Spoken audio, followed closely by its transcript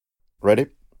Ready?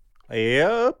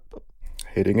 Yep.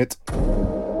 Hitting it.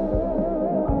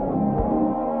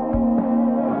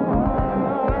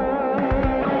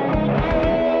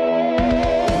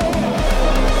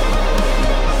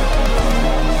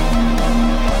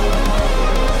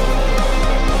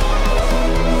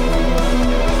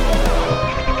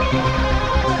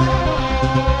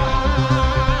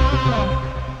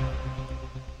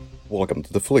 Welcome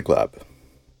to the Flick Lab.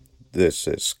 This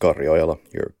is Karri Ojala,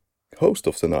 your host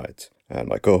of the night. And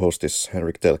my co-host is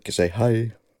Henrik Telkki. Say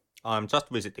hi. I'm just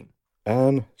visiting.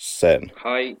 And Sen,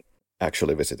 Hi.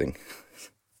 actually visiting.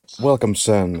 Welcome,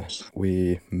 Sen.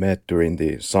 We met during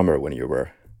the summer when you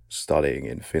were studying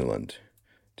in Finland.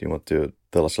 Do you want to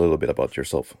tell us a little bit about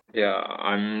yourself? Yeah,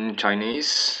 I'm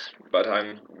Chinese, but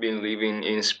I've been living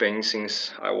in Spain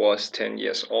since I was 10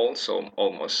 years old, so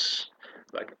almost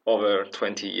like over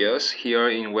 20 years here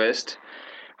in West.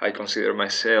 I consider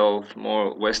myself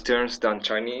more Western than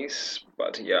Chinese,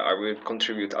 but yeah, I will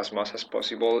contribute as much as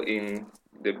possible in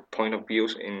the point of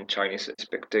views in Chinese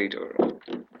spectator.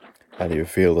 And you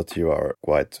feel that you are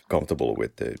quite comfortable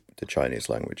with the Chinese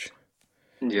language?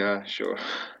 Yeah, sure.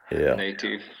 Yeah.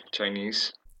 Native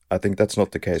Chinese. I think that's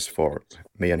not the case for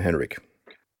me and Henrik.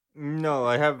 No,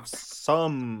 I have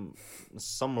some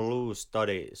loose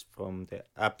studies from the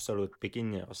absolute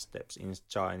beginner steps in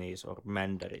Chinese or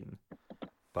Mandarin,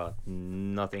 but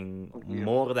nothing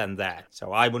more than that.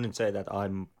 So I wouldn't say that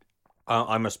I'm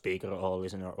a speaker or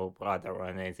listener or writer or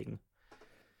anything.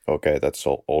 Okay, that's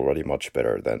already much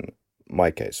better than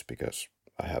my case because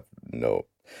I have no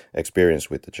experience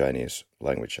with the Chinese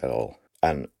language at all.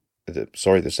 And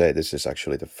sorry to say, this is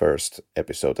actually the first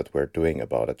episode that we're doing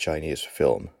about a Chinese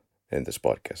film in this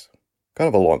podcast. Kind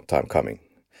of a long time coming.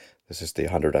 This is the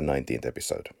 119th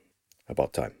episode.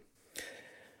 About time.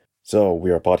 So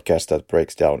we're a podcast that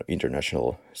breaks down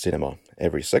international cinema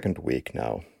every second week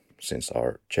now, since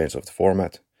our change of the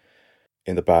format.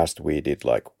 In the past, we did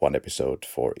like one episode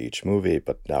for each movie,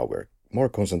 but now we're more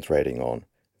concentrating on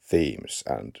themes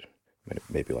and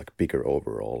maybe like bigger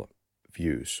overall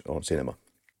views on cinema.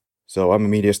 So I'm a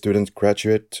media student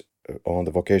graduate on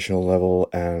the vocational level,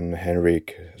 and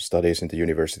Henrik studies in the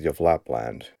University of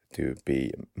Lapland to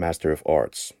be Master of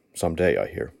Arts someday, I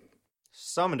hear.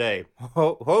 Someday,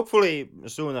 hopefully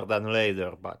sooner than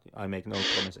later, but I make no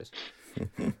promises.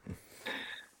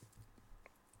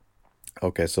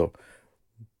 Okay, so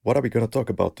what are we going to talk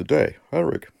about today,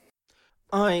 Henrik?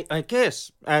 I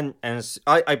guess, and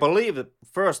I believe that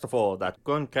first of all that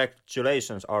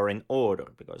congratulations are in order,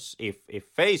 because if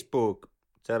Facebook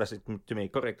tells it to me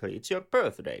correctly, it's your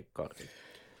birthday, Karri.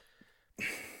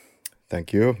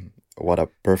 Thank you. What a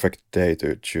perfect day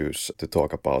to choose to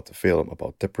talk about a film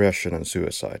about depression and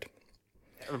suicide.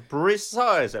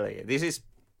 Precisely. This is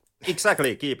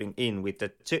exactly keeping in with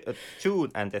the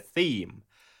tune and the theme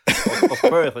of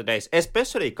birthdays,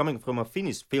 especially coming from a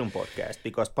Finnish film podcast,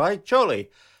 because by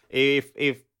jolly,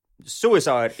 if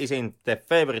suicide isn't the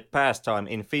favorite pastime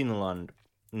in Finland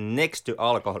next to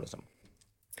alcoholism.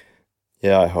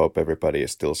 Yeah, I hope everybody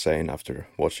is still sane after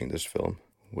watching this film.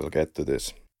 We'll get to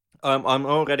this. I'm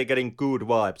already getting good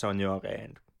vibes on your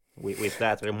end with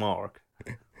that remark.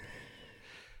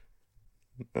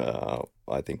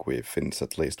 I think we Finns,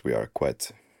 at least, we are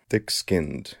quite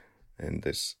thick-skinned in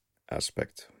this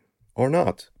aspect. Or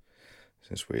not,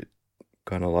 since we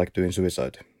kind of like doing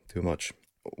suicide too much.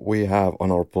 We have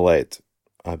on our plate,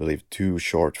 I believe, 2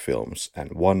 short films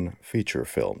and 1 feature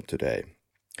film today.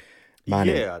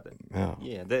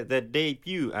 The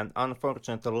debut and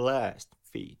unfortunately last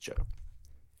feature.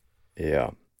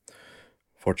 Yeah.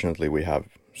 Fortunately, we have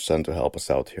Sen to help us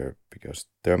out here, because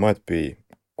there might be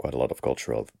quite a lot of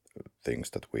cultural things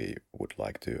that we would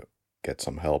like to get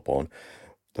some help on.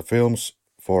 The films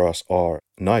for us are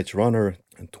Night Runner,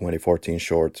 2014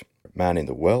 short, Man in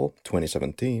the Well,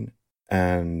 2017,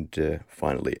 and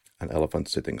finally An Elephant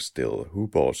Sitting Still,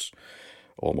 Hubo's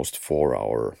almost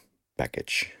 4-hour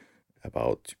package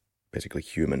about basically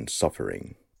human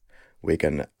suffering. We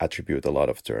can attribute a lot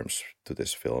of terms to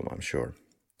this film, I'm sure.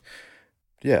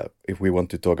 Yeah, if we want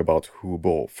to talk about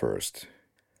Hubo first.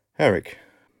 Henrik.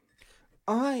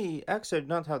 I actually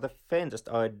don't have the faintest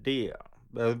idea.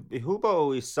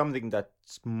 Hubo is something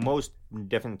that's most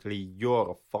definitely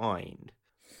your find.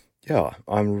 Yeah,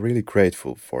 I'm really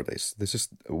grateful for this. This is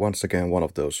once again one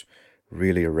of those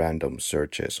really random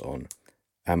searches on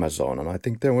Amazon, and I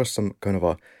think there was some kind of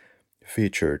a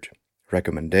featured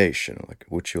recommendation, like,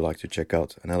 would you like to check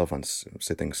out An Elephant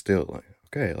Sitting Still? Like,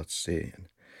 okay, let's see. And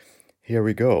here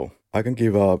we go. I can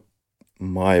give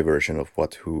my version of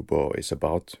what Hubo is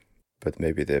about, but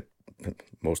maybe the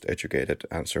most educated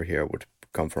answer here would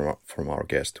come from our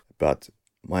guest. But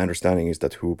my understanding is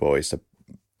that Hubo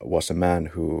was a man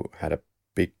who had a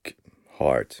big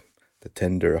heart, the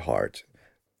tender heart,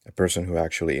 a person who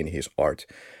actually in his art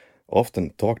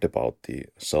often talked about the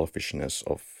selfishness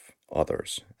of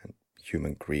others and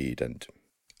human greed and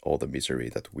all the misery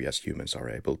that we as humans are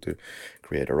able to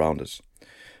create around us.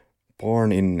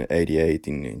 Born in 88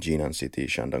 in Jinan City,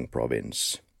 Shandong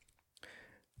province,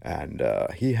 and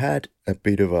he had a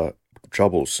bit of a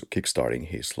troubles kickstarting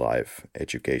his life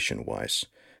education-wise.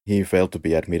 He failed to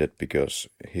be admitted because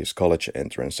his college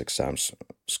entrance exams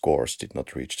scores did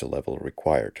not reach the level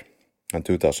required. In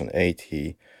 2008,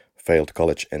 he failed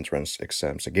college entrance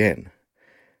exams again,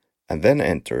 and then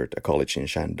entered a college in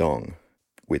Shandong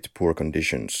with poor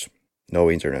conditions,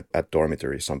 no internet at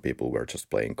dormitory, some people were just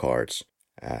playing cards.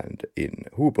 And in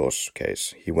Hubo's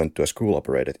case, he went to a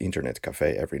school-operated internet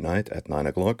cafe every night at 9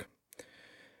 o'clock,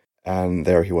 and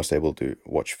there he was able to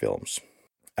watch films.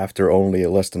 After only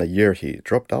less than a year, he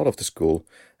dropped out of the school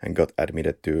and got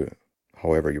admitted to,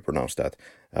 however you pronounce that,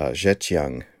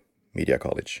 Zhejiang Media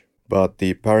College. But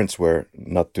the parents were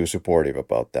not too supportive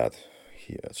about that.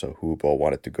 So Hubo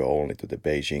wanted to go only to the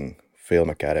Beijing Film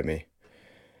Academy.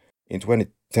 In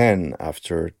 2010,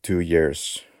 after 2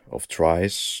 years of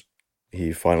tries,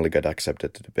 he finally got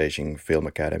accepted to the Beijing Film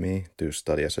Academy to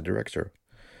study as a director.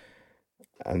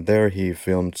 And there he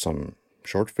filmed some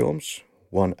short films,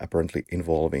 one apparently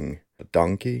involving a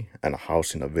donkey and a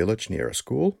house in a village near a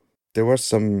school. There were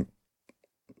some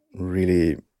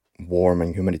really warm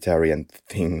and humanitarian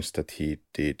things that he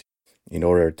did. In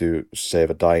order to save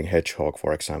a dying hedgehog,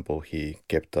 for example, he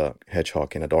kept a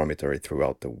hedgehog in a dormitory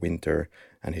throughout the winter,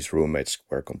 and his roommates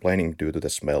were complaining due to the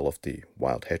smell of the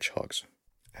wild hedgehogs.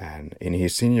 And in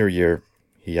his senior year,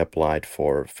 he applied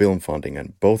for film funding,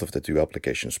 and both of the 2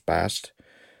 applications passed.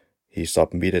 He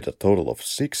submitted a total of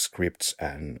 6 scripts,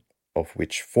 and of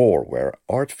which 4 were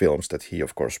art films that he,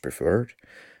 of course, preferred,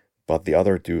 but the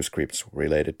other 2 scripts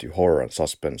related to horror and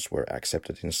suspense were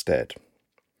accepted instead.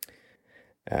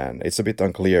 And it's a bit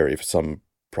unclear if some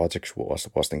projects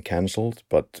was then cancelled,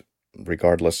 but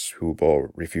regardless,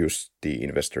 Hubo refused the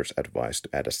investors' advice to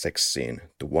add a sex scene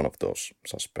to one of those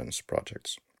suspense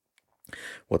projects.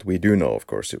 What we do know, of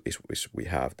course, is we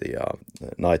have the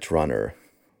Night Runner,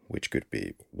 which could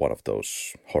be one of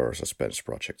those horror suspense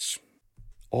projects.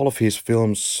 All of his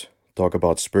films talk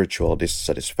about spiritual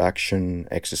dissatisfaction,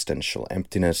 existential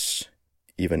emptiness,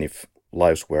 even if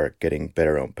lives were getting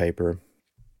better on paper.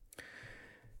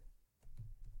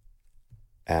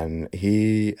 And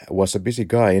he was a busy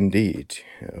guy indeed.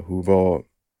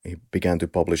 He began to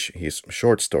publish his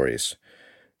short stories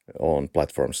on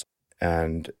platforms.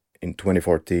 And in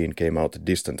 2014 came out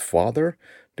Distant Father.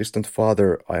 Distant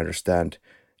Father, I understand,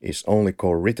 is only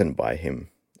co-written by him.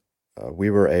 We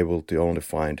were able to only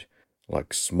find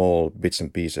like small bits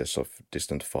and pieces of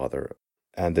Distant Father.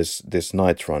 And this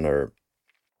Night Runner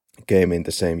came in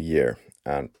the same year.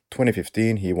 And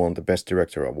 2015 he won the Best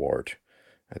Director Award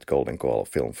at Golden Koala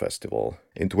Film Festival.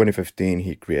 In 2015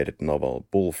 he created the novel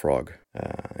Bullfrog.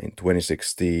 In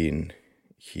 2016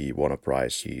 he won a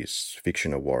prize, his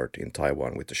fiction award in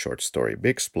Taiwan with the short story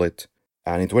Big Split.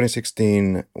 And in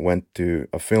 2016 went to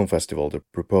a film festival to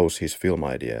propose his film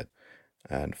idea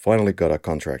and finally got a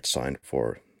contract signed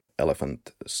for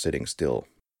Elephant Sitting Still.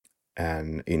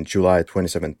 And in July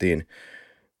 2017,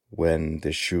 when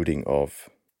the shooting of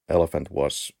Elephant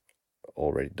was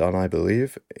already done, I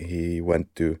believe, he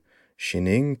went to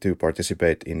Xining to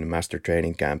participate in master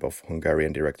training camp of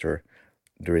Hungarian director.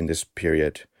 During this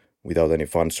period, without any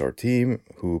funds or team,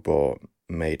 Hubo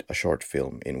made a short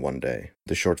film in one day.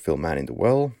 The short film Man in the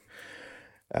Well.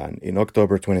 And in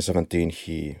October 2017,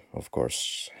 he, of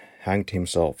course, hanged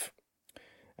himself.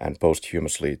 And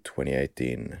posthumously,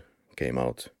 2018 came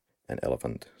out An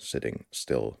Elephant Sitting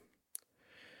Still.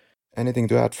 Anything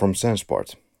to add from Sen's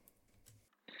part?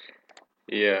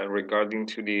 Yeah, regarding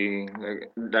to the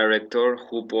director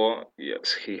Hupo,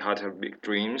 yes, he had her big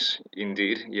dreams.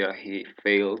 Indeed, yeah, he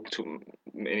failed too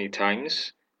many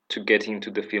times to get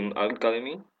into the film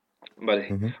academy. But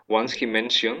once he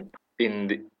mentioned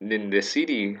in the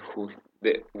city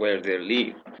where they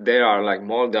live, there are like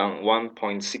more than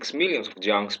 1.6 million of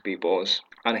young people,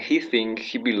 and he think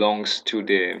he belongs to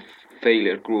the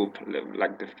failure group,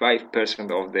 like the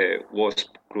 5% of the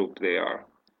worst group they are.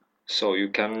 So you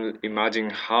can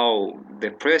imagine how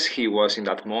depressed he was in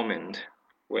that moment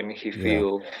when he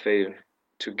Yeah. failed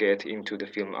to get into the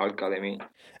film academy.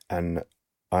 And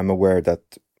I'm aware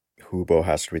that Hubo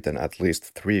has written at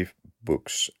least 3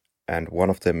 books, and one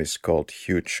of them is called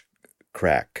Huge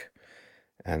Crack.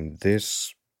 And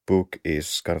this book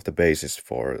is kind of the basis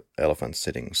for Elephant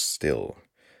Sitting Still.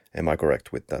 Am I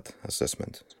correct with that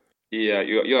assessment? Yeah,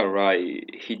 you are right.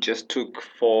 He just took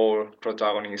 4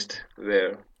 protagonists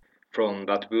there from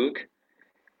that book,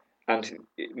 and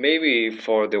maybe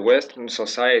for the Western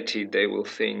society, they will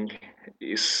think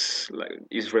is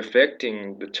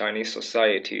reflecting the Chinese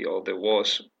society or the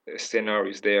was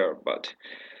scenarios there. But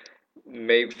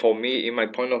maybe for me, in my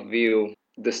point of view,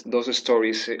 those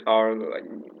stories are like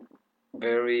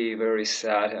very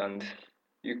sad, and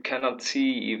you cannot see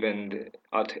even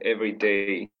at every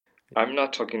day. I'm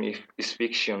not talking if it's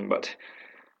fiction, but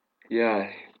yeah,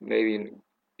 maybe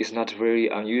it's not very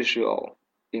unusual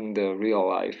in the real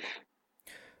life.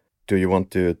 Do you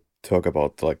want to talk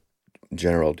about like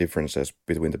general differences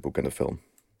between the book and the film?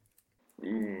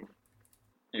 Mm,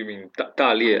 you mean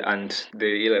Talie and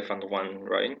the elephant one,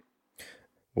 right?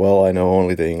 Well, I know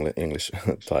only the English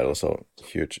title, so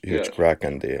Yeah. huge crack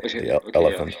and Okay, the okay, yeah.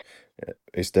 elephant.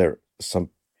 Is there some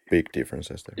big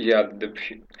differences there? Yeah,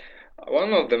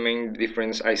 one of the main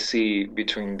difference I see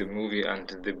between the movie and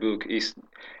the book is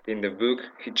in the book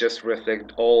he just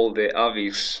reflect all the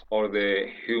abyss or the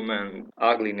human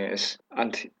ugliness,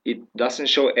 and it doesn't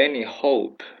show any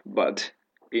hope. But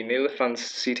in Elephants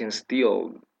Sitting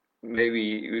Still,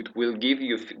 maybe it will give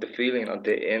you the feeling at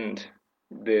the end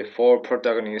the four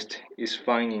protagonist is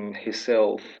finding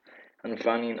himself and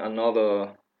finding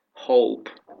another hope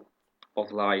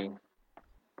of life.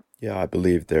 Yeah, I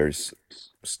believe there's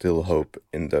still hope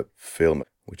in the film,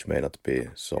 which may not be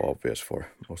so obvious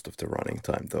for most of the running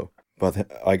time, though.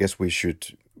 But I guess we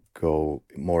should go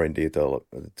more in detail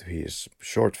to his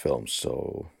short films.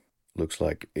 So, looks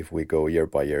like if we go year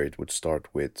by year, it would start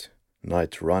with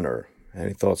Night Runner.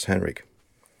 Any thoughts, Henrik?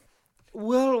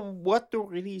 Well, what to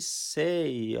really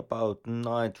say about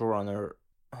Night Runner?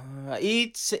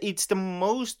 It's the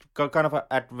most kind of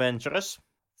adventurous,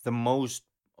 the most,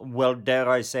 well, dare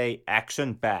I say,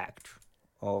 action packed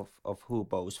of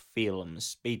Hubo's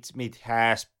films. It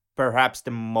has perhaps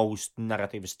the most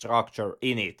narrative structure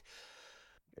in it,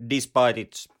 despite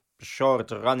its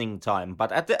short running time.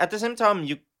 But at the same time,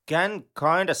 you can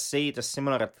kind of see the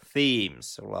similar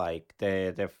themes, like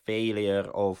the failure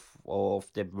of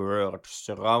the world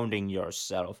surrounding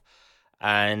yourself,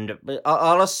 and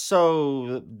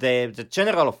also the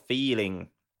general feeling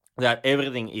that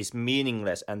everything is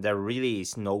meaningless and there really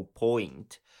is no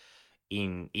point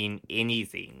in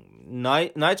anything.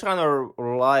 Night Runner,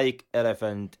 like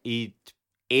Elephant, it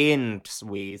ends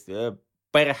with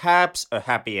perhaps a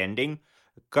happy ending.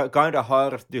 Kind of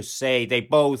hard to say. They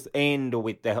both end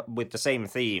with the same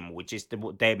theme, which is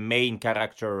the main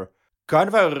character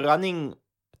kind of running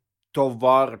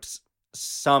towards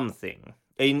something.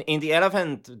 In the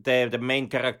Elephant, the main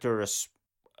characters,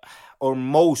 or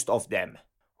most of them,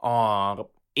 are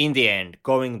in the end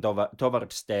going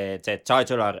towards the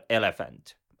titular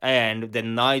elephant. And the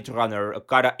Night Runner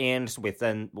kind of ends with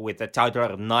the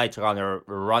titular Night Runner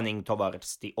running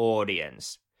towards the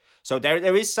audience. So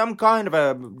there is some kind of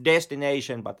a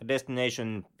destination, but the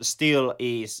destination still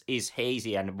is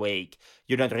hazy and vague.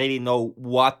 You don't really know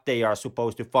what they are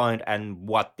supposed to find and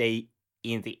what they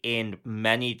in the end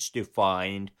manage to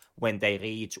find when they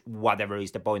reach whatever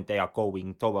is the point they are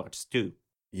going towards to.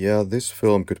 Yeah, this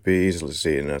film could be easily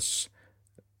seen as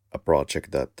a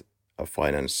project that a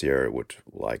financier would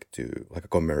like to, like a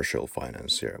commercial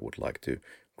financier would like to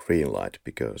greenlight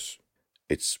because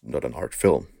it's not an art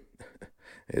film.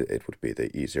 It would be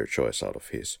the easier choice out of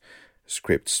his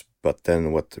scripts. But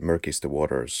then what murkies the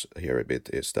waters here a bit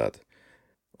is that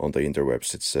on the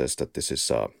interwebs it says that this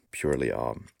is purely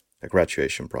a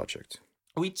graduation project.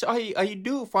 Which I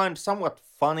do find somewhat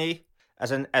funny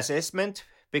as an assessment,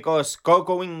 because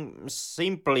going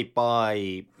simply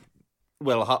by,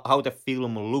 well, how the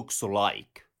film looks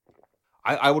like,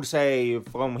 I would say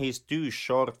from his two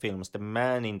short films, The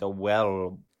Man in the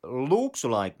Well looks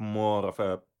like more of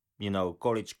a,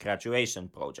 college graduation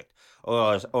project,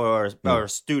 or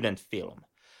student film.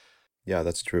 Yeah,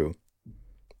 that's true.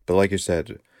 But like you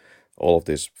said, all of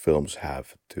these films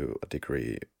have to a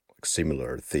degree like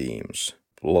similar themes: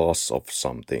 loss of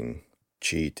something,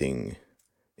 cheating,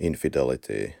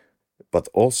 infidelity, but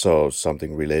also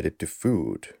something related to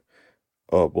food.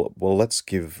 Well, let's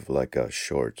give like a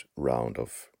short round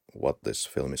of what this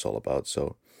film is all about.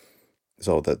 So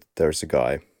that there's a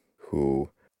guy who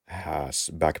has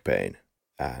back pain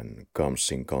and comes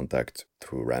in contact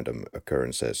through random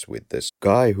occurrences with this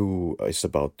guy who is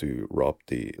about to rob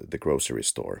the grocery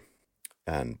store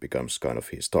and becomes kind of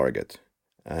his target.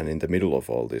 And in the middle of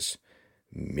all this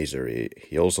misery,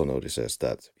 he also notices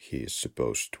that his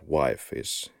supposed wife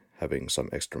is having some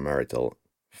extramarital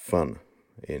fun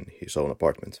in his own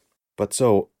apartment. But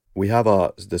so we have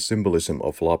the symbolism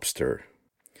of lobster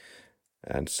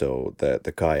And so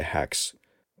the guy hacks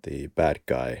the bad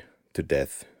guy to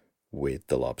death with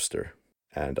the lobster.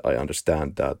 And I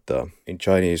understand that in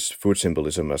Chinese food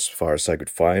symbolism, as far as I could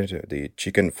find, the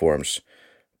chicken forms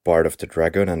part of the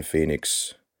dragon and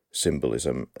phoenix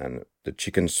symbolism, and the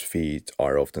chicken's feet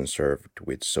are often served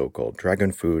with so-called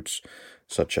dragon foods,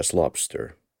 such as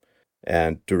lobster.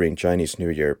 And during Chinese New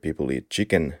Year, people eat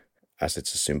chicken as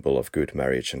it's a symbol of good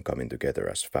marriage and coming together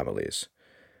as families.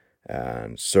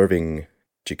 And serving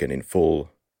chicken in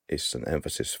full is an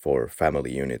emphasis for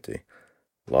family unity.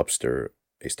 Lobster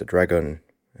is the dragon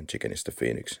and chicken is the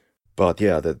phoenix. But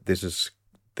yeah, this is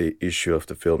the issue of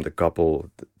the film. The couple,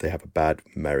 they have a bad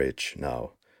marriage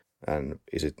now. And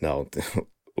is it now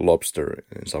Lobster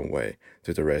in some way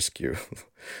to the rescue?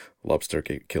 Lobster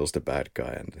kills the bad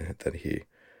guy and then he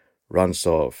runs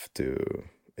off to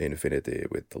infinity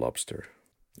with the lobster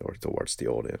or towards the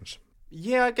audience.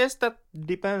 Yeah, I guess that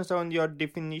depends on your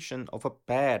definition of a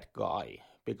bad guy.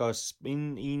 Because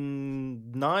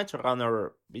in Night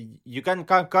Runner, you can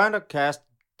kind of cast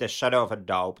the shadow of a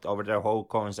doubt over the whole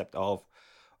concept of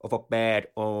a bad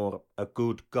or a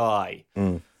good guy.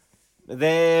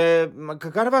 The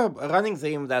kind of a running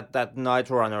theme that Night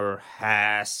Runner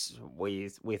has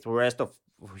with the rest of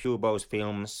Hugo's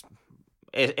films,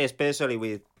 especially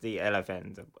with the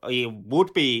elephant, it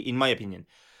would be, in my opinion,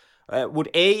 would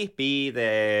A be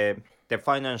the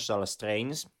financial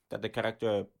strains that the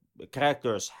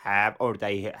characters have or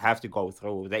they have to go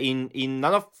through. In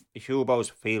none of Hugo's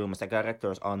films, the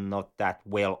characters are not that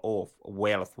well off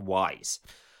wealth-wise.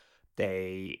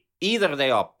 Either they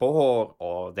are poor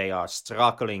or they are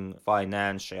struggling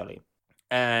financially.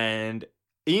 And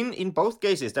in both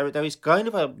cases, there is kind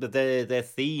of the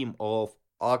theme of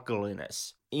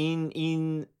ugliness.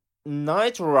 In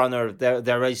Night Runner,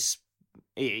 there is,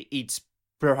 it's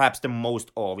perhaps the most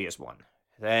obvious one.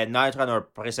 The Night Runner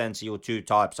presents you two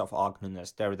types of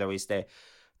ugliness. There is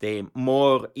the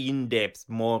more in-depth,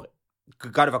 more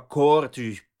kind of a core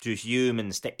to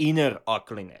humans, the inner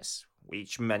ugliness,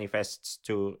 which manifests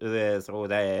through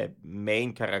the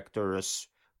main character's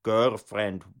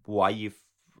girlfriend, wife,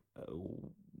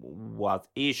 what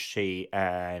is she,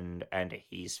 and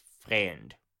his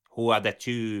friend, who are the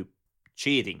two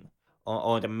cheating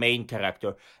on the main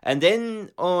character. And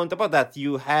then on top of that,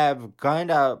 you have kind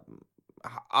of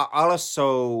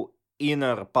also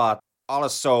inner but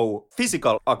also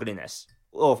physical ugliness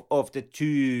of the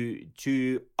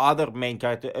two other main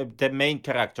character, the main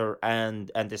character and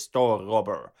the store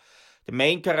robber. The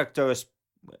main character's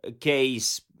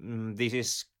case, this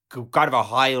is kind of a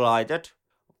highlighted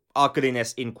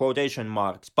ugliness in quotation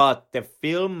marks, but the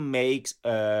film makes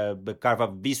a kind of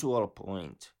a visual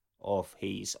point of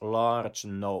his large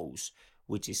nose,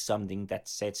 which is something that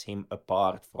sets him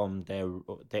apart from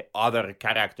the other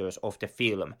characters of the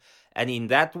film. And in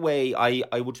that way,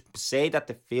 I would say that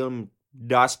the film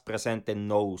does present the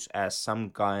nose as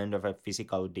some kind of a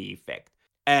physical defect.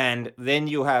 And then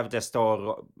you have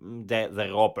the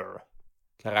robber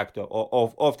character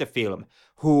of the film,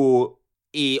 who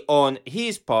on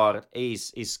his part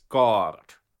is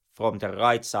scarred from the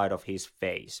right side of his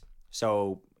face.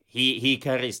 So he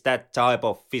carries that type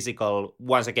of physical,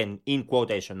 once again in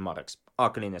quotation marks,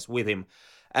 ugliness with him.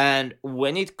 And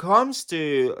when it comes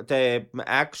to the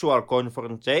actual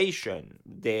confrontation,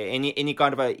 any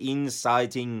kind of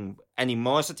inciting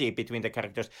animosity between the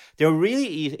characters, there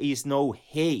really is no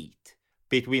hate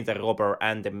between the robber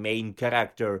and the main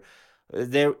character.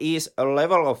 There is a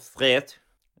level of threat.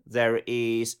 There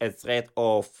is a threat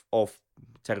of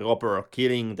the robber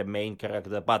killing the main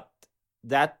character, but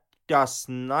that does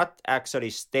not actually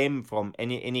stem from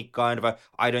any kind of a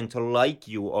I don't like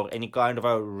you or any kind of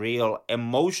a real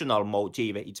emotional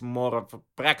motive. It's more of a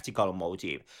practical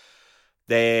motive.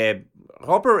 The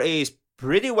robber is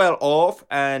pretty well off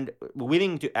and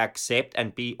willing to accept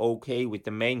and be okay with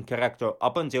the main character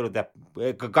up until the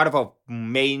kind of a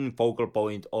main focal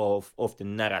point of the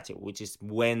narrative, which is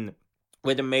when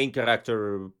the main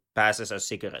character passes a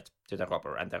cigarette to the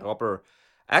robber, and the robber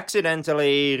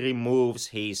accidentally removes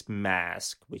his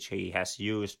mask, which he has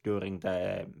used during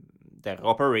the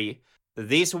robbery.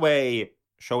 This way,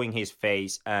 showing his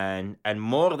face, and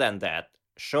more than that,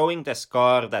 showing the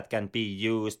scar that can be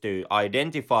used to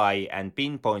identify and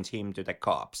pinpoint him to the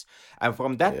cops. And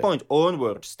from that point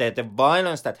onwards, the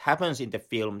violence that happens in the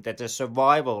film, that the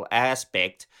survival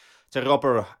aspect, the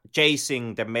robber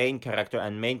chasing the main character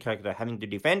and main character having to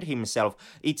defend himself,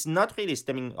 it's not really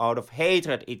stemming out of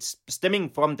hatred. It's stemming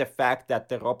from the fact that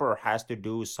the robber has to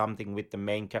do something with the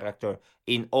main character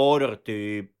in order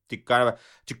to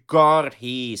guard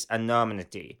his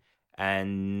anonymity.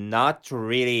 and not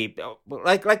really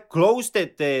like close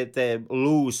the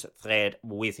loose thread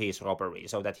with his robbery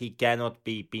so that he cannot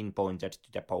be pinpointed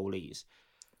to the police.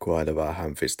 Quite of a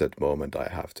ham-fisted moment, I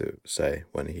have to say,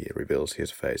 when he reveals his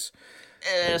face.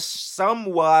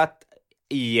 Somewhat,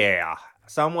 yeah.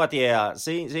 Somewhat, yeah.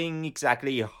 Seeing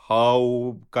exactly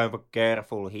how kind of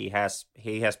careful he has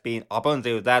been up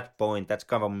until that point, that's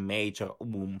kind of a major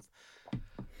oomph.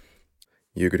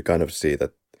 You could kind of see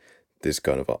that this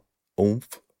kind of a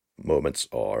oomph moments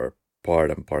are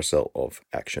part and parcel of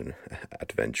action,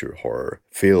 adventure, horror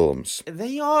films.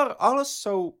 They are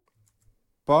also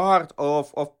part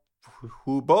of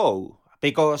Hubo,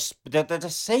 because the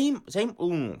same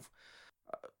oomph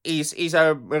is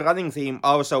a running theme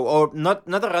also, or not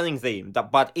a running theme,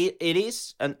 but it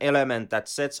is an element that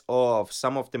sets off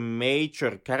some of the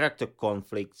major character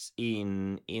conflicts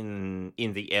in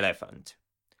the Elephant,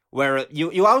 where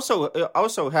you also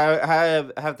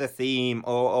have the theme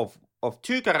of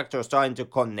two characters trying to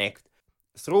connect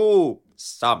through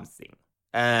something,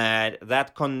 and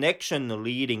that connection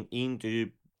leading into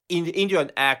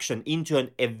an action, into an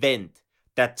event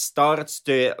that starts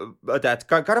that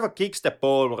kind of kicks the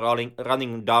ball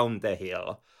running down the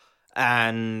hill,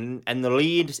 and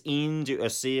leads into a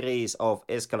series of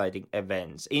escalating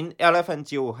events. In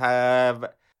Elephant, you have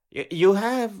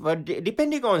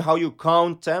depending on how you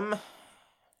count them,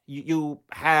 you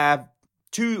have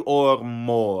two or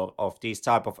more of these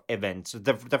type of events.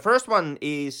 The first one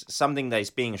is something that is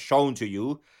being shown to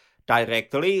you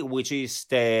directly, which is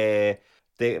the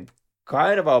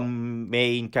kind of a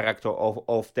main character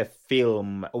of the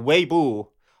film, Weibo,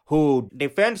 who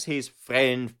defends his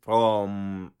friend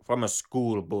from a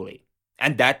school bully,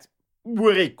 and that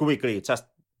very quickly just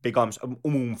becomes a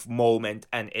oomph moment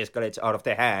and escalates out of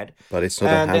the hand. But it's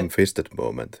not And a then, ham-fisted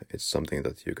moment. It's something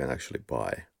that you can actually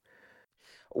buy.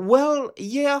 well,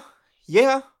 yeah,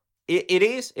 it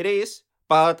is,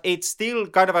 but it's still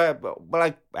kind of a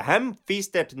like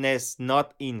ham-fistedness,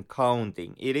 not in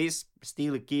counting. It is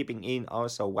still keeping in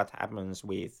also what happens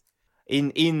with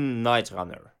in Night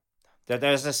Runner. That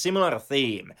there's a similar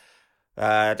theme.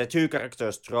 The two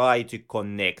characters try to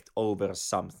connect over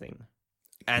something,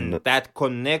 and N- that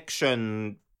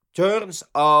connection turns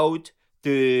out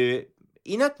to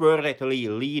inadvertently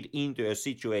lead into a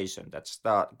situation that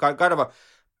kind of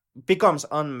becomes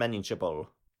unmanageable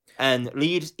and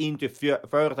leads into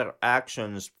further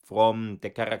actions from the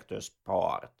character's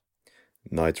part.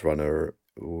 Night Runner,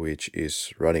 which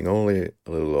is running only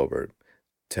a little over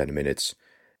 10 minutes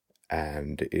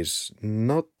and is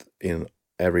not in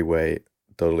every way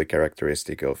totally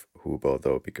characteristic of Hubo,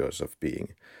 though, because of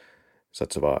being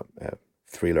such of a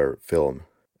thriller film.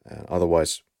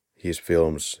 Otherwise, his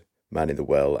films, Man in the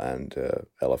Well and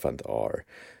Elephant, are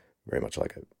very much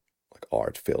like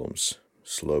art films,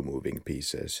 slow-moving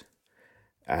pieces.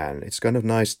 And it's kind of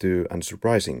nice and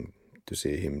surprising to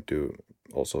see him do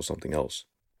also something else.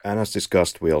 And as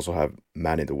discussed, we also have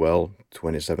Man in the Well,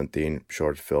 2017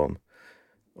 short film,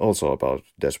 also about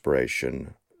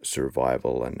desperation,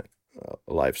 survival, and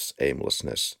life's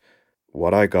aimlessness.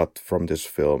 What I got from this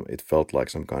film, it felt like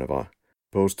some kind of a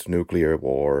post-nuclear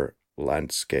war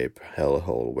landscape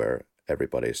hellhole where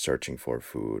everybody is searching for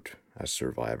food as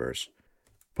survivors.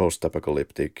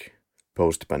 Post-apocalyptic,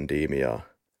 post-pandemia,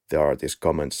 there are these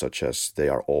comments such as they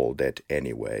are all dead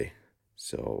anyway,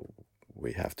 so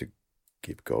we have to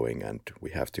keep going and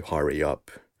we have to hurry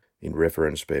up, in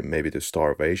reference maybe to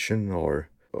starvation or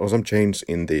some change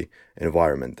in the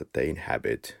environment that they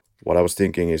inhabit. What I was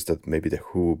thinking is that maybe the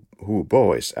Who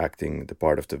Bo is acting the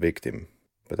part of the victim,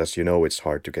 but as you know, it's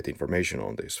hard to get information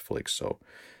on these flicks, so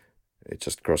it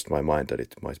just crossed my mind that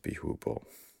it might be Who Bo.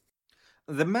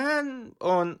 The man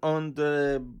on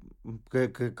the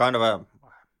kind of a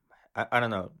I don't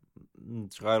know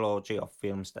trilogy of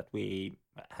films that we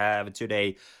have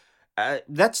today,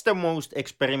 that's the most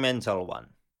experimental one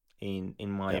in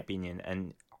my opinion,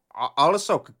 and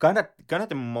also kind of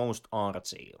the most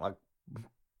artsy. Like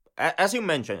as you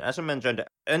mentioned,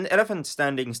 An Elephant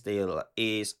Standing Still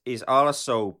is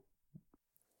also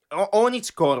on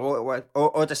its core,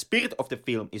 or the spirit of the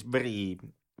film is very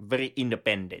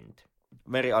independent,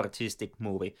 very artistic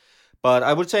movie. But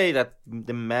I would say that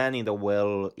The Man in the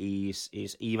Well is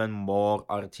even more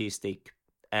artistic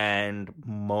and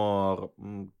more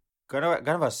kind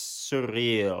of a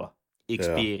surreal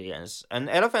experience. An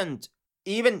Elephant,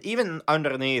 even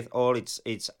underneath all its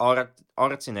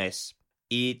artsiness,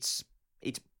 it's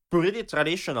pretty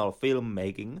traditional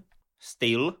filmmaking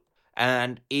still,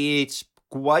 and it's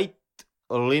quite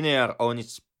linear on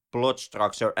its plot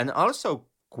structure, and also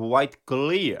quite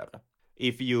clear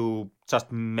if you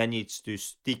just manage to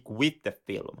stick with the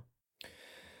film.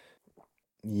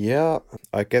 Yeah,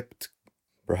 I kept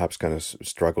perhaps kind of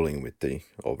struggling with the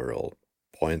overall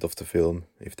point of the film,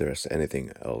 if there's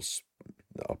anything else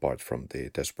apart from the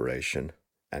desperation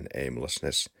and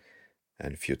aimlessness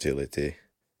and futility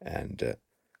and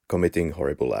committing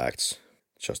horrible acts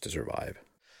just to survive.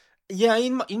 Yeah,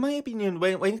 in my opinion,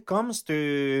 when it comes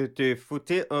to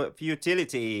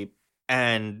futility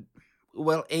and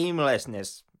well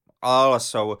aimlessness,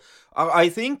 also, I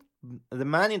think the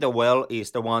man in the well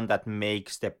is the one that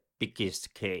makes the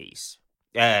biggest case.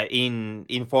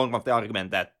 In form of the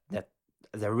argument that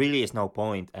there really is no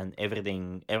point, and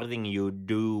everything you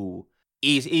do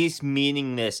is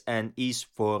meaningless and is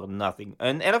for nothing.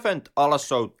 An elephant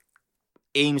also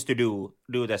aims to do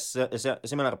the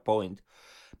similar point,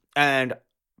 and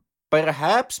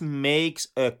perhaps makes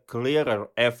a clearer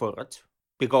effort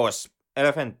because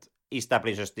Elephant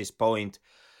establishes this point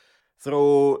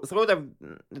through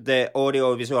the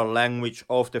audio visual language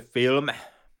of the film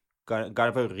kind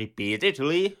of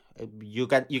repeatedly. You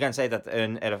can say that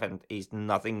an elephant is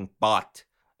nothing but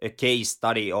a case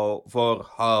study for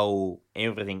how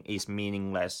everything is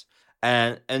meaningless,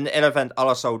 and an elephant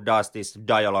also does this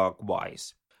dialogue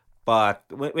wise. But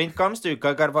when it comes to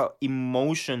kind of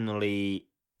emotionally,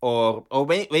 or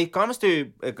when it comes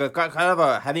to kind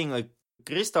of having a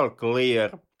crystal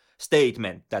clear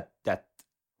statement that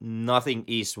nothing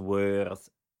is worth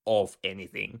of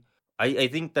anything, I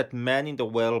think that Man in the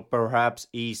Well perhaps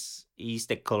is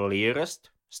the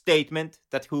clearest statement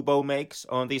that Hubo makes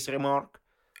on this remark.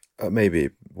 Maybe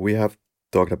we have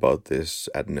talked about this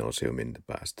ad nauseum in the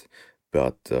past,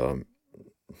 but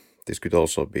this could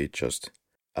also be just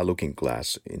a looking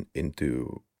glass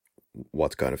into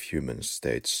what kind of human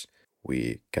states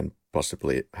we can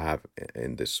possibly have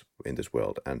in this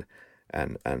world, and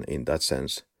in that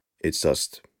sense, it's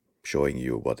just showing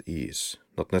you what is,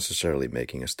 not necessarily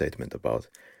making a statement about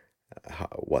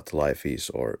what life is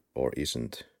or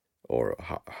isn't, or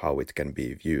how it can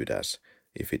be viewed as,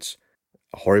 if it's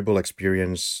a horrible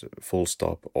experience, full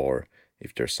stop, or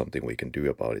if there's something we can do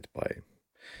about it by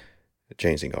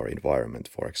changing our environment,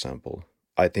 for example.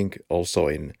 I think also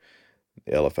in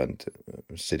the elephant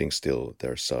sitting still,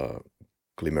 there's a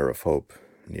glimmer of hope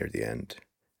near the end.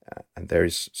 And there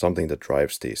is something that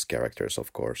drives these characters,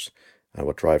 of course. And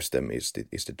what drives them is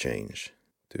the change,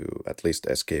 to at least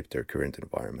escape their current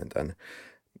environment. And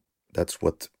that's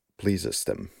what pleases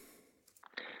them.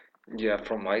 Yeah,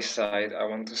 from my side, I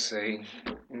want to say,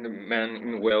 in the Man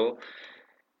in Well,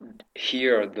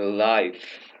 here the life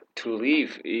to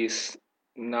live is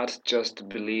not just to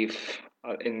believe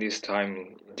in this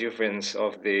time difference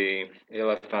of the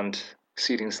elephant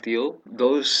sitting still.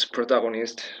 Those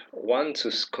protagonists want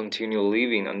to continue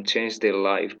living and change their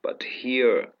life, but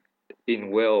here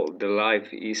in Well, the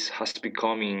life is has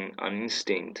becoming an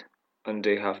instinct, and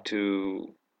they have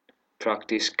to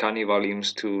practice cannibalism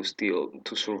to still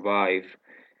to survive.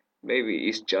 Maybe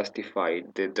it's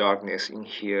justified the darkness in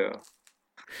here.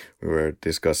 We were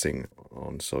discussing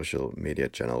on social media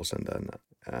channels,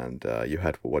 and you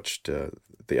had watched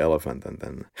the elephant, and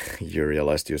then you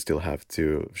realized you still have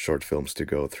 2 short films to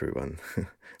go through, and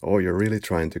oh, you're really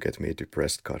trying to get me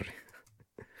depressed, Kari.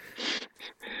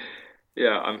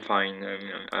 Yeah, I'm fine.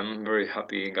 I'm very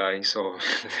happy guy, so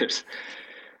there's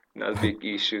not big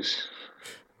issues.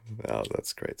 Well,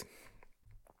 that's great.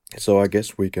 So I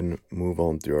guess we can move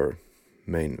on to our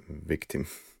main victim,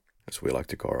 as we like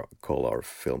to call our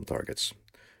film targets.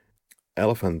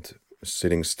 Elephant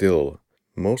sitting still.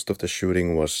 Most of the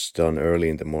shooting was done early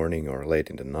in the morning or late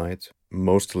in the night.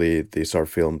 Mostly these are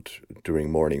filmed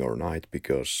during morning or night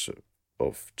because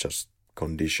of just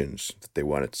conditions. They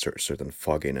wanted certain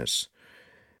fogginess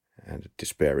and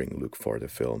despairing look for the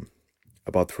film.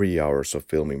 About 3 hours of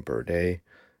filming per day.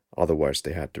 Otherwise,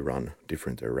 they had to run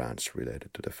different errands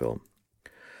related to the film.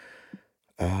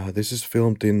 This is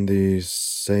filmed in the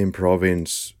same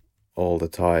province all the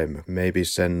time. Maybe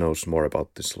Sen knows more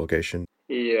about this location.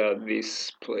 Yeah,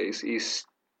 this place is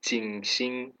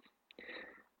Jingxing,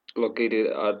 located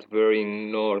at very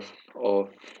north of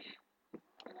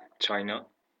China.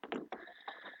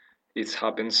 It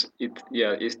happens.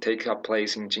 It takes a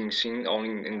place in Jingxing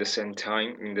only in the same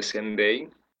time, in the same day.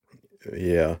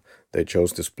 Yeah, they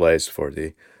chose this place for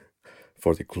the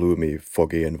gloomy,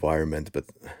 foggy environment, but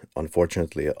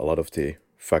unfortunately, a lot of the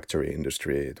factory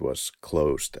industry it was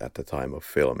closed at the time of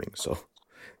filming, so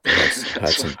they had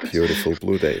some beautiful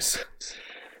blue days.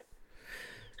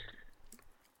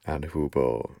 And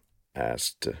Hubo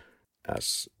asked,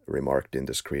 as remarked in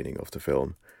the screening of the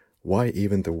film, why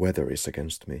even the weather is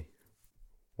against me.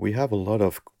 We have a lot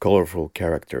of colorful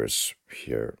characters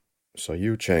here. So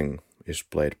Yu Cheng is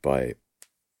played by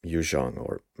Yu Zhang,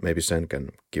 or maybe Sen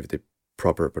can give the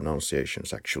proper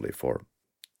pronunciations actually for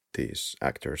these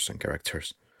actors and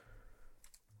characters.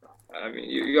 I mean,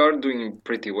 you are doing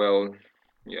pretty well.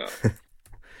 Yeah.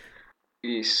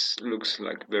 He looks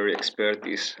like very expert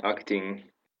is acting.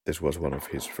 This was one of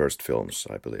his first films,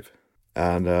 I believe.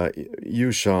 And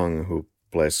Yu Shang, who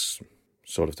plays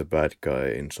sort of the bad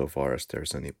guy insofar as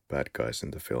there's any bad guys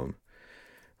in the film,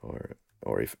 or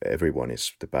if everyone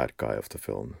is the bad guy of the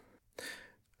film.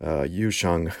 Yu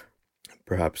Shang,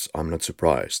 perhaps I'm not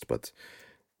surprised, but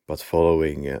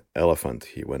following Elephant,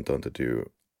 he went on to do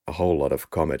a whole lot of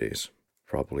comedies,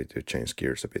 probably to change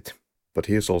gears a bit. But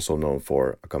he is also known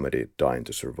for a comedy, Dying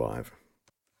to Survive.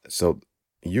 So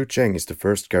Yu Cheng is the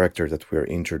first character that we're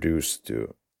introduced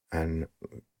to, and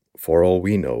for all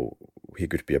we know, he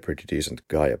could be a pretty decent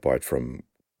guy apart from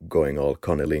going all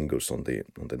cunnilingus on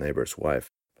the neighbor's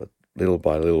wife. But little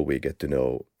by little we get to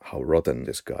know how rotten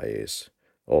this guy is,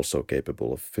 also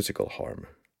capable of physical harm.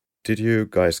 Did you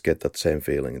guys get that same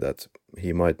feeling that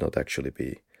he might not actually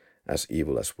be as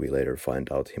evil as we later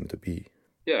find out him to be?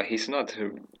 Yeah, he's not.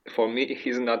 For me,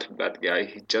 he's not a bad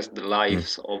guy. Just the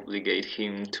lives obligate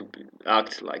him to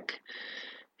act like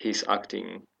he's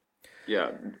acting.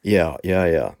 Yeah.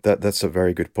 Yeah. That's a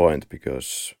very good point,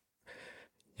 because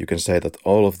you can say that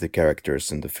all of the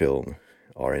characters in the film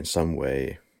are in some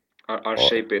way Are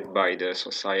shaped by the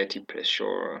society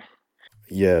pressure.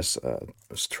 Yes,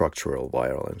 structural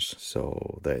violence.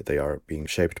 So they are being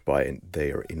shaped by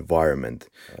their environment.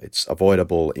 It's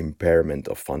avoidable impairment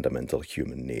of fundamental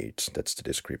human needs. That's the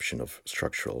description of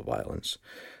structural violence.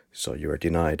 So you are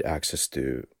denied access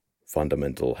to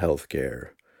fundamental health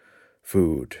care,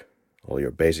 food, all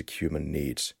your basic human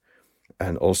needs.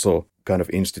 And also kind of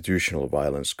institutional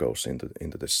violence goes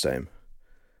into the same.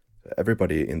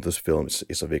 Everybody in this film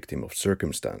is a victim of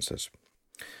circumstances.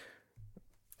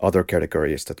 Other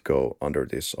categories that go under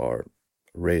this are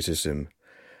racism,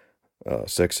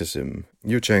 sexism.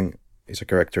 Yu Cheng is a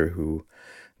character who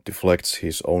deflects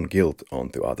his own guilt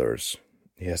onto others.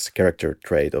 He has the character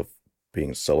trait of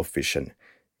being selfish and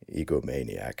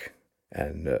egomaniac.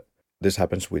 And this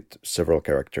happens with several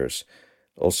characters.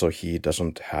 Also, he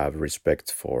doesn't have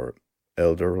respect for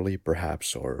elderly,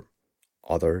 perhaps, or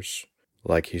others.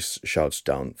 Like he shouts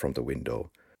down from the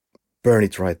window, "Burn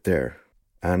it right there."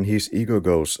 And his ego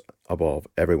goes above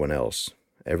everyone else.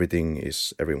 Everything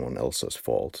is everyone else's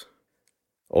fault.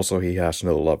 Also, he has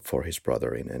no love for his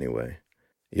brother in any way.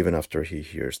 Even after he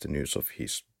hears the news of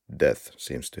his death,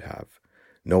 seems to have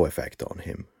no effect on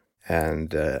him.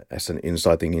 And as an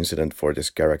inciting incident for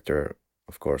this character,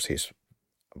 of course, his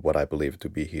what I believe to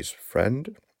be his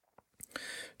friend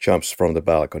jumps from the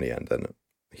balcony, and then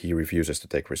he refuses to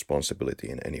take responsibility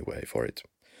in any way for it,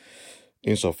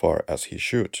 insofar as he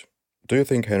should. Do you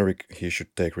think, Henrik, he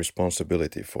should take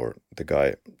responsibility for the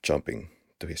guy jumping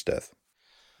to his death?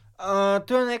 To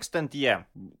an extent, yeah.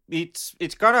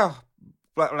 It's kind of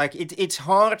like it's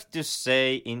hard to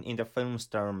say in the film's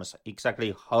terms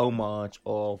exactly how much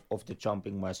of the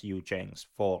jumping was Yu Cheng's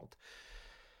fault.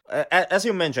 As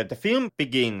you mentioned, the film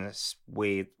begins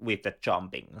with the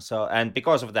jumping. So, and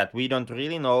because of that, we don't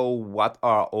really know what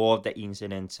are all the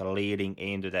incidents leading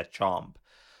into that jump.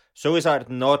 Suicide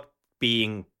not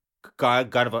being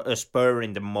kind of a spur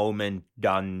in the moment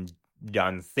done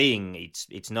thing.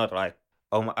 It's not like,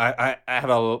 oh, I have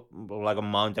a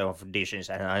mountain of dishes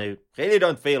and I really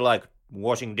don't feel like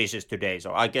washing dishes today,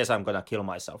 so I guess I'm gonna kill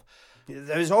myself.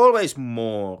 There is always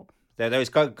more. There is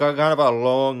kind of a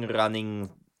long running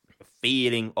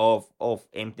feeling of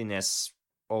emptiness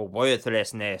or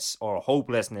worthlessness or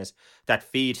hopelessness that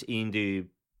feeds into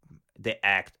the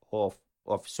act of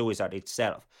suicide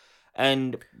itself.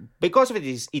 And because of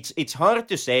it, it's hard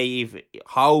to say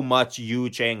how much Yu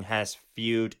Cheng has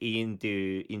viewed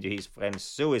into his friend's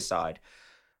suicide.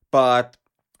 But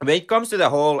when it comes to the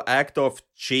whole act of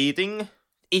cheating,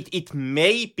 it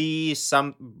may be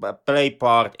some play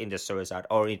part in the suicide,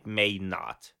 or it may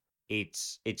not.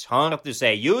 It's hard to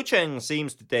say. Yu Cheng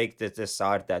seems to take the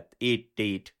side that it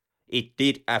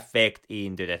did affect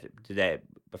into the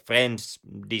friend's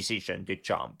decision to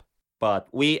jump. But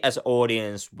we as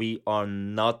audience, we are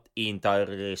not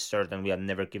entirely certain. We are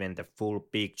never given the full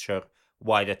picture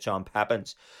why the jump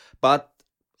happens. But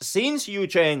since Yu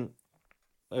Cheng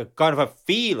kind of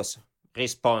feels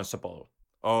responsible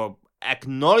or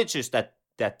acknowledges that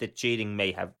the cheating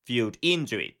may have viewed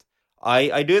into it,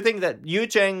 I do think that Yu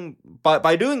Cheng,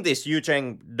 by doing this, Yu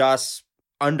Cheng does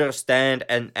understand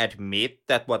and admit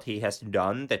that what he has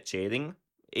done, the cheating,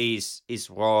 is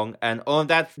wrong. And on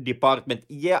that department,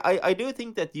 yeah, I do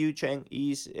think that Yu Cheng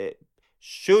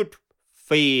should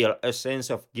feel a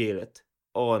sense of guilt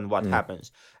on what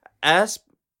happens. As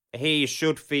he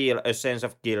should feel a sense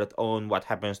of guilt on what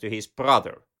happens to his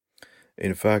brother.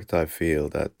 In fact, I feel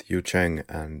that Yu Cheng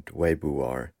and Wei Bu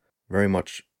are very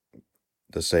much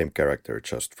the same character,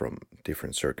 just from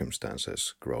different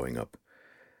circumstances growing up,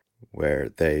 where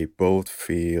they both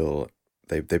feel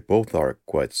they both are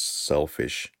quite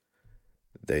selfish.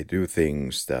 They do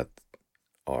things that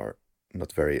are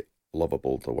not very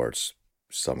lovable towards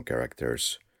some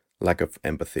characters, lack of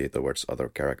empathy towards other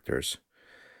characters.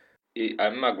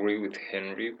 I'm agree with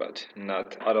Henry, but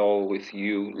not at all with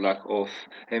you. Lack of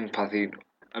empathy.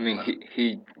 I mean,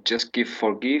 he just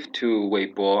forgive to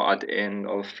Weibo at the end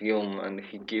of film, and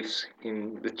he gives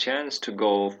him the chance to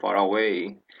go far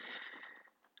away,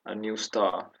 a new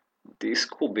star. This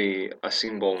could be a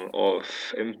symbol of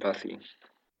empathy.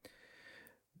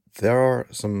 There are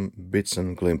some bits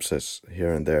and glimpses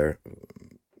here and there.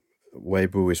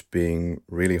 Weibo is being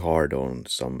really hard on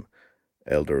some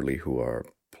elderly who are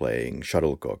playing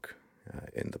shuttlecock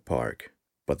in the park.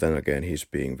 But then again, he's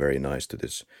being very nice to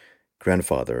this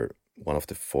grandfather, one of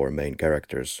the four main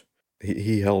characters.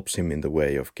 He helps him in the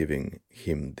way of giving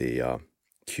him the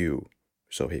cue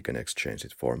so he can exchange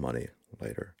it for money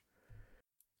later.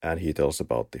 And he tells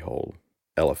about the whole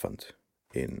elephant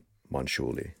in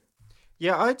Manchuli.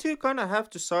 Yeah, I too kind of have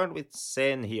to side with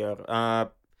Sen here.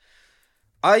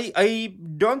 I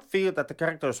don't feel that the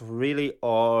characters really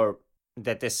are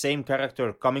that the same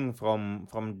character coming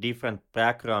from different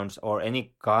backgrounds or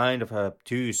any kind of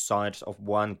two sides of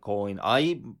one coin.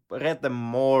 I read them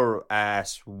more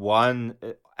as one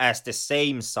as the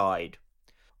same side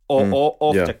or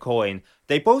of Yeah, the coin.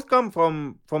 They both come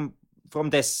from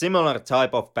the similar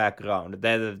type of background.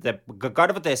 The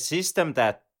kind of the system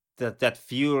that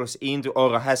fuels into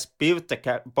or has built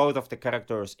both of the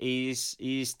characters is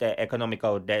the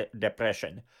economical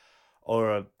depression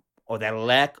or the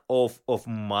lack of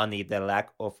money, the lack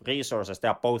of resources. They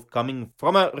are both coming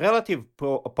from a relative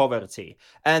poverty,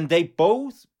 and they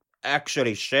both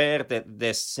actually share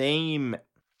the same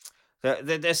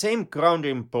the same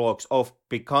grounding blocks of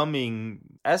becoming,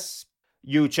 as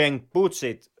Yu Cheng puts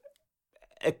it,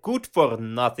 a good for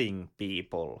nothing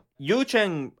people. Yu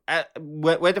Cheng,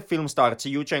 when the film starts,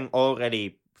 Yu Cheng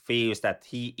already feels that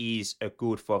he is a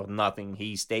good for nothing.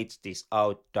 He states this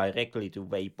out directly to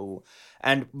Wei Bu.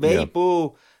 And Wei yeah,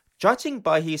 Bu, judging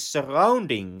by his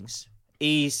surroundings,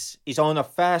 is on a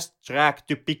fast track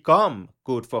to become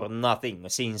good for nothing,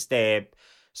 since the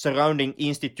surrounding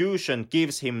institution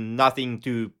gives him nothing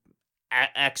to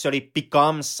actually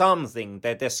become something.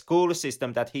 That the school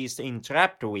system that he's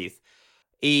entrapped with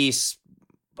is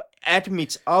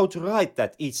admits outright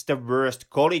that it's the worst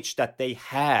college that they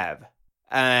have,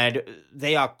 and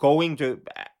they are going to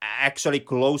actually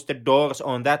close the doors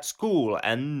on that school,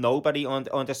 and nobody on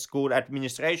the school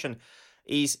administration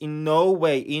is in no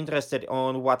way interested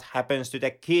on what happens to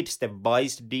the kids. The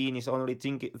vice dean is only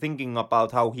thinking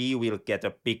about how he will get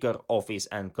a bigger office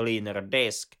and cleaner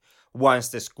desk once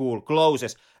the school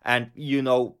closes, and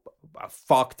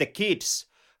fuck the kids,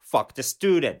 fuck the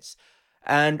students.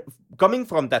 And coming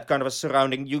from that kind of a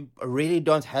surrounding, you really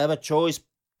don't have a choice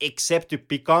except to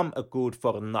become a good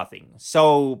for nothing.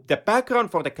 So the background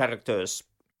for the characters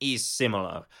is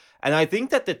similar. And I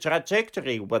think that the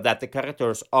trajectory that the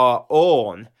characters are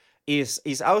on is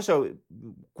also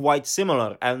quite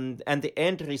similar, and the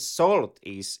end result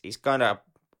is kind of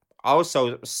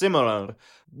also similar.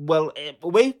 Well,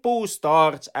 Wei Bu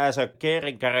starts as a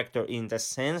caring character in the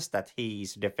sense that he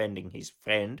is defending his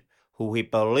friend, who he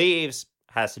believes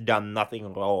has done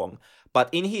nothing wrong. But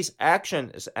in his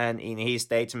actions and in his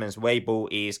statements, Wei Bu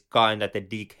is kind of the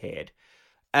dickhead.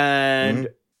 And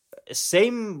mm,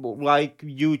 same like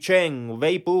Yu Cheng,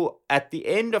 Wei Bu at the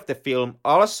end of the film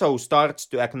also starts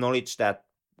to acknowledge that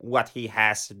what he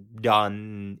has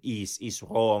done is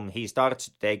wrong. He starts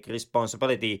to take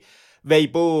responsibility. Wei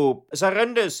Bu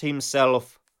surrenders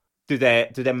himself to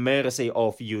the mercy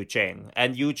of Yu Cheng,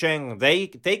 and Yu Cheng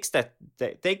takes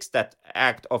that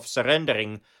act of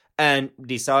surrendering and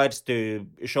decides to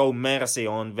show mercy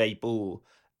on Wei Bu.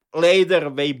 Later,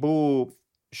 Wei Bu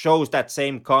shows that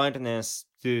same kindness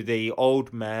to the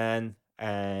old man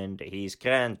and his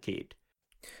grandkid.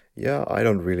 yeah. I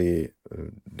don't really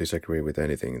disagree with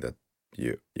anything that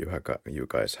you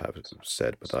guys have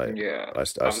said, but Yeah, I,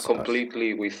 I'm I,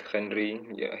 completely with Henry.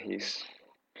 Yeah,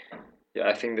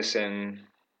 I think the same.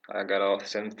 I got all the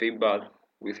same feedback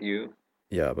with you.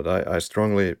 yeah, but I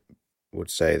strongly would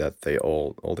say that they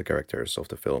all the characters of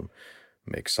the film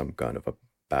make some kind of a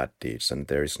bad deeds, and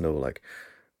there is no like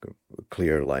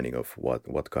clear lining of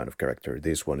what kind of character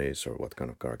this one is or what kind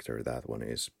of character that one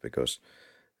is, because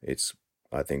it's,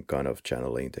 I think, kind of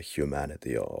channeling the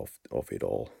humanity of it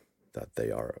all. that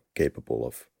they are capable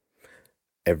of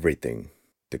everything,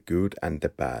 the good and the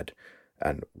bad.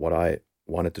 And what I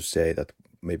wanted to say that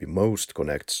maybe most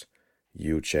connects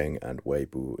Yu Cheng and Wei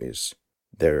Bu is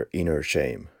their inner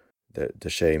shame, the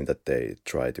shame that they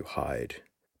try to hide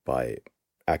by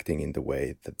acting in the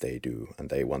way that they do, and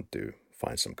they want to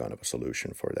find some kind of a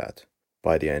solution for that.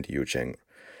 By the end, Yu Cheng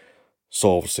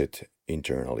solves it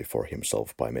internally for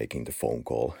himself by making the phone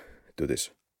call to this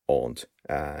aunt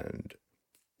and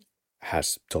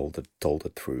has told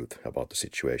the truth about the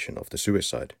situation of the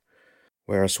suicide.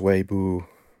 Whereas Weibo,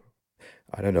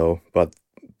 I don't know, but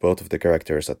both of the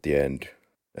characters at the end,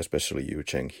 especially Yu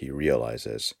Cheng, he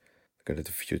realizes kind of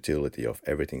the futility of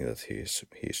everything that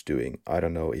he's doing. I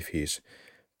don't know if he's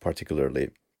particularly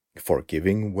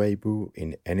forgiving Weibo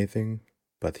in anything,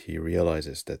 but he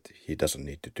realizes that he doesn't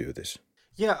need to do this.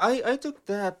 Yeah, I took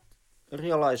that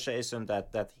realization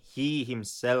that he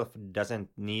himself doesn't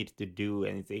need to do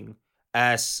anything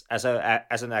as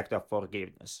an act of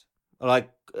forgiveness. Like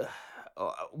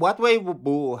what Wei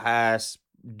Bu has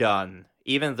done,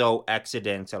 even though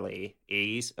accidentally,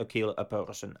 is kill a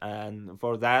person, and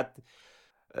for that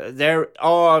there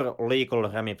are legal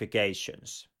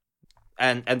ramifications.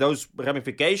 And those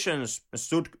ramifications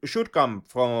should come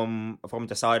from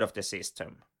the side of the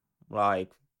system,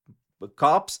 like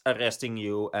cops arresting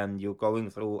you and you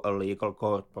going through a legal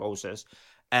court process,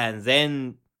 and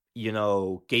then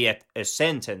get a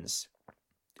sentence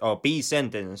or be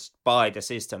sentenced by the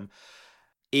system.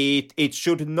 It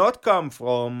should not come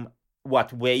from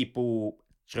what Weibo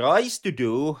tries to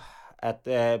do at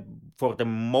for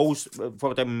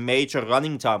the major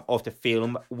running time of the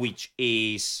film, which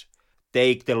is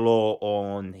take the law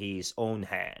on his own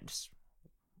hands,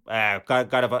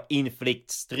 kind of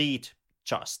inflict street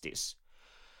justice,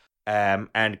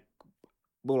 and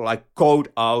like code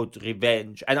out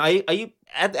revenge. And I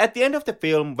at the end of the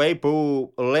film,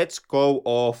 Weibo lets go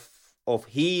of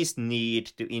his need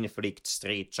to inflict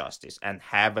street justice and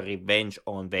have revenge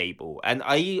on Weibo, and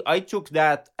I took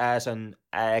that as an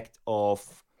act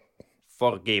of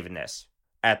forgiveness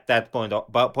at that point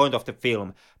of the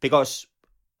film, because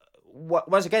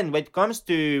once again, when it comes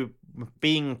to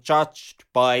being judged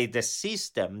by the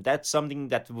system, that's something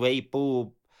that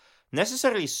Weibo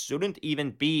necessarily shouldn't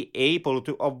even be able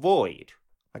to avoid.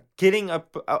 Like killing a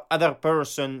other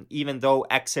person, even though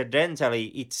accidentally,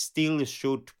 it still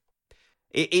should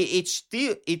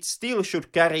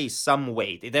carry some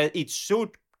weight. It should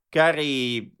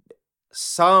carry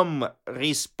some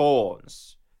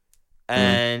response,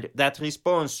 and that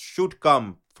response should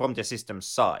come from the system's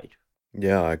side.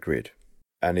 Yeah, I agreed.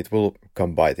 And it will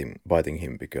come biting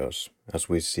him because, as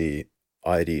we see,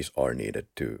 IDs are needed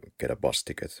to get a bus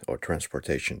ticket or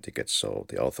transportation ticket, so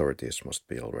the authorities must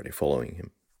be already following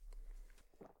him.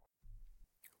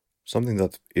 Something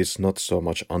that is not so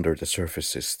much under the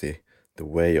surface is the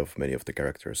way of many of the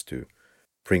characters to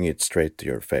bring it straight to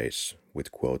your face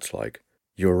with quotes like,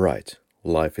 "You're right,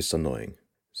 life is annoying."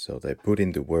 So they put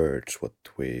into words what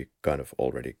we kind of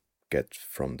already get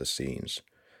from the scenes,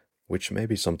 which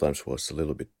maybe sometimes was a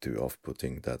little bit too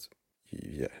off-putting that,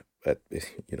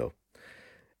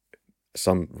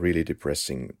 some really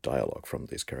depressing dialogue from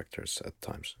these characters at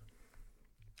times.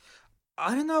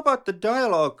 I don't know about the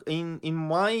dialogue. In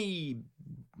my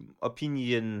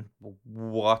opinion,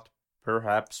 what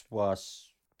perhaps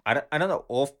was I don't know,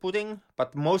 off-putting,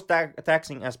 but the most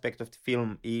taxing aspect of the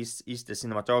film is the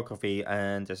cinematography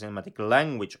and the cinematic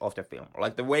language of the film,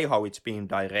 like the way how it's being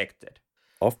directed.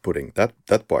 Off-putting,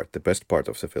 that part, the best part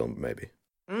of the film, maybe.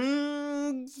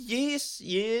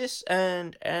 Yes,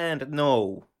 and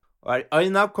no. Are you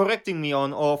now correcting me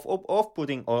on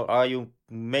off-putting, or are you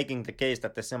making the case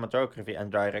that the cinematography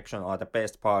and direction are the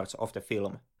best parts of the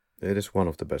film? It is one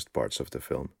of the best parts of the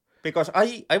film. Because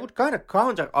I would kind of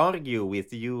counter-argue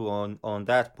with you on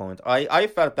that point. I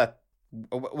felt that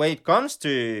when it comes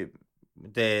to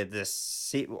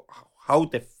how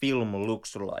the film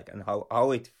looks like and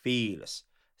how it feels,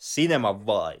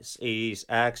 cinema-wise, is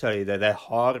actually the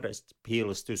hardest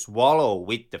pills to swallow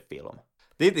with the film.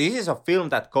 This is a film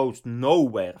that goes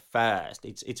nowhere fast.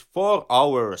 It's 4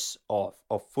 hours of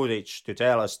footage to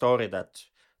tell a story that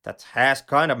has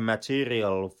kind of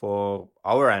material for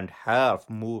hour and a half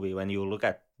movie when you look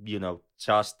at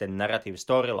just the narrative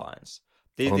storylines.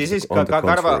 This is kind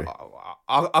of a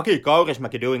Aki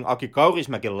Kaurismäki doing Aki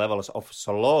Kaurismäki levels of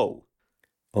slow.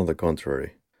 On the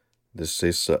contrary, this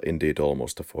is indeed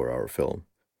almost a 4-hour film,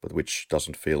 but which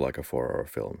doesn't feel like a 4-hour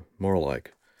film. More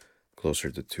like closer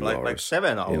to 2 hours like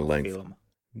 7-hour in length. film.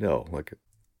 No, like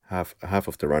half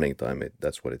of the running time.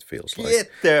 That's what it feels like. Get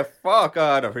the fuck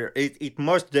out of here! It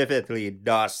most definitely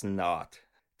does not.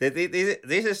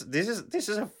 This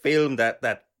is a film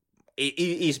that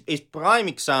is prime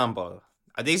example.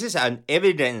 This is an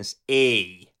evidence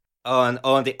A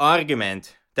on the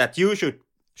argument that you should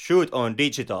shoot on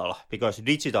digital because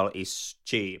digital is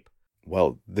cheap.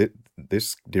 Well,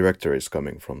 this director is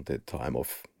coming from the time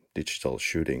of digital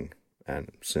shooting,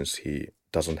 and since he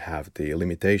doesn't have the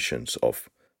limitations of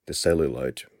the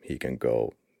celluloid, he can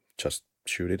go just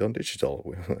shoot it on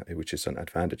digital, which is an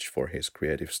advantage for his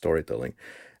creative storytelling.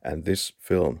 And this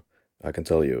film, I can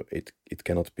tell you, it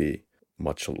cannot be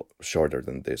much shorter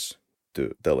than this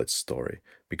to tell its story,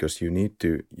 because you need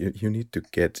to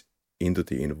get into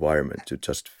the environment to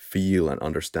just feel and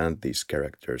understand these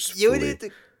characters You fully. need to.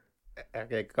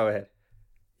 Okay, go ahead.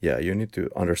 Yeah, you need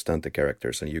to understand the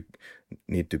characters, and you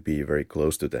need to be very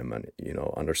close to them, and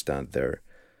understand their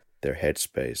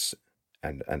headspace,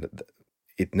 and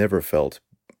it never felt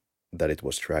that it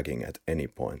was dragging at any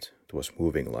point. It was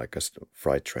moving like a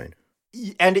freight train.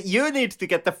 And you need to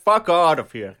get the fuck out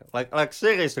of here. Like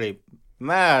seriously,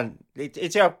 man,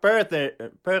 it's your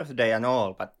birthday and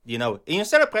all, but in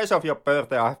celebration of your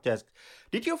birthday, I have to ask,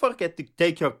 did you forget to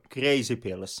take your crazy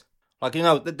pills? Like,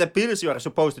 the pills you are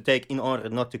supposed to take in order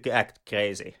not to act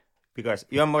crazy. Because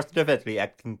you are most definitely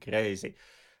acting crazy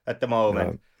at the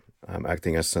moment. I'm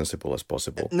acting as sensible as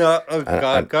possible. No,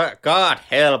 God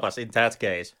help us in that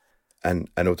case. And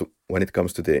when it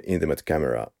comes to the intimate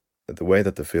camera, the way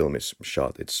that the film is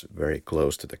shot, it's very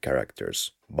close to the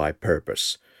characters by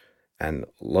purpose. And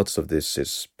lots of this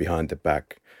is behind the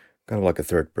back, kind of like a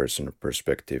third-person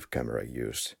perspective camera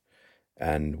used.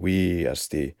 And we, as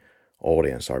the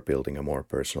audience, are building a more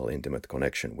personal, intimate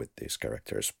connection with these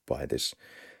characters by this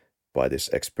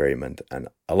experiment, and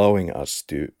allowing us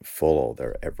to follow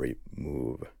their every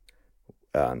move.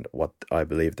 And what I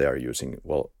believe they are using,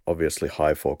 well, obviously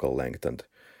high focal length, and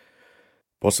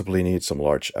possibly need some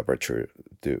large aperture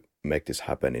to make this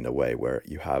happen in a way where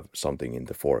you have something in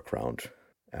the foreground,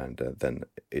 and then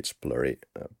it's blurry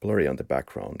on the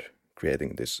background,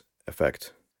 creating this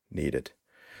effect needed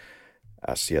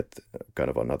as yet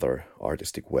kind of another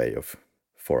artistic way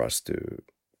for us to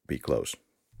be close.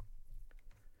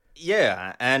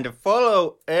 Yeah, and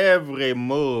follow every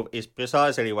move is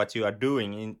precisely what you are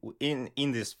doing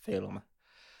in this film.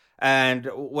 And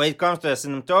when it comes to the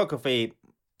cinematography,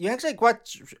 you actually quite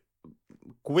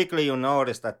quickly you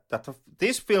notice that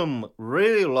this film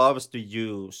really loves to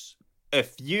use a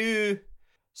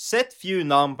set few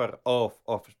number of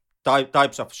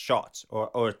types of shots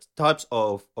or types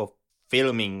of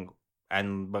filming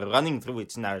and running through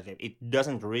its narrative. It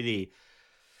doesn't really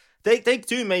take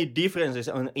too many differences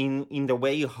in the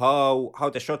way how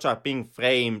the shots are being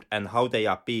framed and how they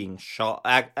are being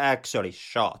actually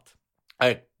shot.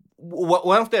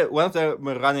 One of the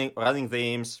running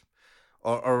themes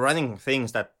or running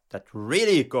things that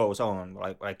really goes on,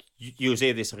 like you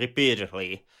see this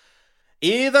repeatedly.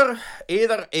 Either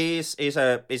is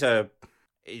a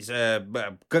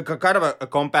kind of a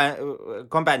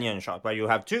companion shot where you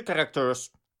have two characters,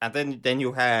 and then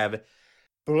you have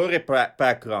blurry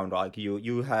background, like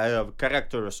you have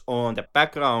characters on the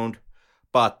background,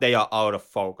 but they are out of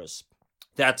focus.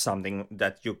 That's something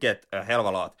that you get a hell of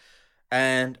a lot.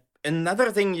 And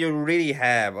another thing you really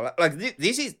have, like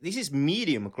this is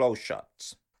medium close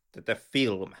shots. The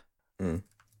film,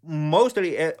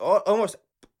 mostly almost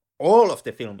all of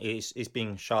the film is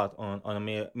being shot on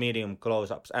a medium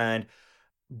close-ups, and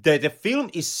the film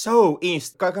is so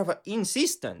kind of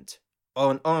insistent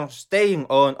on staying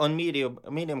on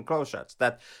medium close shots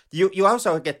that you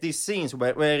also get these scenes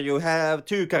where you have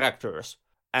two characters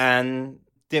and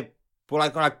the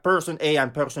like person A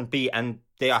and person B, and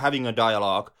they are having a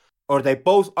dialogue, or they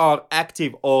both are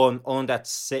active on that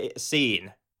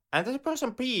scene, and the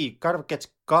person B kind of gets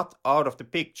cut out of the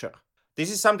picture. This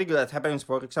is something that happens,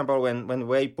 for example, when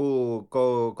Wei Bu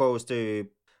goes to...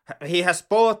 He has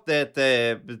bought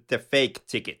the fake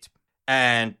ticket,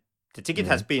 and the ticket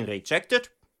has been rejected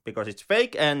because it's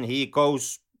fake, and he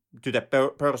goes to the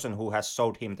person who has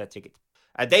sold him the ticket.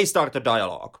 And they start a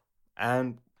dialogue.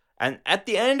 And at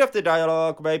the end of the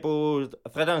dialogue, Wei Bu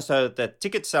threatens the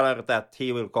ticket seller that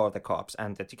he will call the cops.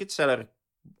 And the ticket seller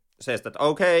says that,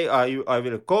 okay, I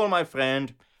will call my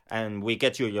friend, and we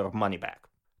get you your money back.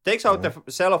 Takes out the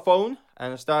cell phone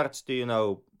and starts to,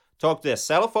 talk to the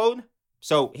cell phone.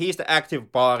 So he's the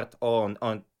active part on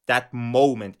that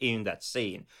moment in that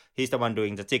scene. He's the one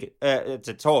doing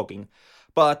the talking.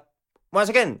 But once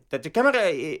again, the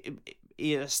camera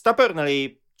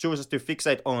stubbornly chooses to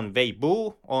fixate on Wei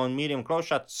Bu on medium close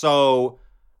shot. So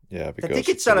the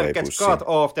ticket seller gets cut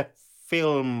off the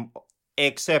film,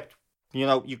 except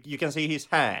you can see his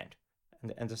hand.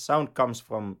 and the sound comes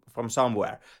from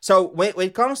somewhere. So when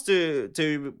it comes to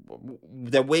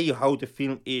the way how the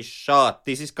film is shot,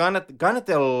 this is kind of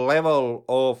the level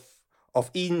of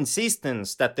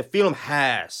insistence that the film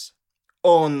has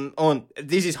on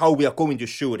this is how we are going to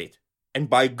shoot it, and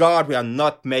by God, we are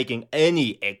not making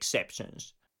any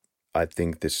exceptions. I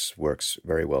think this works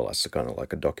very well as a kind of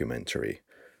like a documentary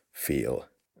feel,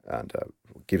 and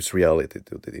gives reality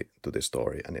to the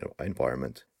story and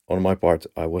environment. On my part,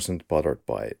 I wasn't bothered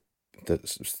by the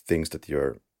things that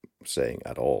you're saying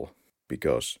at all,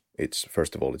 because it's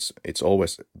first of all it's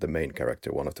always the main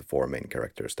character, one of the four main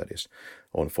characters, that is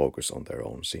on focus on their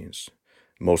own scenes.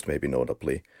 Most maybe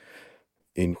notably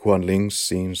in Huan Ling's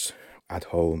scenes at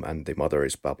home, and the mother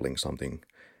is babbling something,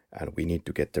 and we need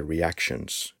to get the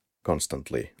reactions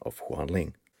constantly of Huan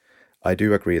Ling. I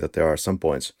do agree that there are some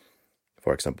points,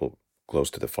 for example, close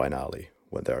to the finale,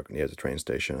 when they are near the train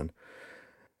station,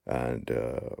 and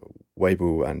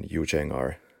Weibo and Yu Cheng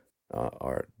are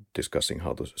discussing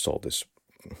how to solve this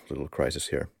little crisis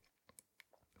here.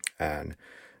 And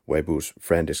Weibo's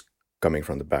friend is coming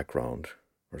from the background,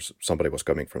 or somebody was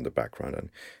coming from the background, and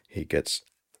he gets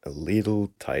a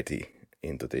little tighty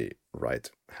into the right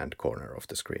hand corner of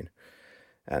the screen,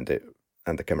 and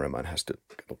the cameraman has to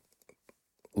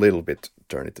little bit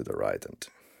turn it to the right, and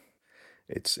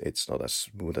it's not as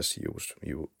smooth as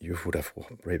you would have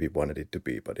maybe wanted it to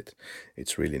be, but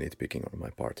it's really nitpicking on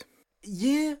my part.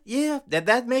 Yeah,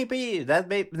 that may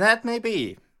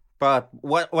be, but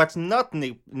what's not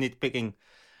nitpicking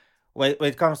when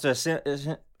it comes to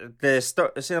the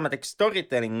cinematic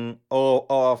storytelling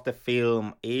of the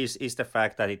film is the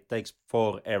fact that it takes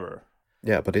forever.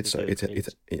 Yeah, but it's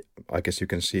I guess you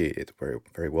can see it very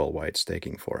very well why it's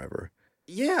taking forever.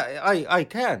 Yeah, I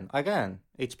can.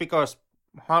 It's because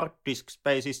hard disk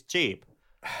space is cheap.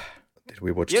 Did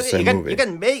we watch the same movie? You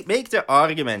can make the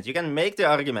argument. You can make the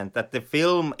argument that the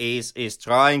film is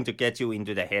trying to get you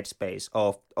into the headspace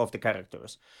of the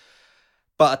characters,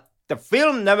 but the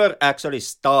film never actually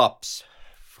stops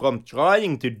from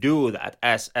trying to do that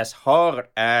as hard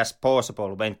as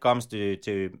possible when it comes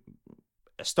to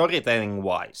storytelling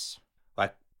wise,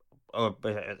 like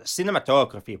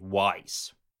cinematography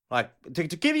wise. Like to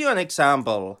give you an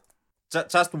example,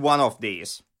 just one of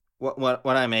these. What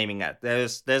I'm aiming at.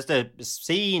 There's the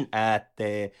scene at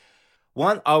the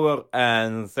 1 hour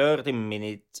and 30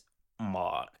 minute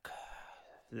mark.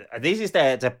 This is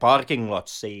the parking lot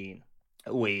scene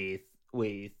with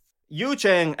Yu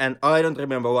Cheng, and I don't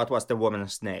remember what was the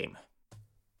woman's name.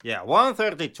 Yeah,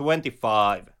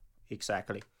 1:30:25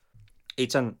 exactly.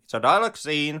 It's a dialogue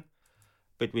scene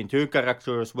between two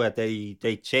characters where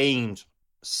they change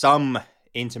some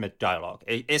intimate dialogue.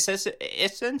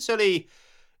 Essentially,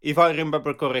 if I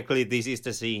remember correctly, this is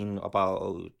the scene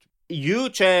about Yu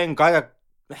Cheng kind of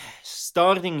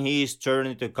starting his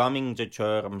journey to coming to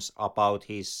terms about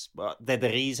his the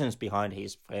reasons behind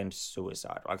his friend's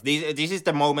suicide. Like this is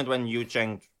the moment when Yu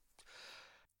Cheng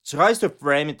tries to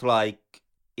frame it like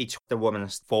it's the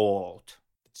woman's fault.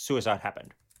 Suicide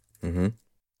happened. Mm-hmm.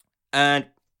 And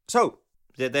so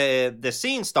the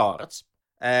scene starts,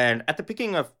 and at the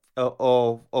beginning of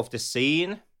the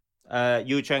scene,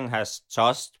 Yu Cheng has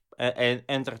just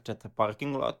entered the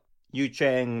parking lot. Yu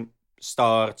Cheng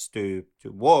starts to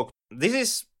walk. This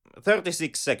is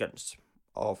 36 seconds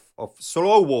of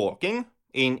slow walking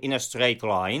in a straight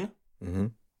line, mm-hmm.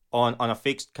 on a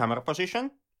fixed camera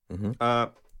position. Mm-hmm.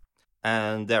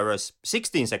 And there is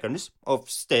 16 seconds of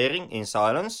staring in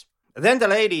silence. Then the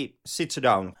lady sits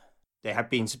down.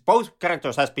 Both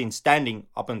characters has been standing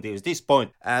up until this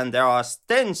point, and there are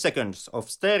 10 seconds of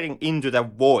staring into the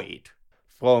void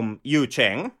from Yu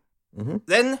Cheng.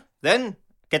 Mm-hmm. Then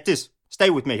get this, stay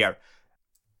with me here.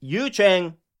 Yu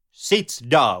Cheng sits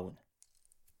down.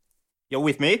 You're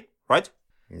with me, right?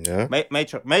 Yeah.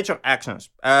 Major actions.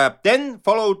 Then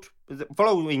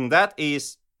following that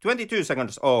is 22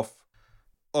 seconds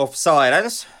of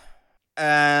silence,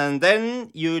 and then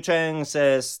Yu Cheng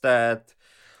says that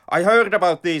I heard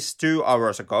about this 2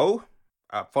 hours ago,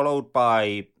 followed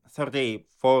by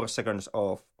 34 seconds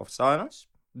of silence.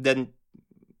 Then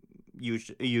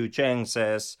Yu Cheng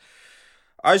says,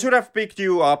 I should have picked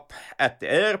you up at the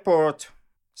airport.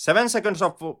 7 seconds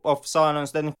of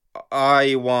silence, then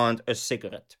I want a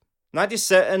cigarette.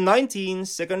 19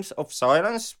 seconds of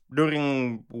silence,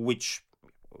 during which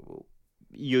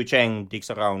Yu Cheng digs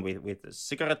around with a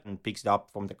cigarette and picks it up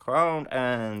from the ground,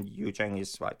 and Yu Cheng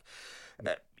is like,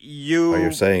 Are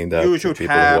you saying that you should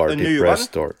people have who are a new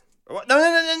depressed one? or... No,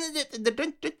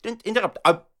 don't interrupt.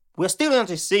 We're still in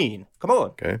this scene. Come on.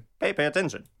 Okay. Pay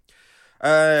attention.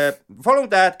 Following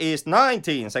that is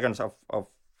 19 seconds of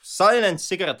silent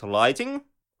cigarette lighting,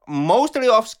 mostly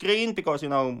off screen because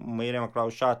medium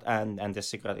close shot and the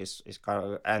cigarette is kind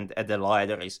of, and the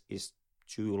lighter is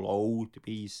too low to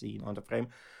be seen on the frame.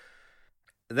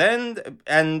 Then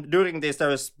and during this there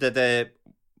was the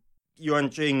Yuan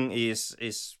Jing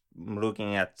is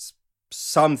looking at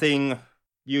something.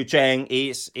 Yu Cheng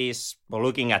is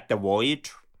looking at the void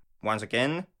once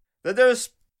again.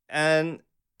 And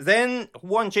then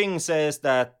Yuan Jing says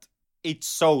that it's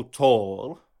so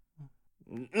tall.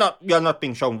 You're not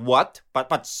being shown what,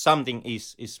 but something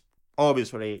is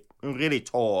obviously really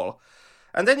tall.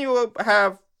 And then you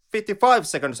have 55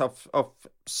 seconds of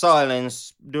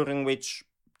silence during which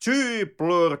two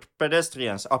blurred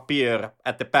pedestrians appear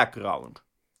at the background.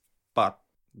 But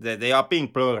they are being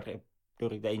blurred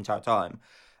during the entire time.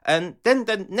 And then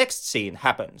the next scene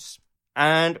happens.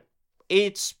 And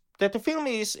it's that the film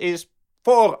is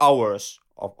 4 hours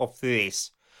of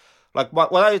this. Like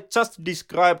what I just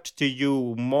described to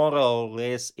you more or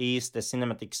less is the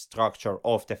cinematic structure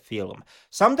of the film.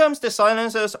 Sometimes the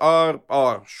silences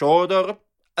are shorter.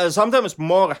 Sometimes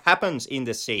more happens in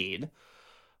the scene.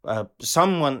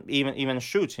 Someone even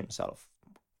shoots himself.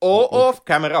 Or off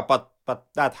camera, but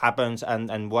that happens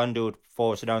and one dude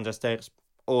falls down the stairs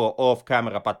or off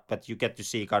camera, but you get to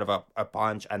see kind of a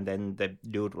punch and then the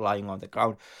dude lying on the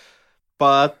ground.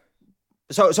 But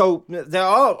so there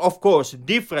are, of course,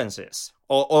 differences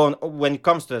on when it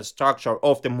comes to the structure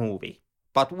of the movie.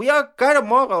 But we are kind of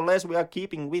more or less, we are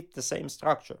keeping with the same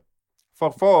structure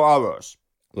for 4 hours.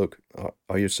 Look,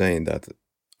 are you saying that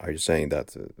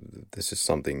this is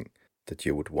something that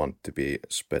you would want to be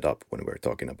sped up when we're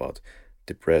talking about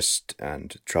depressed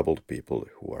and troubled people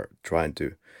who are trying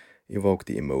to evoke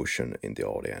the emotion in the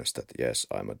audience that, yes,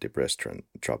 I'm a depressed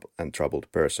and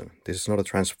troubled person? This is not a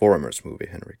Transformers movie,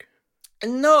 Henrik.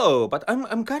 No, but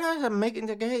I'm kind of making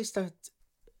the case that,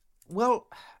 well,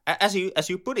 as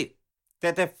you put it,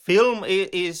 that the film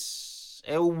is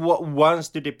wants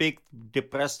to depict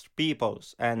depressed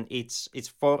peoples, and it's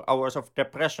 4 hours of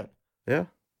depression. Yeah,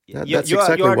 that's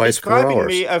exactly why it's 4 hours. You are describing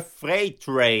me a freight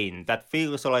train that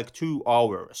feels like 2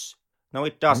 hours. No,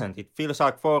 it doesn't. It feels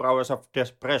like 4 hours of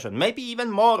depression, maybe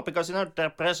even more, because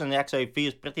depression actually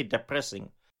feels pretty depressing.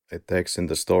 It takes in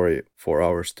the story 4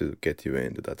 hours to get you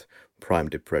into that prime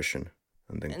depression,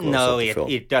 and then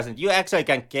it doesn't. You actually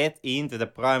can get into the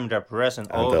prime depression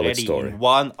already in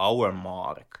 1 hour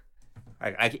mark.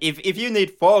 If you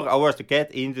need 4 hours to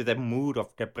get into the mood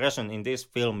of depression in this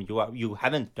film, you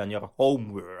haven't done your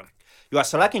homework. You are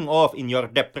slacking off in your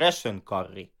depression,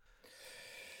 Kari.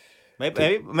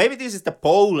 Maybe this is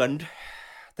the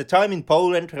time in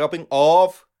Poland rubbing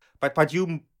off, but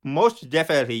you most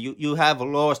definitely you have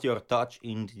lost your touch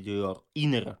into your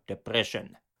inner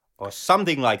depression or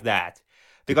something like that.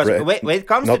 Because when it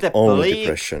comes to the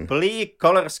bleak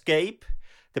colorscape,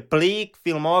 the bleak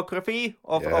filmography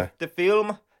of the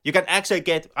film, you can actually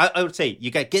I would say, you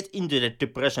can get into the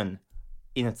depression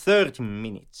in 30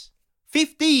 minutes.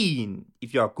 15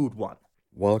 if you're a good one.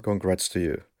 Well, congrats to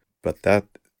you. But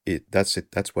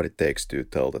that's what it takes to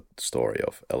tell the story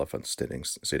of elephants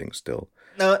sitting still.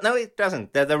 No, it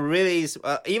doesn't. There really is,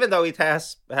 even though it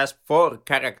has 4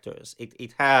 characters,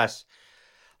 it has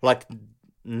like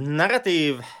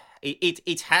narrative.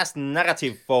 It has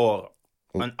narrative for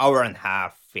an hour and a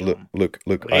half film. Look.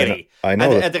 Really. I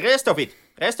know. And the rest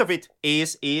of it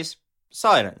is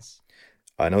silence.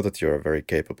 I know that you're a very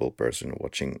capable person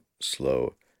watching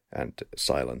slow and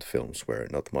silent films where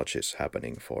not much is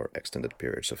happening for extended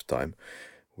periods of time.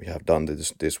 We have done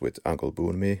this with Uncle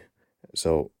Boon Me.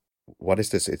 So what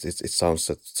is this? It sounds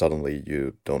that suddenly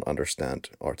you don't understand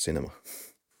art cinema.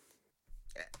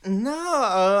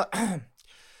 No.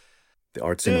 The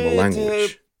art cinema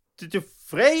language. To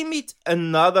frame it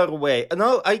another way.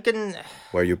 No, I can...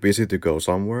 Were you busy to go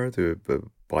somewhere to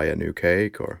buy a new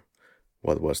cake, or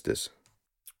what was this?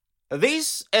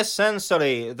 This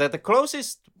essentially, the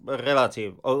closest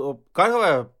relative, or kind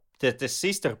of the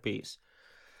sister piece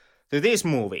to this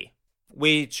movie,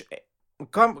 which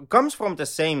comes from the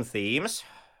same themes,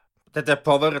 the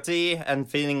poverty and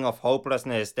feeling of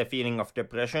hopelessness, the feeling of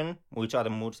depression, which are the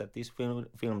moods that this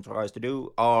film tries to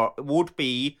do, would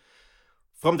be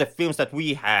from the films that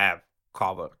we have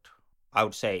covered. I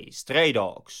would say Stray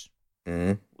Dogs,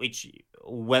 which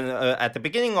when at the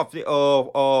beginning of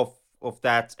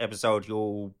that episode,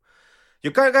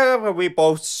 we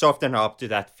both soften up to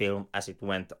that film as it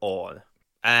went on,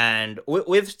 and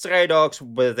with Stray Dogs,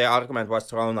 the argument was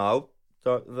thrown out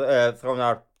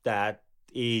that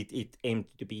it aimed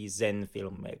to be Zen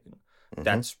filmmaking.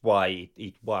 That's why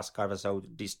it was kind of so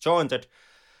disjointed,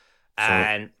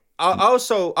 and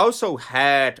also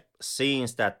had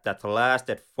scenes that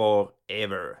lasted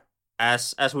forever,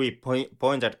 as we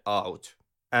pointed out,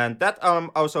 and that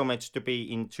also meant to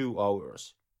be in 2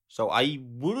 hours. So I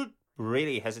would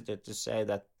really hesitate to say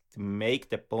that to make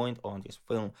the point on this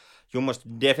film, you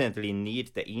must definitely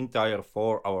need the entire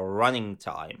 4 hour running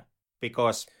time,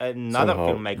 because another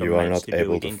Somehow filmmaker you are managed not to do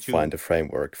able it to in two. find a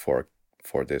framework for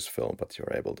this film, but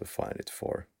you're able to find it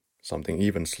for something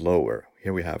even slower.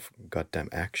 Here we have goddamn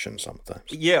action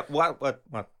sometimes. Yeah, what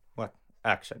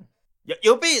action?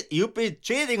 You've been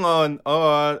cheating on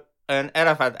an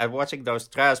elephant and watching those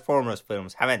Transformers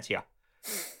films, haven't you?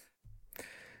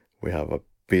 We have a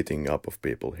beating up of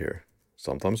people here,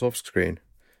 sometimes off screen,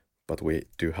 but we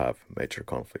do have major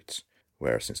conflicts,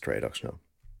 whereas in Stray Dogs, no.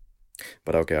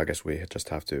 But okay, I guess we just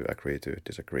have to agree to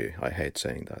disagree. I hate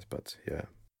saying that, but yeah.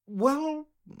 Well,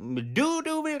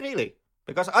 do we really?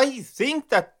 Because I think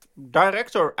that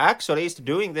director actually is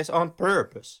doing this on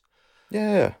purpose.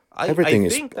 Yeah, I everything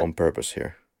is think that, on purpose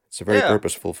here. It's a very yeah,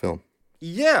 purposeful film.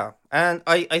 yeah, and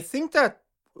I think that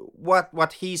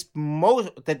what he's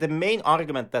that the main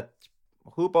argument that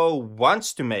Hubo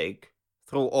wants to make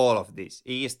through all of this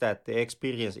is that the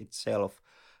experience itself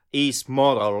is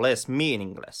more or less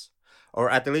meaningless, or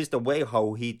at least the way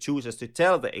how he chooses to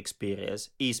tell the experience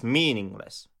is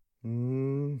meaningless.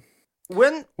 Mm.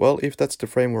 When Well, if that's the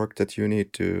framework that you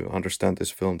need to understand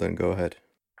this film, then go ahead.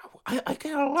 I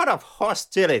get a lot of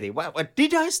hostility. What,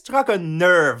 did I struck a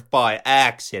nerve by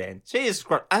accident? Jesus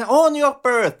Christ! And on your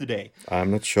birthday.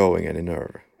 I'm not showing any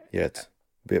nerve yet.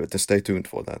 But stay tuned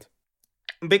for that.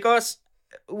 Because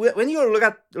when you look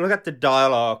at the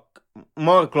dialogue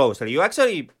more closely, you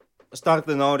actually start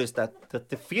to notice that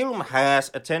the film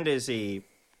has a tendency.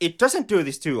 It doesn't do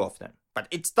this too often, but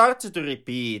it starts to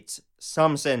repeat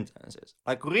some sentences,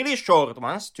 like really short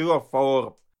ones, 2 or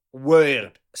 4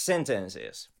 word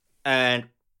sentences. And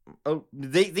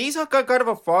these are kind of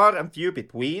a far and few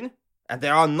between, and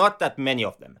there are not that many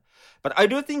of them. But I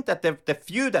do think that the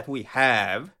few that we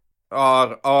have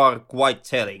are quite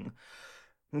telling.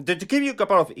 To give you a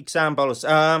couple of examples,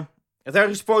 there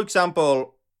is, for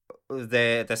example,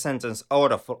 the sentence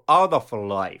out of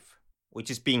life,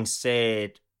 which is being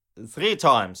said 3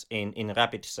 times in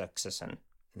rapid succession.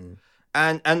 Mm.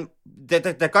 And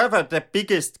the kind of the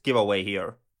biggest giveaway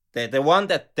here, the one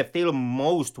that the film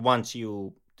most wants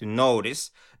you to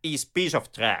notice, is piece of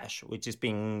trash, which is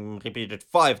being repeated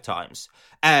 5 times.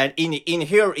 And in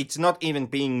here, it's not even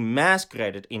being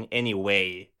masqueraded in any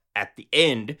way. At the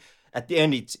end,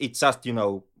 it's just,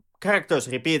 characters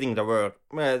repeating the word,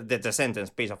 the sentence,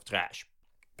 piece of trash.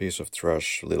 Piece of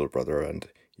trash, little brother, and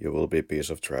you will be piece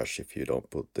of trash if you don't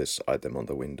put this item on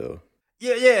the window.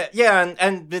 Yeah,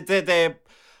 and the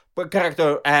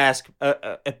character asks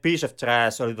a piece of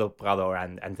trash, a little brother,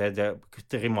 and the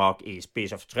remark is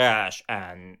piece of trash,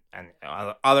 and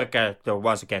other character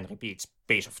once again repeats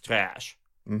piece of trash.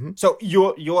 Mm-hmm. So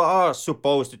you are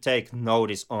supposed to take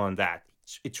notice on that.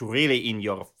 It's really in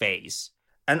your face,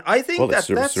 and I think that's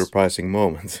that's a surprising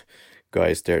moment. Guy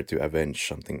is there to avenge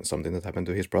something that happened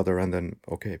to his brother, and then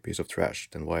okay, piece of trash.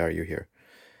 Then why are you here?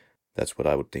 That's what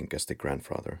I would think as the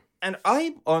grandfather. And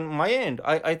on my end,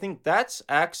 I think that's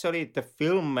actually the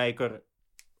filmmaker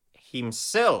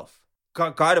himself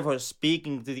kind of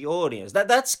speaking to the audience.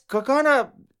 That's kind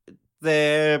of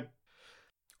the...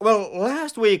 Well,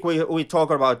 last week we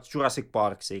talked about Jurassic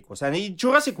Park sequels. And in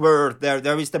Jurassic World,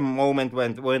 there is the moment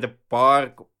when the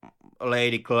park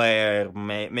lady Claire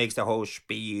makes the whole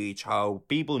speech, how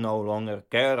people no longer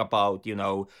care about,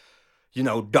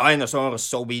 dinosaurs,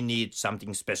 so we need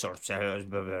something special.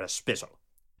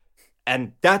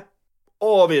 And that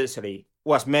obviously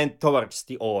was meant towards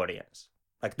the audience.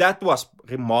 Like, that was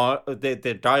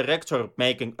the director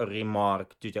making a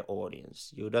remark to the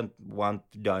audience. You don't want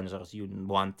dinosaurs, you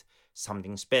want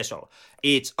something special.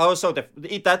 It's also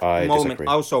I moment disagree.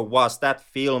 also was that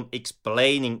film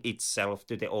explaining itself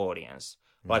to the audience.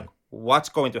 Like, what's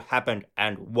going to happen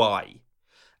and why.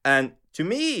 And to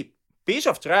me, piece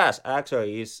of trash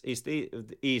actually is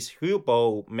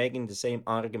Hubo making the same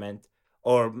argument,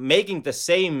 or making the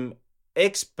same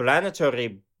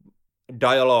explanatory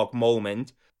dialogue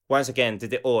moment once again to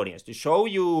the audience, to show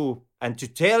you and to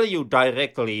tell you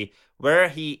directly where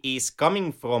he is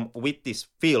coming from with this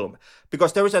film.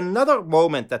 Because there is another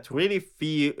moment that really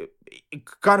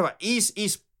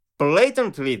is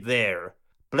blatantly there,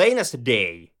 plain as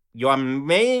day. You are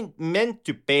meant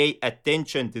to pay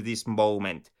attention to this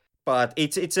moment. But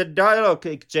it's a dialogue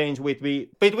exchange between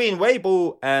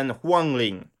Weibo and Huang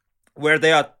Ling, where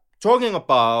they are talking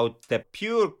about the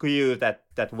pure Q that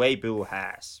Weibo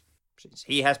has, since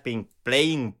he has been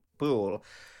playing pool.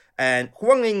 And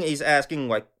Huang Ling is asking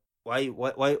like,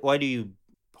 why do you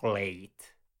play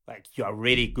it? Like you are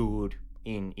really good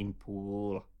in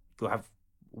pool. You have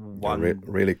They're one.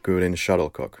 really good in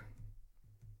shuttlecock.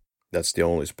 That's the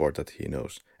only sport that he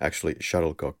knows. Actually,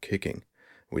 shuttlecock kicking,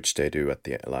 which they do at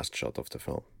the last shot of the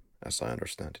film, as I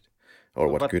understand it. Or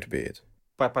what But could be it.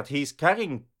 but he's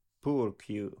carrying pool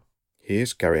cue. He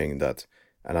is carrying that,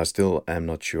 and I still am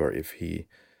not sure if he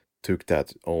took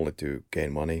that only to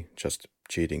gain money, just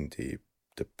cheating the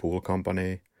pool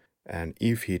company, and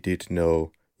if he did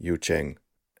know Yu Cheng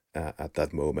at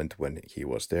that moment when he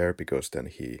was there, because then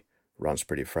he runs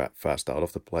pretty fast out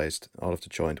of the place, out of the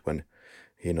joint when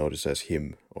he notices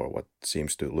him or what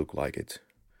seems to look like it.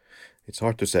 It's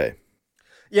hard to say.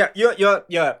 Yeah, you're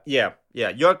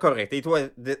correct. It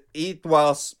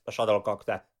was a shuttlecock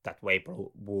that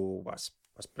Weibo was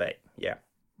playing. Yeah,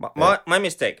 my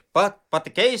mistake. But the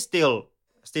case still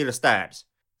stands.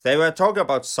 They were talking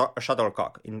about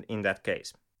shuttlecock in that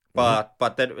case. But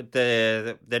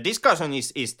the discussion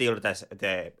is still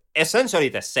the essentially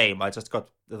the same. I just got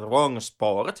the wrong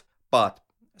sport, but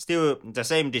still the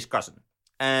same discussion.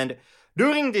 And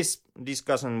during this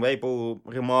discussion, Weibo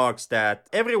remarks that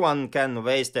everyone can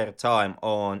waste their time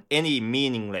on any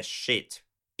meaningless shit.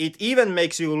 It even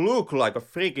makes you look like a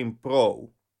freaking pro.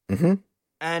 Mm-hmm.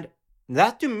 And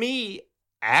that to me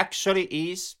actually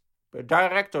is a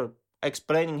director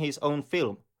explaining his own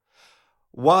film.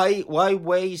 Why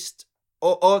waste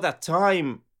all that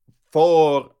time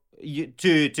for you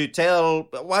to tell?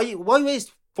 Why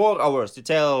waste 4 hours to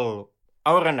tell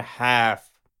hour and a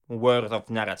half worth of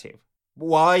narrative?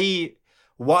 Why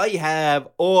have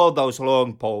all those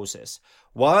long pauses?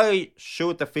 Why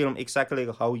shoot the film exactly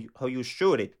how you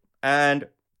shoot it? And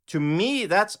to me,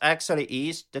 that's actually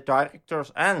is the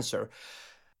director's answer.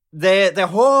 The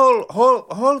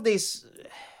whole this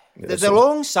the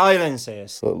long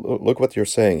silences. So look what you're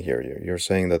saying here. You're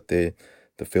saying that the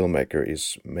filmmaker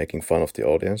is making fun of the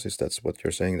audience. Is that what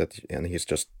you're saying? That and he's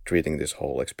just treating this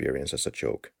whole experience as a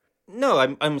joke.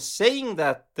 No, I'm saying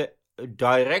that the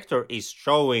director is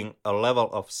showing a level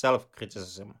of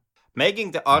self-criticism,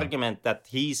 making the argument that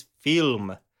his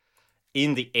film,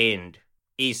 in the end,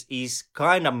 is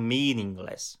kind of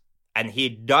meaningless, and he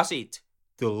does it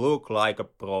to look like a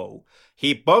pro.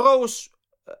 He borrows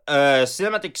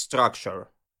cinematic structure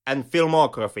and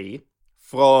filmography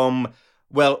from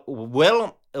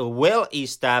well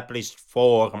established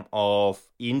form of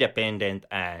independent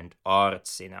and art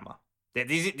cinema.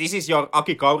 This is your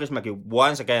Aki Kaurismäki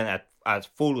once again at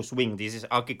full swing. This is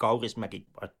Aki Kaurismäki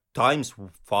times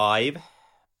 5.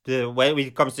 When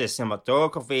it comes to the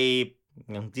cinematography,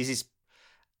 this is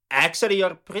actually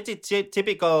your pretty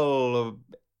typical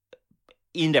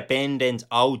independent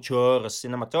auteur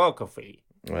cinematography.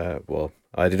 Well,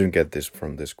 I didn't get this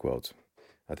from this quote.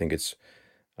 I think it's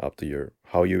up to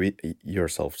how you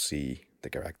yourself see the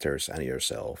characters and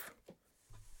yourself.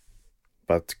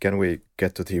 But can we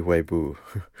get to the Weibo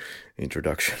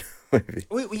introduction? Maybe.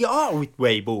 We are with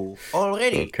Weibo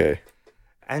already. Okay.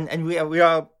 And we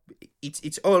are.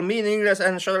 It's all meaningless,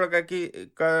 and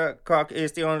shuttlecock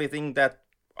is the only thing that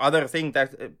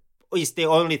is the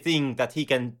only thing that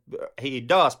he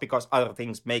does, because other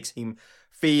things makes him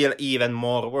feel even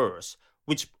more worse,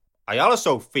 which I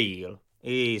also feel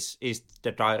is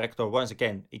the director once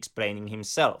again explaining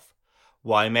himself.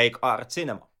 Why make art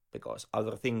cinema? Because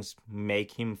other things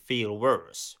make him feel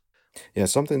worse. Yeah,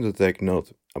 something to take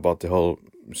note about the whole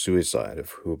suicide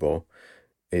of Hubo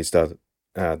is that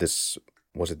this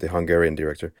was it the Hungarian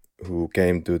director who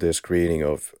came to the screening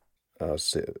of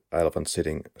Elephant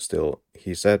Sitting Still.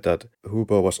 He said that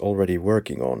Hubo was already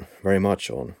working very much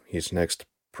on his next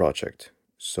project.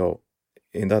 So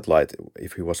in that light,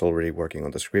 if he was already working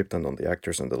on the script and on the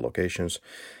actors and the locations,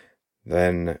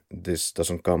 then this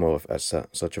doesn't come off as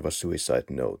such of a suicide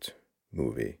note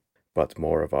movie, but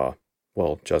more of a,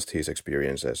 just his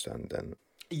experiences and then...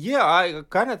 Yeah, I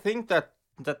kind of think that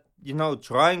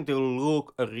trying to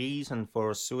look a reason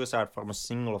for suicide from a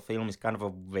single film is kind of a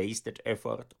wasted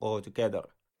effort altogether.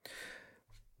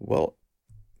 Well,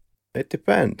 it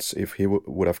depends. If he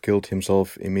would have killed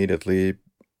himself immediately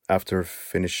after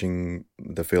finishing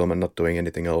the film and not doing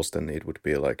anything else, then it would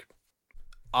be like...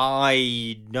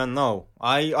 I don't know.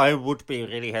 I would be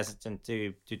really hesitant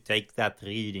to take that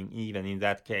reading even in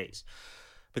that case.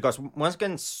 Because once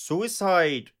again,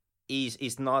 suicide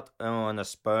is not on a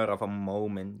spur of a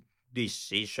moment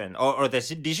decision. Or the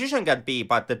decision can be,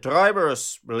 but the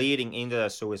drivers leading into the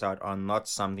suicide are not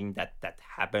something that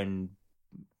happen...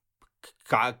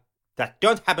 that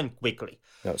don't happen quickly.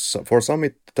 Yeah, so for some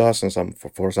it does and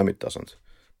for some it doesn't.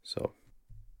 So...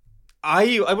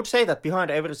 I would say that behind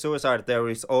every suicide there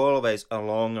is always a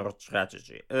longer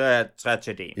tragedy.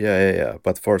 Yeah.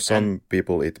 But for some And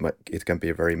people, it can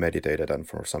be very meditated, and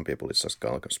for some people, it's just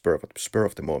kind of like a spur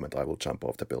of the moment. I will jump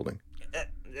off the building.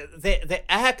 the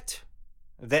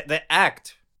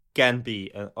act can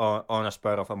be on a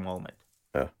spur of a moment,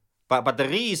 Yeah. but the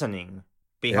reasoning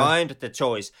Yeah. behind the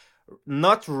choice,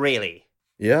 not really.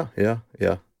 Yeah.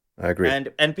 I agree.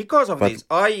 And because of But this,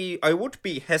 I would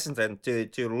be hesitant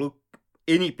to look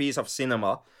any piece of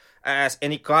cinema as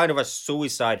any kind of a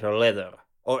suicide letter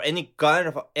or any kind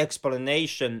of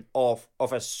explanation of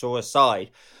a suicide.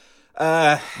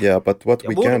 yeah, but what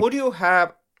we can, Would you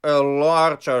have a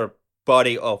larger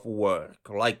body of work,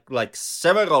 like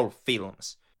several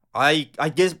films? I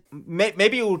guess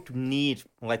maybe you would need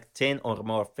like 10 or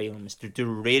more films to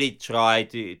really try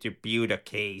to build a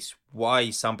case why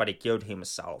somebody killed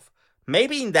himself.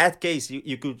 Maybe in that case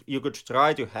you could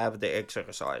try to have the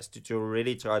exercise to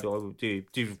really try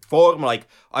to form like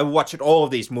I watched all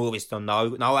of these movies, so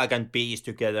now I can piece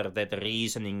together the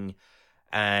reasoning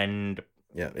and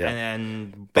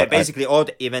but basically all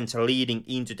the events leading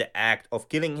into the act of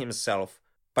killing himself.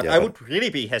 But I would really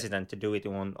be hesitant to do it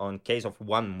on case of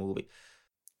one movie.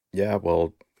 Yeah,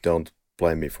 well, don't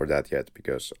blame me for that yet,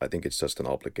 because I think it's just an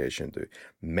obligation to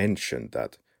mention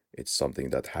that it's something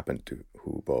that happened to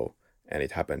Hubo, and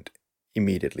it happened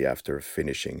immediately after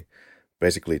finishing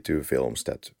basically two films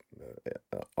that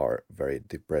are very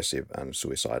depressive and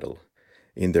suicidal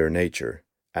in their nature.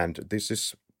 And this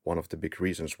is one of the big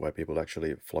reasons why people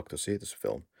actually flock to see this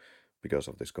film, because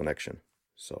of this connection.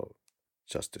 So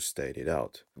just to state it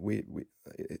out,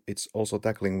 it's also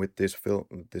tackling with this film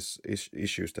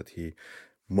issues that he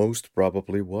most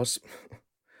probably was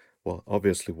well,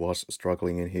 obviously was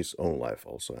struggling in his own life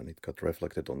also, and it got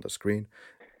reflected on the screen.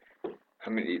 I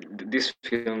mean, this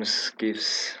film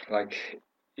gives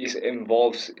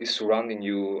is surrounding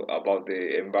you about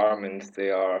the environment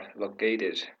they are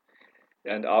located,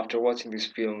 and after watching these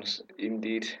films,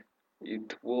 indeed,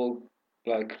 it will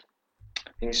like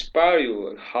inspire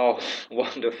you how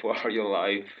wonderful are your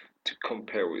life to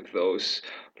compare with those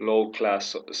low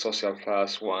class social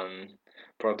class one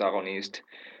protagonist.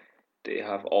 They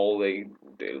have all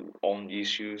their own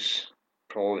issues,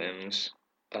 problems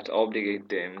that obligate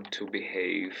them to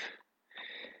behave.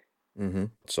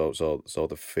 So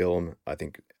the film, I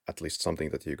think, at least something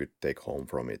that you could take home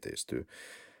from it is to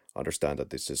understand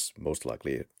that this is most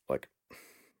likely like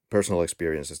personal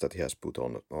experiences that he has put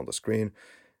on the screen,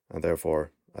 and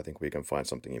therefore I think we can find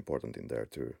something important in there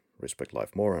to respect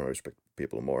life more and respect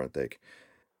people more, and take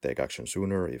action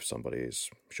sooner if somebody is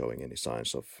showing any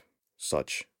signs of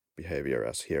such behavior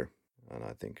as here. And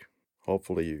I think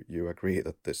hopefully you agree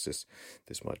that this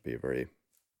might be very,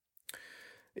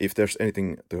 if there's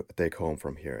anything to take home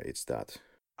from here, it's that.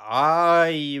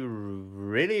 I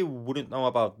really wouldn't know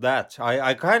about that.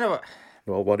 I kind of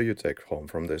Well, what do you take home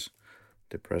from this?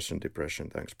 Depression,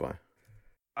 thanks, bye.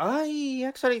 I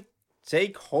actually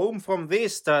take home from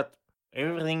this that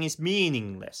everything is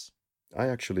meaningless. I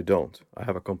actually don't. I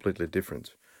have a completely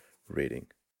different reading.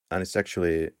 And it's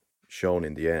actually shown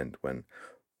in the end when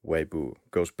Weibo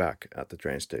goes back at the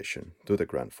train station to the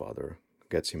grandfather,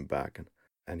 gets him back,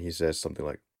 and he says something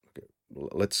like, okay,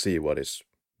 let's see what is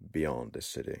beyond this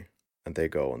city. And they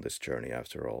go on this journey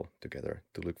after all together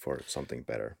to look for something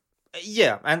better.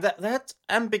 Yeah, and that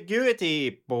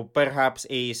ambiguity perhaps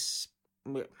is.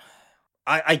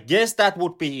 I guess that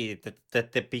would be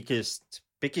the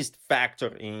biggest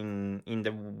factor in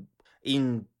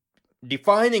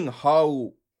defining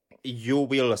how you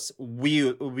will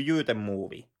view the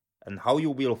movie and how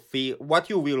you will feel what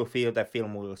you will feel the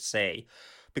film will say,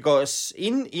 because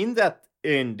in that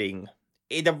ending,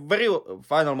 in the very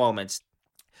final moments,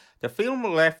 the film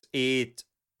left it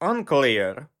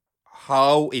unclear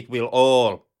how it will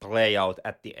all play out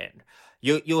at the end.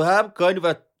 You have kind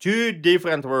of two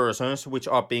different versions which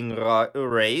are being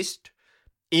raised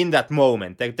in that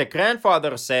moment. The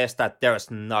grandfather says that there's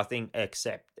nothing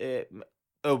except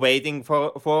waiting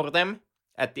for them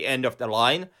at the end of the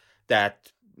line.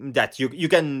 That you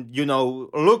can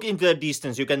look into the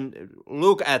distance. You can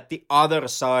look at the other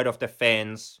side of the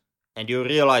fence, and you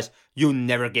realize you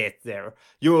never get there.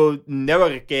 You'll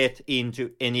never get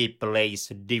into any place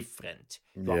different.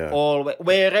 Yeah.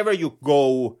 Wherever you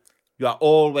go, you are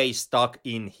always stuck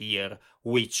in here,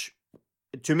 which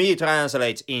to me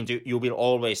translates into you will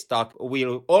always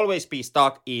be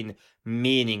stuck in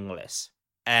meaningless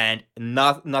and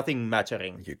nothing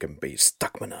mattering. You can be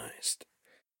stuckmanized.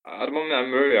 At the moment, I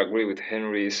very agree with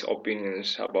Henry's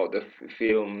opinions about the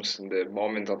films, the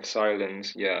moment of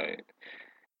silence. Yeah,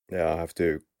 Yeah, I have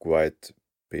to quite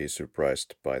be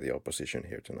surprised by the opposition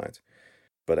here tonight.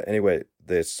 But anyway,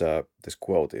 this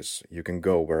quote is, "You can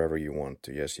go wherever you want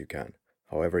to. Yes, you can.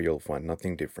 However, you'll find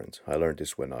nothing different. I learned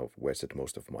this when I've wasted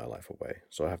most of my life away,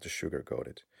 so I have to sugarcoat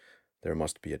it. There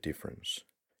must be a difference.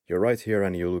 You're right here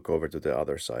and you look over to the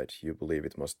other side. You believe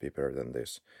it must be better than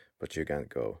this, but you can't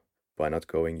go. By not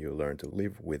going, you learn to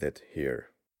live with it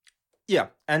here." Yeah,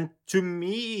 and to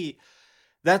me,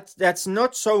 that's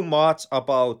not so much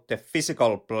about the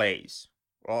physical place.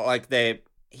 Like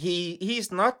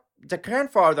he's not the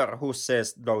grandfather who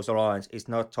says those lines is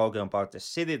not talking about the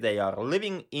city they are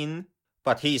living in,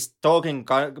 but he's talking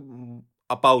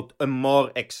about a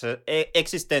more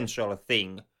existential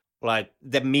thing, like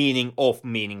the meaning of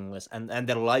meaningless and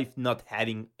the life not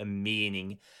having a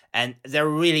meaning and there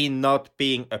really not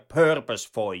being a purpose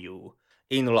for you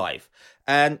in life.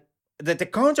 And the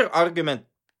counter argument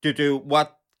to do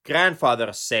what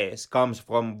grandfather says comes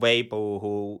from Weibo,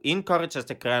 who encourages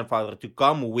the grandfather to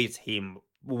come with him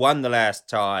one last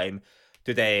time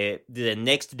to the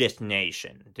next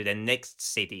destination, to the next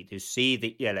city, to see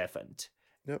the elephant.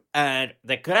 Yep. And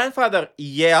the grandfather,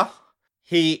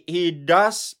 he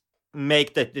does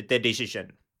make the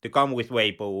decision to come with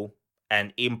Weibo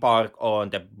and embark on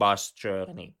the bus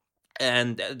journey.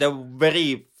 And the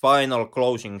very final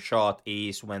closing shot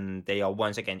is when they are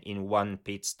once again in one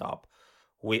pit stop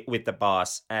with the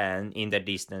bus, and in the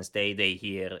distance they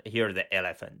hear the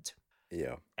elephant.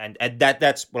 Yeah. And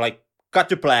that's like cut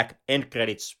to black, end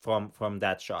credits from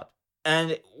that shot.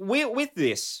 And with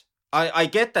this, I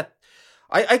get that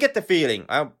I get the feeling,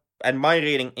 and my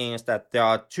reading is that there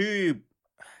are two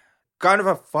kind of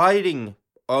a fighting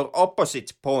or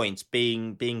opposite points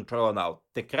being drawn out.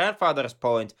 The grandfather's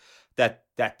point that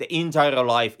the entire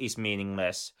life is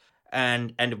meaningless,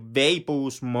 and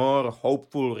Weibu's more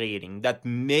hopeful reading that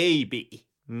maybe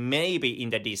in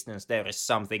the distance there is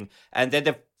something, and then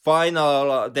the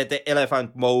final the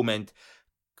elephant moment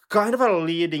kind of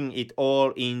leading it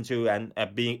all into an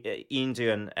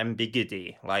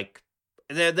ambiguity. Like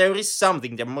there is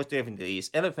something, there most definitely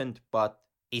is elephant, but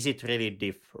is it really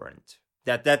different?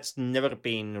 That's never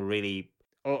been really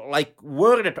like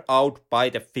worded out by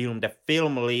the film. The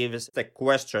film leaves the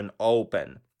question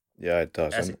open. Yeah, it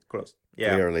does. As And it closed.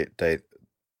 Yeah. clearly,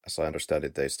 as I understand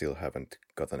it, they still haven't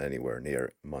gotten anywhere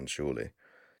near Manchuli.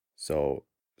 So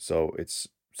it's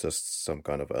just some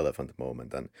kind of elephant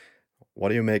moment. And what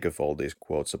do you make of all these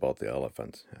quotes about the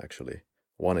elephant, actually?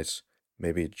 One is,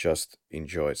 maybe it just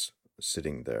enjoys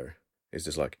sitting there. It's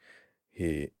just like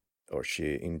he or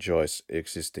she enjoys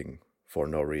existing for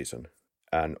no reason.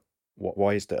 And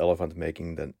why is the elephant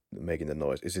making the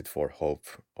noise? Is it for hope,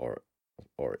 or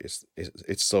is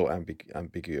it's so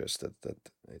ambiguous that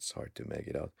it's hard to make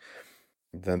it out?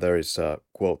 Then there is a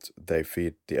quote, "They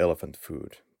feed the elephant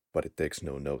food, but it takes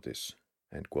no notice."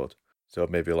 End quote. So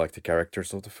maybe like the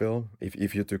characters of the film,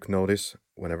 if you took notice,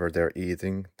 whenever they're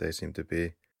eating, they seem to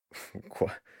be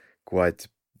quite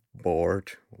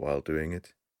bored while doing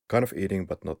it. Kind of eating,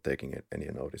 but not taking any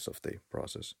notice of the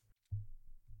process.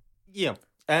 Yeah,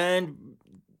 and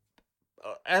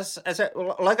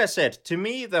like I said, to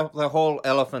me the whole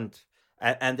elephant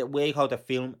and the way how the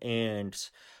film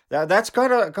ends, that's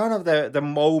kind of the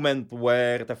moment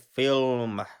where the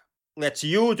film lets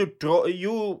you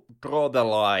draw the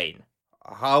line.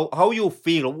 How you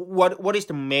feel? What is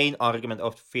the main argument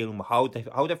of the film? How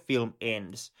the film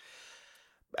ends?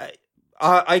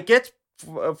 I get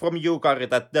from you, Kari,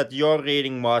 that your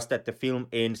reading was that the film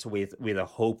ends with a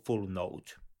hopeful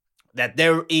note, that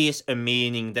there is a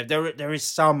meaning, that there is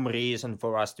some reason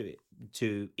for us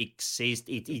to exist.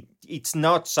 It's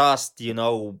not just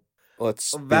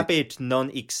vapid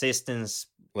non-existence,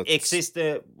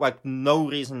 like no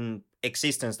reason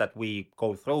existence that we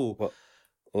go through. Well,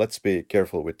 let's be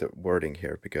careful with the wording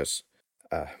here, because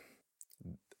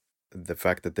the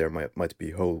fact that there might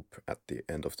be hope at the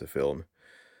end of the film,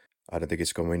 I don't think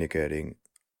it's communicating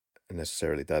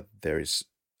necessarily that there is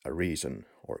a reason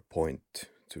or point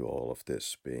to all of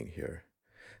this being here.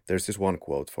 There's this one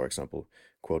quote, for example,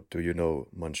 quote, "Do you know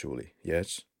Manchuli?"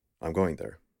 "Yes, I'm going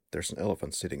there. There's an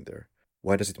elephant sitting there.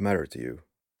 Why does it matter to you?"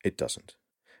 "It doesn't."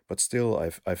 But still,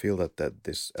 I feel that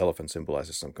this elephant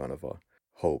symbolizes some kind of a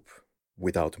hope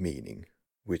without meaning,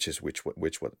 which is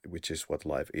what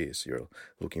life is. You're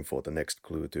looking for the next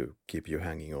clue to keep you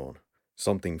hanging on,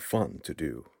 something fun to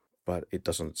do, but it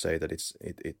doesn't say that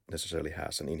it necessarily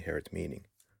has an inherent meaning.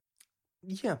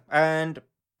 Yeah, and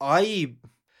I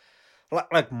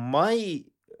like my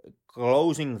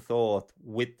closing thought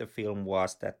with the film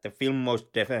was that the film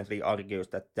most definitely argues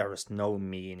that there is no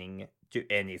meaning to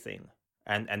anything,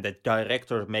 and the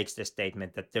director makes the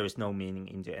statement that there is no meaning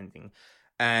into anything,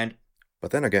 and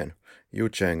But then again, Yu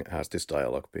Cheng has this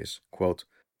dialogue piece, quote,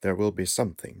 "There will be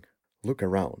something. Look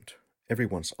around.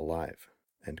 Everyone's alive,"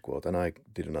 end quote. And I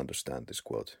didn't understand this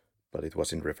quote, but it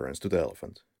was in reference to the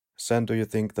elephant. Sam, do you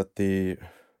think that the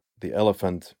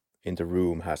elephant in the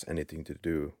room has anything to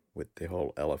do with the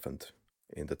whole elephant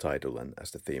in the title and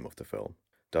as the theme of the film?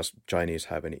 Does Chinese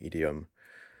have any idiom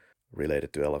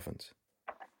related to elephants?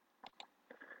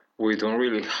 We don't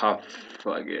really have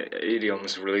like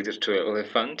idioms related to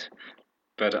elephant,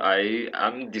 but I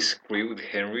am disagree with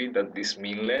Henry that this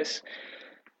meaningless.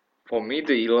 For me,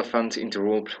 the elephant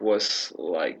interrupt was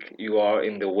like you are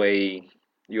in the way,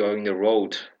 you are in the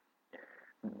road,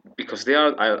 because they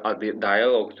are the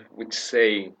dialogue which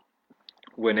say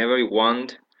whenever you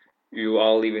want, you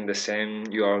all live in the same,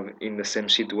 you are in the same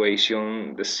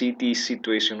situation. The city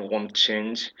situation won't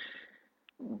change,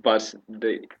 but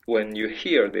when you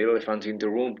hear the elephant in the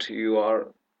room, you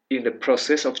are in the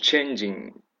process of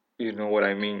changing. You know what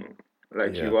I mean?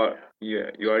 Like Yeah.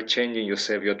 you are changing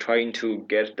yourself. You're trying to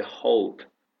get the hope.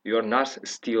 You are not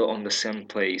still on the same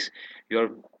place.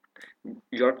 You're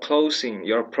you're closing.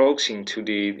 You're approaching to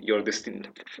the your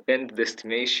end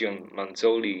destination,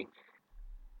 Manzoli.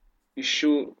 You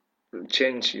should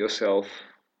change yourself.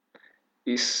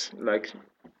 Is like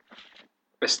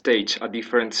a stage, a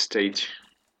different stage,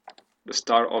 the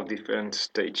start of different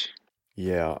stage.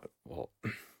 Yeah, well,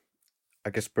 I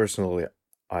guess personally,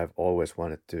 I've always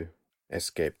wanted to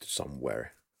escape to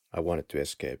somewhere. I wanted to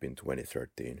escape in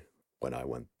 2013 when I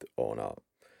went on a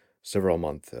several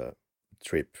month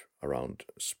trip around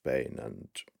Spain and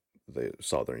the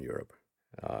southern Europe.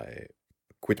 I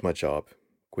quit my job,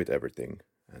 quit everything,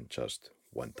 and just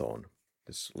went on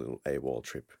this little AWOL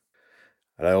trip.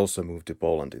 And I also moved to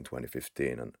Poland in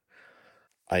 2015, and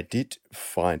I did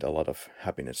find a lot of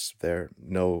happiness there.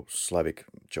 No Slavic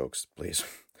jokes, please.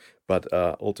 But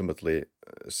ultimately,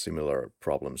 similar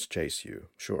problems chase you,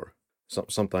 sure.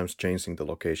 Sometimes changing the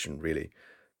location really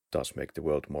does make the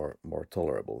world more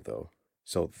tolerable, though.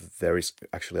 So there is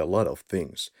actually a lot of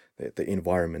things. The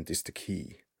environment is the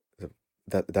key.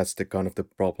 That's the kind of the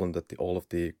problem that all of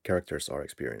the characters are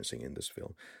experiencing in this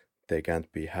film. They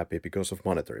can't be happy because of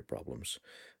monetary problems.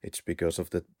 It's because of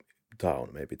the town.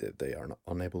 Maybe they are not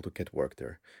unable to get work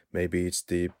there. Maybe it's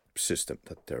the system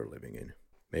that they're living in.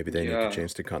 Maybe they need to Yeah,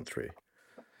 change the country.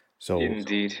 So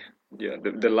indeed. Yeah,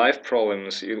 the life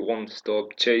problems, it won't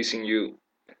stop chasing you.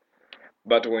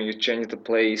 But when you change the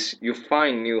place, you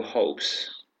find new hopes,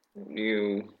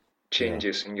 new yeah,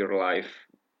 changes in your life.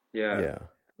 Yeah, yeah,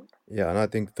 yeah, and I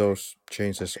think those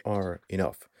changes are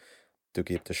enough to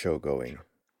keep the show going.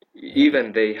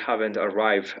 even they haven't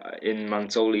arrived in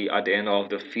Manzoli at the end of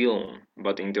the film,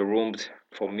 but in the room,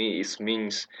 for me, it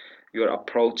means you're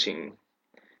approaching.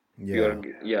 You're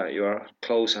Yeah, yeah, you are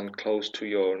close and close to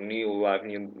your new life,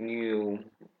 new.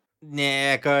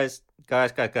 Yeah, guys,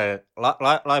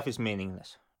 life is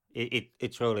meaningless.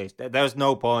 It truly is. There's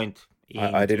no point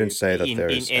I didn't say that there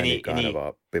in is any kind of any.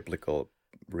 a biblical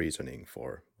reasoning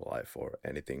for life or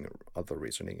anything other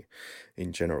reasoning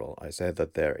in general. I said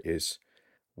that there is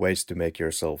ways to make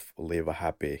yourself live a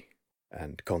happy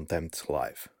and content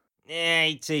life. Yeah,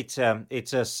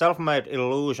 it's a self-made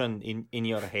illusion in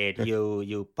your head.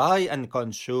 You buy and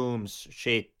consume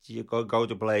shit. You go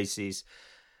to places,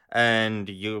 and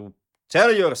you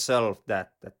tell yourself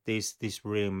that this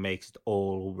really makes it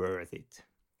all worth it.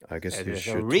 I guess you There's a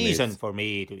should reason meet. for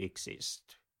me to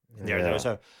exist. There's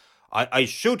Yeah, a I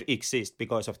should exist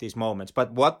because of these moments.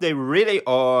 But what they really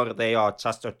are, they are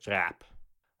just a trap.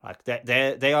 Like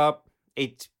they are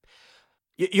it.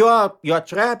 You are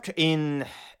trapped in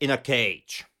a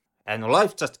cage, and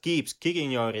life just keeps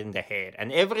kicking you in the head.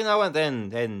 And every now and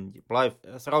then life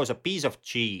throws a piece of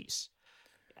cheese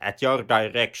at your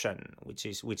direction, which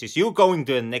is you going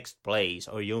to the next place,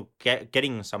 or you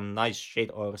getting some nice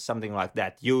shit or something like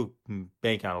that. You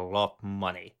make a lot of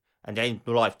money, and then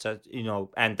life just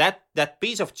and that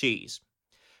piece of cheese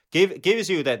gives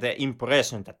you the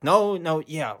impression that no,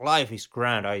 yeah, life is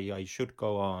grand. I should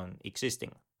go on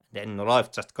existing. Then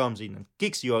life just comes in and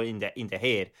kicks you in the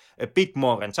head a bit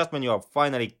more, and just when you are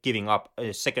finally giving up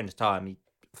a second time, it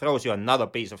throws you another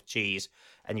piece of cheese,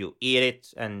 and you eat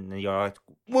it, and you're like,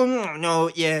 well,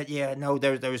 no, yeah, no,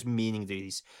 there is meaning to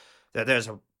this. There's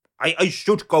a I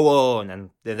should go on,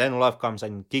 and then life comes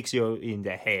and kicks you in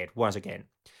the head once again.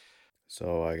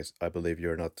 so I believe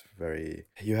you're not very.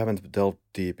 You haven't delved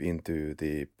deep into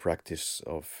the practice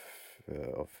of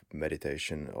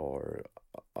meditation or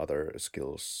other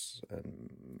skills and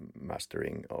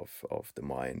mastering of the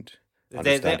mind, The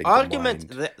understanding the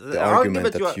argument mind. the The argument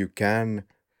argument you that are you can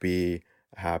be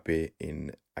happy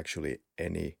in actually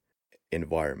any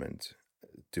environment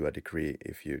to a degree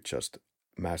if you just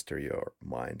master your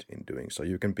mind in doing so.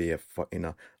 You can be in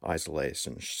a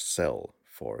isolation cell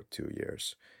for 2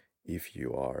 years if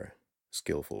you are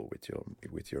skillful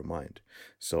with your mind.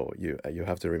 So you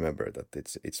have to remember that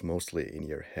it's mostly in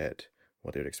your head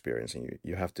what you're experiencing.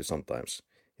 You have to sometimes,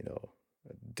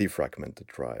 defragment the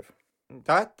drive.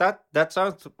 That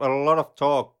sounds a lot of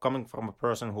talk coming from a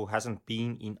person who hasn't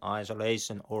been in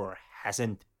isolation or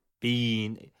hasn't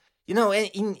been,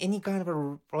 in any kind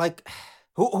of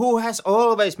who has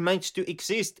always managed to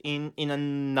exist in a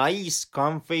nice,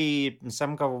 comfy,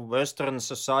 some kind of Western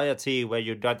society where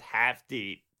you don't have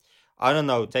to, I don't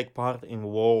know, take part in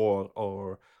war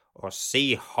or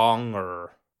see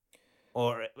hunger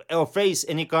or face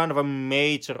any kind of a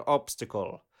major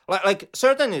obstacle.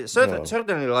 Certainly,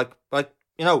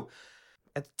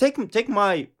 take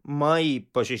my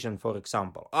position for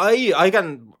example. I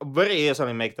can very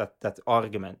easily make that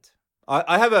argument.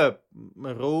 I have a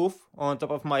roof on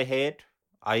top of my head.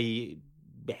 I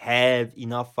have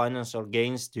enough financial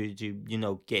gains to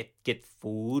get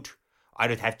food. I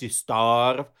don't have to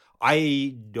starve.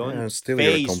 I don't still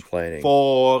you're face complaining.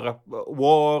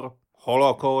 war,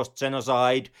 Holocaust,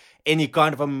 genocide, any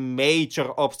kind of a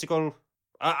major obstacle.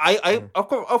 Of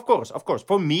course.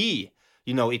 For me,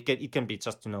 it can be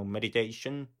just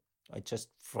meditation. I just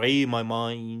free my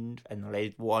mind and let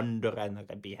it wander, and I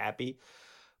can be happy.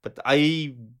 But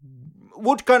I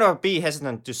would kind of be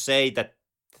hesitant to say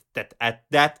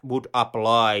that would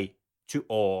apply to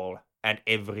all and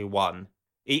everyone.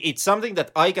 It's something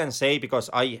that I can say because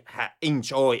I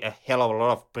enjoy a hell of a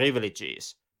lot of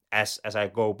privileges as I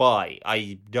go by.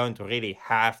 I don't really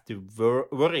have to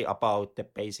worry about the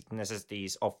basic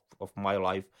necessities of my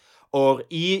life, or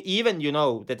even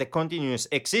that the continuous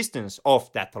existence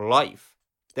of that life.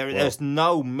 There's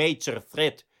no major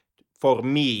threat for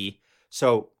me.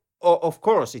 So of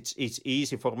course it's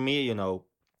easy for me,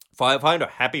 find a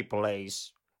happy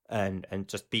place and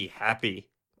just be happy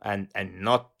and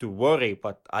not to worry.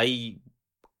 But I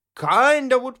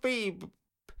kind of would be.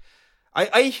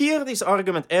 I hear this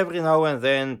argument every now and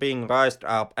then being raised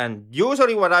up, and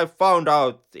usually what I found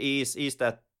out is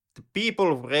that the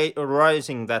people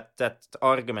raising that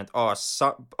argument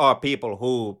are people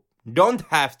who don't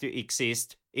have to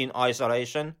exist in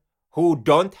isolation, who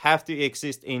don't have to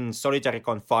exist in solitary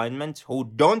confinement, who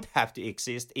don't have to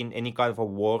exist in any kind of a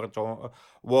war-torn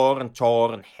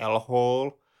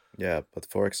hellhole. Yeah, but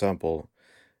for example,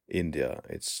 India,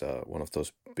 it's one of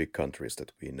those big countries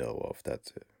that we know of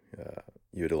that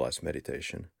utilize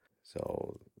meditation.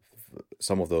 So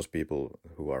some of those people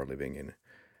who are living in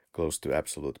close to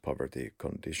absolute poverty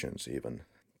conditions even,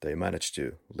 they manage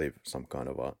to live some kind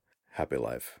of a happy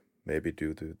life, maybe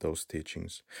due to those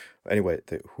teachings. Anyway,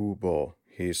 the Hubo,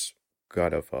 his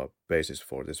kind of a basis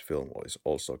for this film is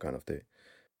also kind of the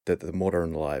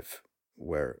modern life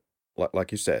where,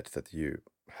 like you said, that you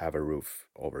have a roof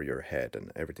over your head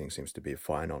and everything seems to be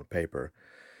fine on paper,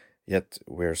 yet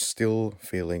we're still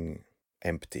feeling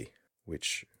empty,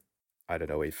 which I don't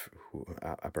know if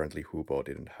apparently Hubo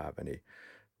didn't have any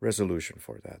resolution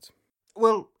for that.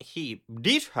 Well, he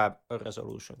did have a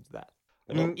resolution to that.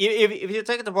 I mean, if you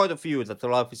take the point of view that the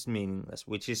life is meaningless,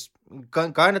 which is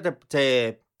kind of the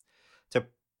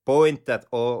point that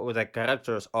all the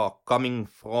characters are coming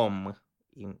from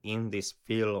in this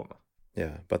film.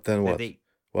 Yeah, but then what?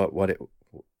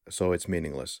 So it's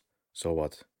meaningless. So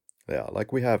what? Yeah,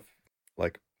 like we have,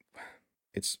 like,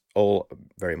 it's all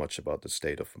very much about the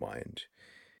state of mind.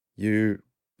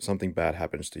 Something bad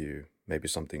happens to you, maybe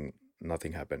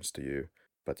nothing happens to you,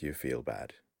 but you feel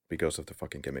bad because of the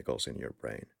fucking chemicals in your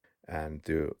brain. And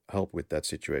to help with that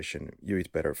situation, you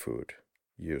eat better food.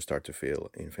 You start to feel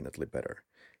infinitely better.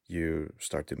 You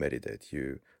start to meditate.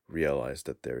 You realize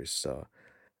that there is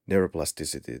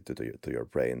neuroplasticity to your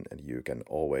brain, and you can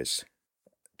always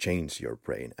change your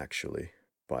brain actually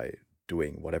by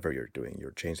doing whatever you're doing.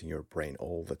 You're changing your brain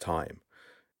all the time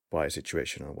by a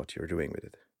situation and what you're doing with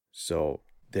it. So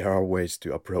there are ways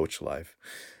to approach life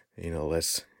in a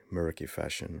less murky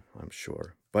fashion, I'm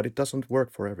sure. But it doesn't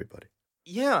work for everybody.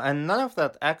 Yeah, and none of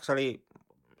that actually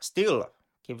still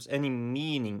gives any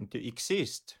meaning to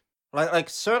exist. Like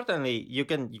certainly you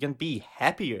can be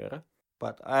happier,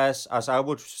 but as I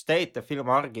would state, the film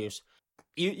argues,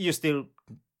 you still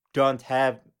don't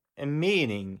have a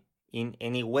meaning in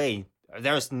any way.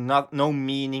 There's no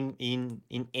meaning in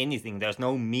anything. There's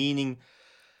no meaning.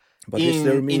 But is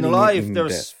there meaning in life? in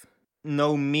There's death?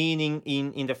 no meaning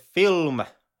in the film.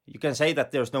 You can say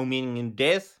that there's no meaning in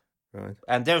death, Right.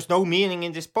 and there's no meaning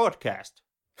in this podcast.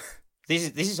 This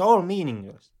is all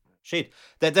meaningless shit.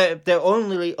 The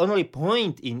only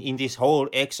point in this whole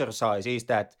exercise is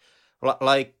that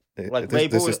Like This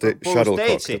is the Weibo Shuttlecock,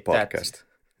 states the it that. podcast.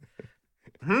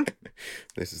 Hmm?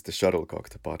 This is the Shuttlecock,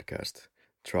 the podcast.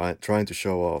 Trying to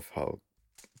show off how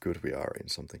good we are in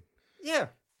something. Yeah,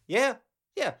 yeah,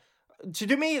 yeah.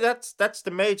 To me, that's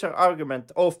the major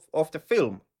argument of the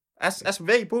film. As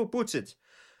Weibo puts it,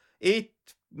 it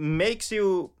makes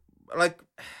you like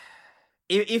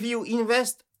if you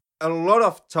invest a lot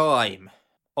of time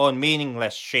on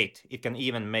meaningless shit, it can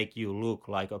even make you look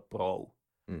like a pro.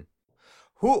 Mm.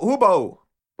 Hubo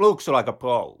looks like a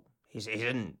pro. He's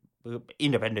an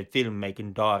independent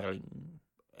filmmaking darling.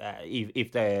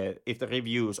 If the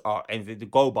reviews are anything to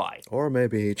go by, Or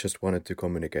maybe he just wanted to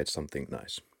communicate something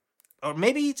nice. or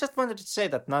maybe he just wanted to say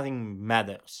that nothing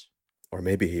matters. Or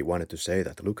maybe he wanted to say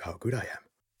that, look how good I am.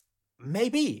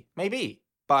 Maybe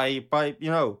by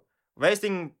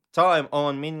wasting time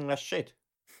on meaningless shit,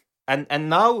 and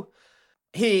now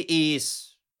he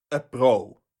is a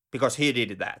pro because he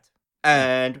did that,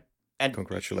 and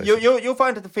Congratulations. you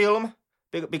find the film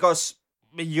because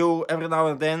you every now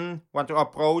and then want to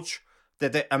approach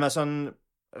the Amazon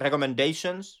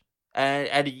recommendations,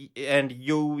 and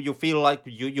you feel like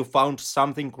you found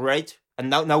something great, and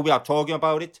now we are talking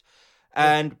about it.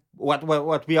 And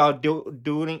what we are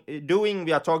doing,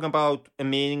 we are talking about a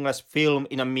meaningless film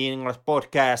in a meaningless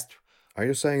podcast. Are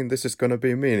you saying this is going to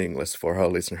be meaningless for our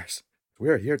listeners? We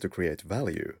are here to create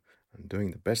value. I'm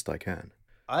doing the best I can.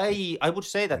 I would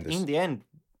say that in the end,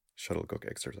 Shuttlecock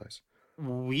exercise.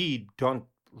 we don't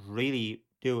really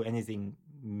do anything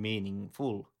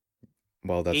meaningful.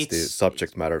 Well, that's the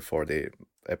subject matter for the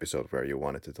episode where you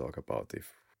wanted to talk about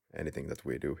if anything that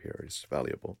we do here is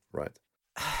valuable, right?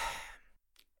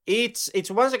 It's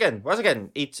once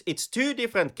again, it's two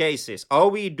different cases. Are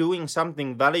we doing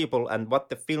something valuable, and what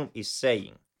the film is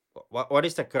saying? What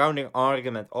is the grounding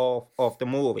argument of the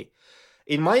movie?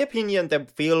 In my opinion, the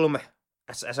film,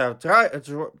 as I try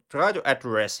to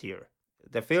address here,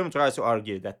 the film tries to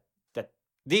argue that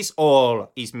this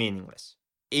all is meaningless,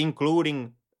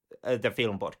 including the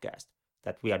film podcast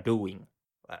that we are doing.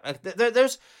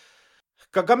 There's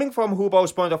coming from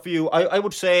Hubo's point of view, I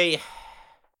would say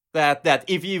that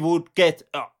if you would get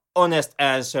an honest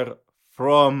answer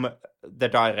from the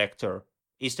director,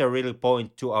 is there really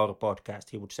point to our podcast?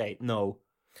 He would say no.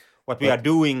 What we are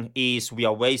doing is we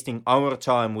are wasting our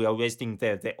time, we are wasting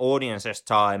the audience's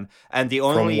time, and the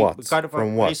only kind of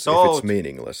from what? result... If it's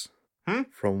meaningless.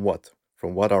 From what?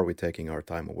 From what are we taking our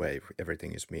time away if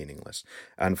everything is meaningless?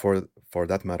 And for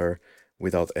that matter,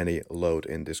 without any load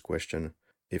in this question,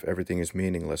 if everything is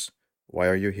meaningless, why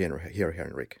are you here,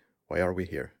 Henrik? Why are we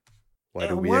here? Why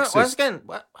do we exist? Once again,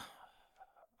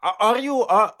 are you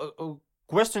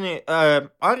questioning?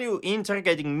 Are you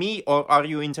interrogating me, or are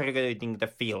you interrogating the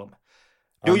film?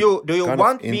 Do you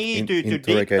want me to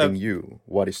interrogating you?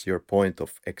 What is your point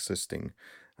of existing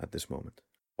at this moment?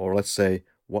 Or let's say,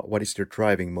 what is your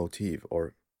driving motive,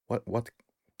 or what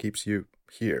keeps you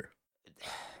here?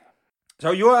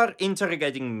 So you are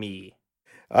interrogating me.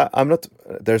 I'm not.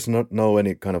 There's no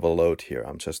any kind of a load here.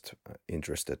 I'm just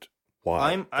interested.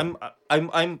 Why?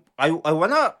 I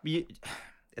wanna.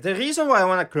 The reason why I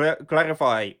wanna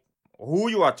clarify who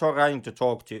you are trying to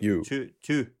talk to. You.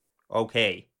 To.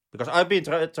 Okay. Because I've been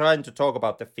trying to talk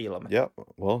about the film. Yeah.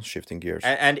 Well, shifting gears.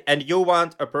 And you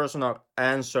want a personal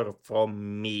answer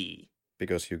from me.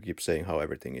 Because you keep saying how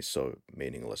everything is so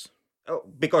meaningless. Oh,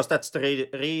 because that's the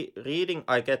reading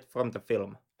I get from the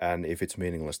film. And if it's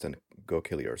meaningless, then go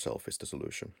kill yourself is the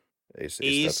solution. Is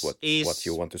that what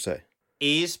you want to say?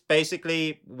 Is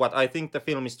basically what I think the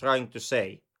film is trying to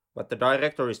say. What the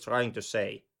director is trying to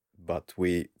say. But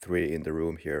we three in the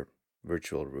room here,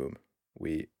 virtual room,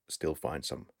 we still find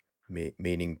some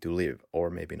meaning to live. Or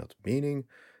maybe not meaning,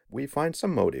 we find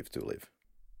some motive to live.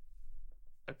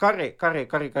 Kari.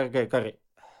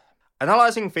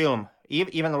 Analyzing film,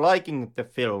 even liking the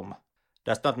film,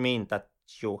 does not mean that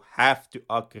you have to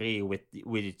agree with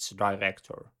its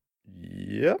director.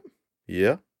 Yeah.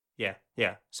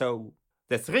 Yeah. So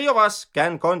the three of us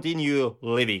can continue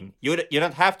living. You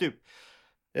don't have to.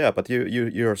 Yeah, but you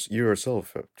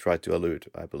yourself tried to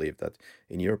allude, I believe, that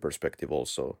in your perspective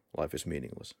also life is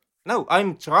meaningless. No,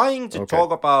 I'm trying to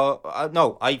talk about...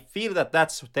 no, I feel that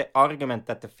that's the argument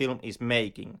that the film is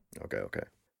making. Okay.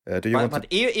 Do you want but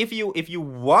if you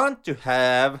want to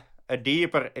have a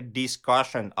deeper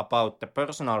discussion about the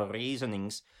personal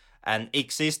reasonings and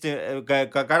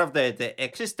kind of the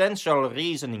existential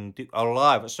reasoning to our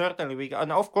life, certainly we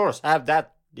can, of course, have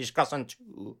that discussion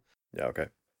too. Yeah, okay.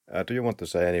 Do you want to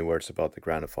say any words about the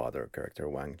grandfather character,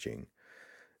 Wang Jing?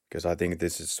 Because I think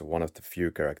this is one of the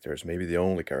few characters, maybe the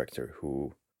only character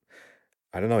who,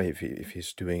 I don't know if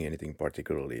he's doing anything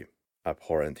particularly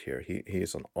abhorrent here. He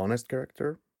is an honest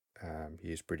character.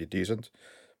 He is pretty decent.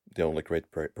 The only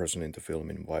great person in the film,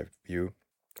 in my view,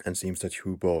 and seems that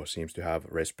Hubo seems to have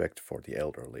respect for the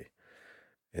elderly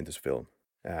in this film,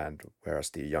 and whereas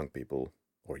the young people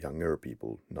or younger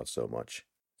people not so much.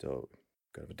 So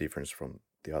kind of a difference from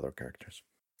the other characters.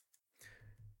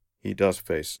 He does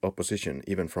face opposition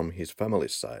even from his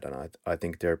family's side, and I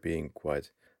think they're being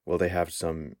quite well. They have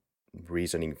some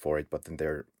reasoning for it, but then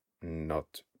they're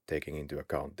not taking into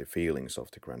account the feelings of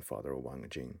the grandfather Wang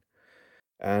Jing.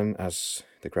 And as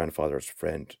the grandfather's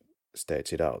friend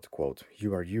states it out, quote,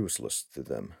 "You are useless to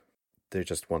them. They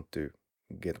just want to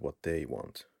get what they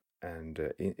want."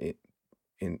 And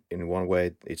in one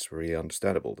way, it's really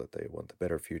understandable that they want a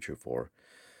better future for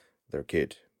their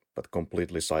kid, but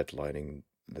completely sidelining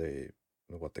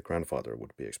what the grandfather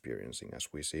would be experiencing,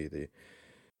 as we see the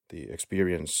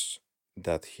experience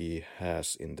that he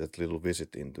has in that little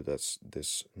visit into this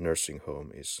nursing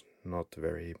home is not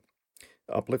very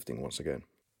uplifting once again.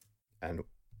 And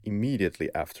immediately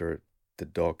after the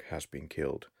dog has been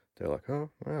killed, they're like,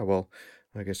 "Oh, well,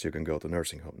 I guess you can go to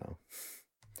nursing home now."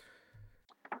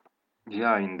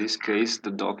 Yeah, in this case,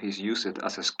 the dog is used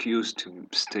as an excuse to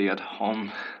stay at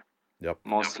home. Yep.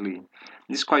 Mostly,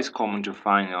 it's quite common to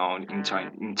find out in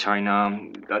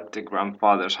China that the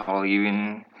grandfathers are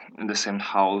living in the same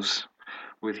house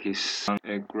with his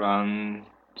grandsons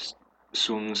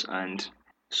and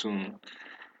soon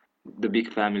the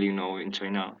big family, in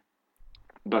China.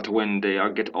 But when they are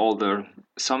get older,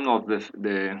 some of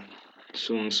the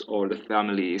sons or the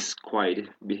family is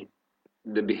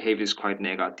the behavior is quite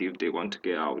negative. They want to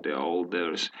get out. They're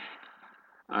older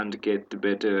and get the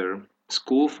better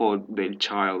school for their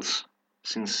childs,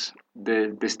 since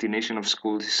the destination of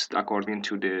school is according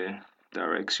to the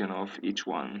direction of each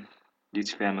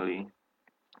family.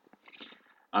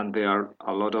 And there are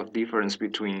a lot of difference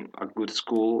between a good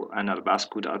school and a bad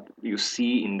school that you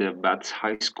see in the bad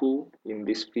high school in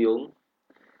this film.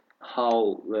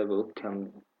 How level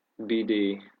can be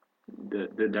the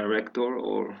director,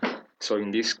 or so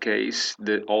in this case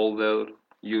the older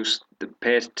used the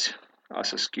pet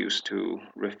as excuse to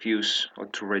refuse or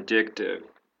to reject the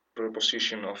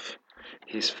proposition of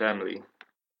his family.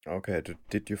 Okay.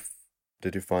 Did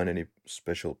you find any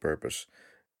special purpose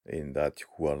in that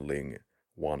Huan Ling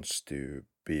wants to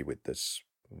be with this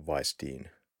vice dean?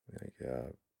 Like,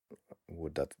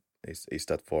 would that is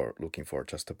that for looking for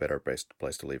just a better place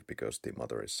to live because the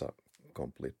mother is a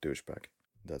complete douchebag?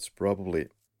 That's probably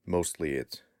mostly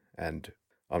it. And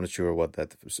I'm not sure what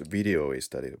that video is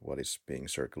what is being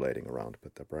circulating around,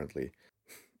 but apparently,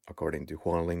 according to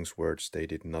Huan Ling's words, they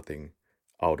did nothing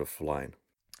out of line.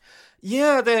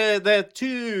 Yeah, the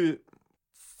two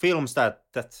films that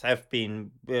have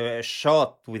been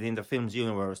shot within the film's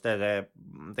universe, the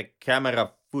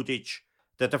camera footage.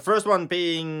 The first one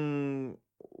being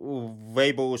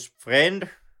Weibo's friend,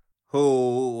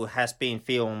 who has been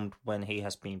filmed when he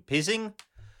has been pissing,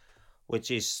 which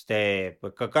is the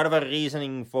kind of a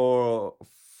reasoning for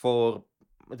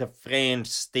the friend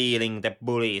stealing the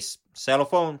bully's cell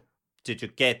phone to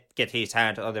get his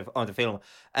hand on the film,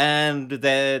 and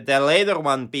the later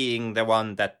one being the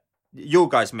one that you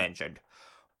guys mentioned,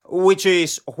 which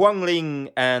is Huang Ling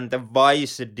and the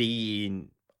vice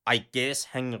dean, I guess,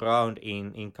 hang around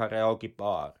in karaoke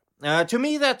bar. To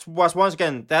me, that was once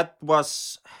again kind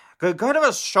of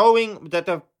a showing that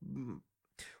the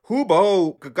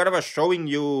Hubo kind of a showing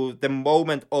you the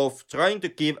moment of trying to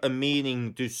give a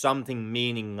meaning to something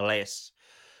meaningless.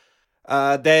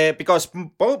 Because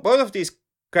both of these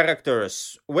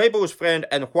characters, Weibo's friend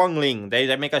and Huang Ling,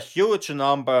 they make a huge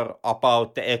number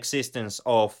about the existence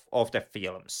of the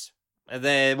films.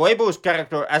 The Weibo's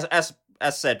character,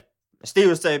 as said,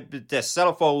 steals the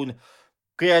cell phone,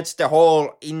 creates the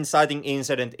whole inciting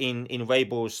incident in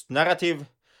Weibo's narrative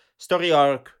story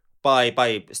arc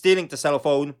by stealing the cell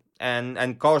phone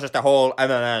and causes the whole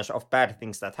avalanche of bad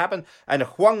things that happen. And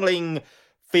Huang Ling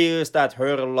feels that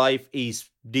her life is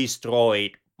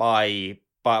destroyed by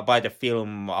the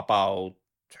film about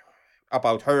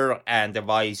her and the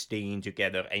vice dean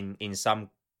together in some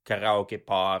karaoke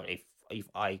bar, if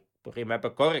I remember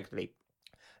correctly.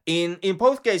 In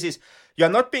both cases, you're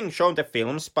not being shown the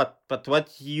films, but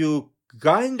what you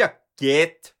kinda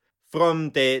get from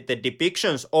the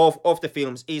depictions of the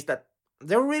films is that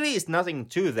there really is nothing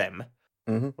to them.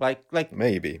 Mm-hmm. Like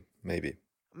maybe.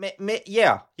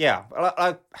 Yeah.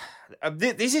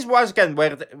 This is once again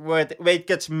where it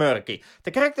gets murky.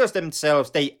 The characters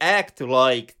themselves, they act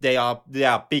like they are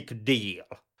big deal.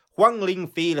 Huang Ling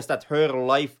feels that her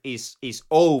life is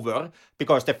over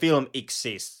because the film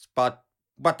exists, but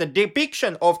the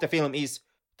depiction of the film is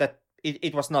that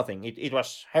it was nothing. It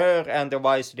was her and the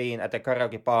vice dean at the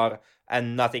karaoke bar,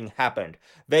 and nothing happened.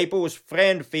 Weibo's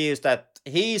friend feels that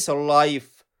his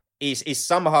life is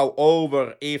somehow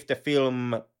over if the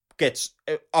film gets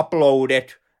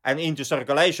uploaded and into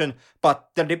circulation, but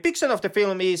the depiction of the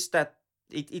film is that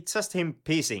it's just him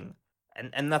pissing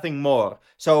and nothing more.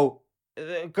 So,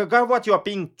 what you are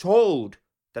being told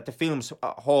that the films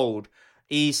hold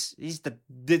is that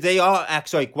they are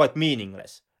actually quite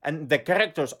meaningless, and the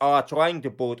characters are trying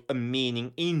to put a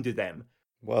meaning into them.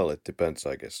 Well, it depends,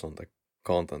 I guess, on the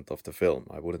content of the film.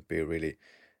 I wouldn't be really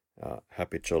a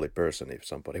happy, jolly person if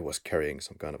somebody was carrying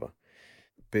some kind of a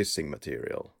pissing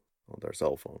material on their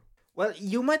cell phone. Well,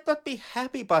 you might not be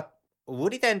happy, but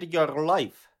would it end your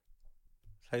life?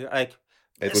 Like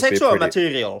sexual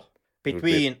material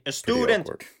between a student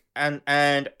and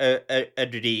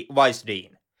a vice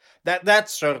dean. That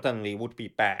certainly would be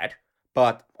bad.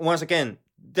 But once again,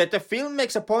 the film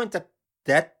makes a point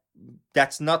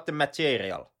that's not the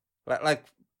material. Like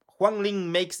Huang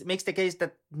Ling makes the case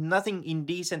that nothing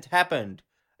indecent happened.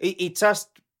 It's just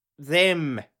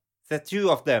them, the two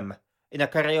of them, in a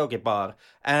karaoke bar,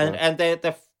 and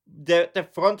the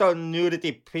frontal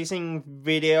nudity pissing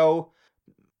video.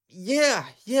 Yeah.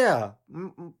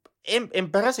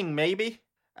 Embarrassing maybe.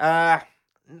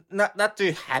 Not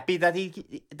too happy that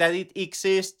it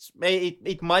exists.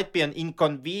 It might be an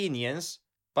inconvenience,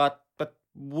 but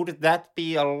would that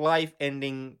be a life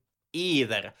ending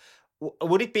either?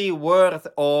 Would it be worth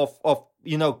of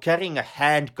carrying a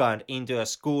handgun into a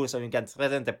school so you can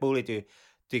threaten the bully to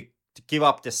give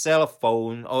up the cell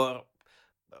phone, or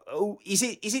is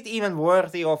it even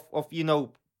worthy of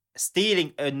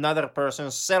stealing another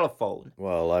person's cell phone?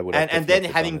 Well, I would and then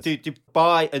having to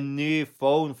buy a new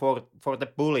phone for the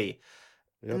bully.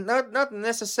 Yep. Not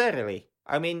necessarily.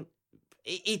 I mean,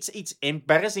 it's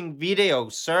embarrassing video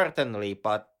certainly,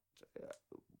 but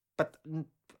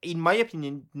in my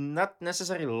opinion, not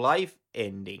necessarily life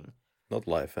ending. Not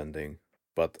life ending,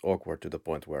 but awkward to the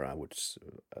point where I would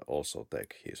also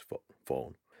take his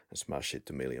phone and smash it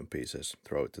to a million pieces,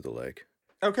 throw it to the lake.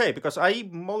 Okay, because I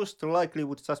most likely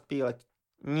would just be like,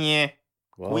 yeah,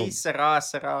 oui,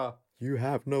 sera. You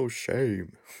have no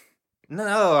shame.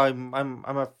 No, I'm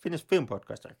a Finnish film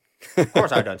podcaster. Of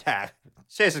course I don't have.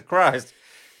 Jesus Christ.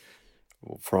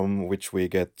 From which we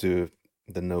get to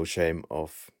the no shame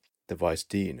of the vice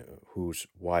dean, whose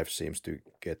wife seems to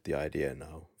get the idea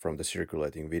now from the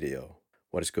circulating video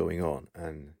what is going on,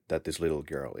 and that this little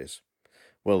girl,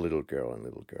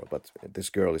 but this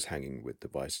girl is hanging with the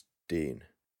vice dean.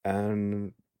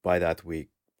 And by that we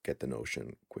get the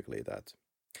notion quickly that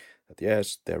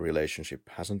yes, their relationship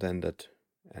hasn't ended,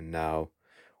 and now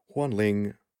Huan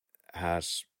Ling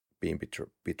has been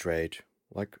betrayed,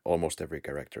 like almost every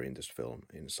character in this film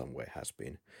in some way has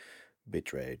been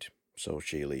betrayed. So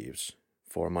she leaves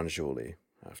for Manjuli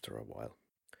after a while.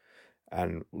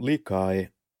 And Li Kai,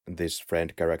 this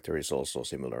friend character, is also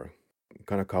similar,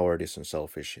 kind of cowardice and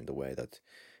selfish in the way that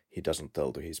he doesn't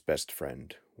tell to his best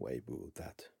friend Weibo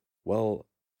that, well,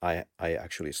 I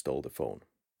actually stole the phone.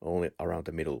 Only around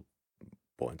the middle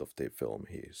point of the film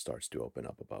he starts to open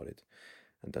up about it,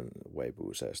 and then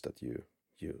Weibo says that you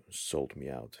sold me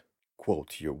out.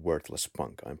 Quote, you worthless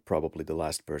punk. I'm probably the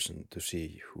last person to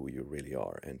see who you really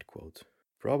are, end quote.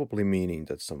 Probably meaning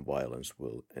that some violence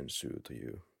will ensue to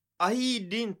you. I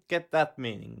didn't get that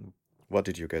meaning. What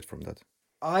did you get from that?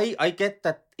 I get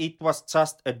that it was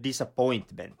just a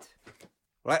disappointment.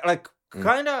 Like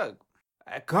kind of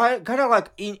like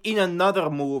in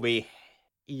another movie,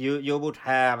 you would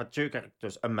have two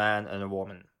characters, a man and a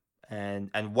woman, and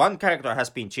one character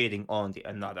has been cheating on the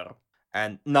another,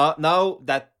 and now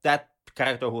that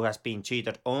character who has been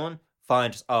cheated on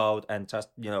finds out and just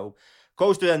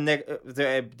goes to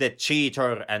the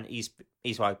cheater and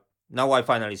is like, now I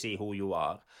finally see who you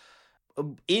are.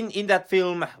 In that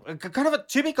film, kind of a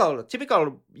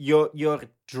typical your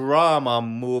drama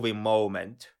movie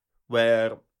moment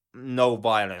where no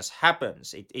violence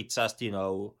happens. It's just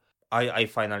I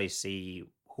finally see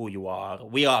who you are.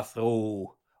 We are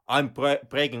through. I'm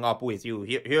breaking up with you.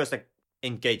 Here's the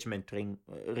engagement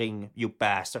ring, you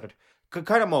bastard.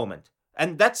 Kind of moment,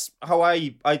 and that's how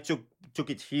I took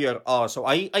it here also.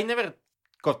 I never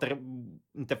got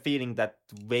the feeling that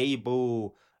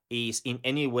Weibo is in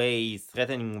any way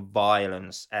threatening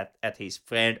violence at his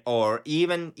friend, or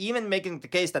even making the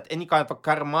case that any kind of a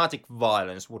karmatic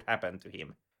violence would happen to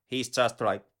him. He's just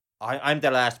like, I'm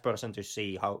the last person to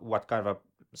see what kind of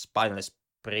a spineless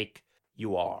prick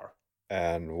you are.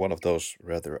 And one of those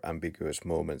rather ambiguous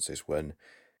moments is when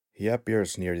he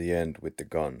appears near the end with the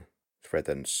gun,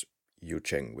 threatens Yu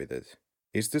Cheng with it.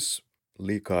 Is this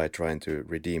Li Kai trying to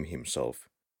redeem himself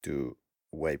to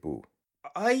Wei Bu?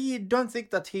 I don't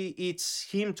think that it's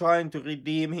him trying to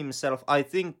redeem himself. I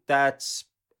think that's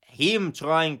him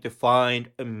trying to find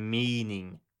a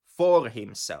meaning for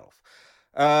himself.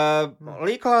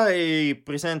 Li Kai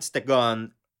presents the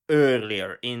gun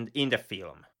earlier in the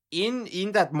film.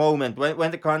 In that moment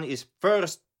when the gun is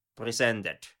first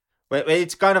presented, when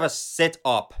it's kind of a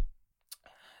setup,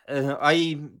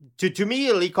 to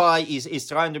me, Li Kai is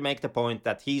trying to make the point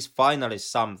that he's finally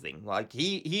something. Like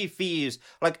he feels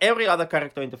like every other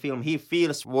character in the film, he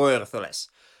feels worthless.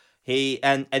 He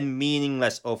and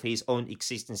meaningless of his own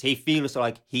existence. He feels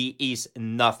like he is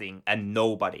nothing and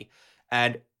nobody.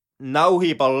 And now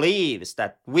he believes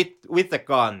that with the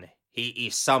gun, he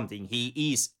is something.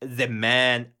 He is the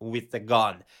man with the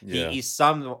gun. Yeah. He is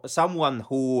someone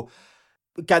who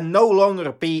can no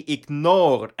longer be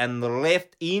ignored and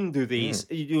left into this,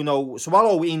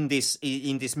 swallow in this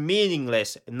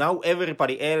meaningless. Now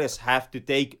everybody else have to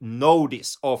take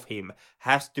notice of him,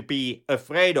 has to be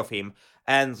afraid of him,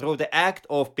 and through the act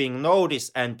of being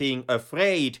noticed and being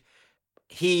afraid,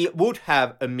 he would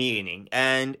have a meaning.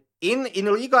 And in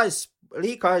Li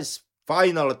Kai's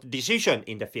final decision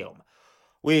in the film,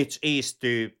 which is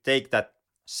to take that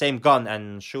same gun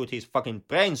and shoot his fucking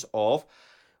brains off,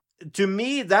 to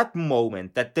me, that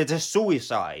moment, that the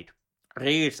suicide,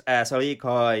 reads as Li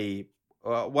Kai,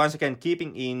 once again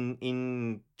keeping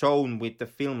in tone with the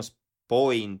film's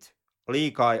point. Li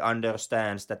Kai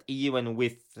understands that even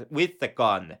with the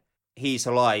gun, his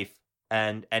life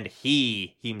and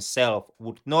he himself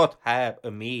would not have a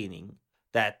meaning.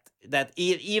 That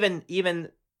even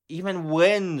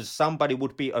when somebody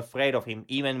would be afraid of him,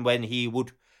 even when he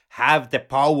would have the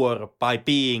power by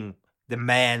being the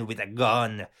man with a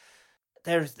gun,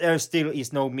 there still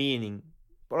is no meaning.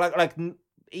 Like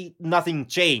nothing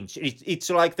changed. It's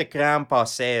like the grandpa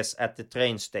says at the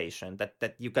train station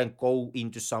that you can go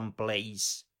into some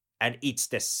place and it's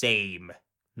the same.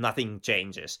 Nothing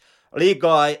changes. Li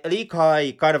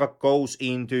Kai kind of goes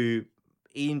into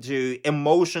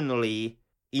emotionally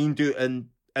into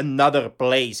another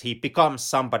place. He becomes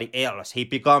somebody else. He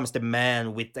becomes the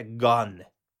man with the gun.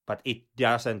 But it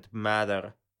doesn't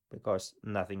matter because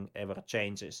nothing ever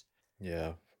changes.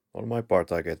 Yeah, on my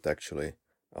part, I get actually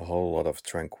a whole lot of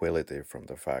tranquility from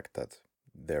the fact that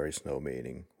there is no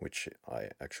meaning, which I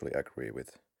actually agree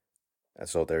with. And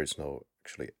so there is no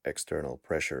actually external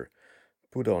pressure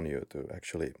put on you to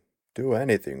actually do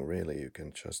anything, really. You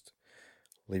can just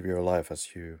live your life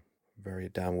as you very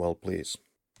damn well please.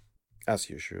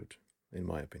 As you should, in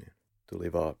my opinion. To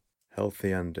live a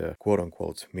healthy and quote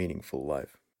unquote meaningful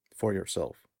life for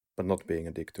yourself, but not being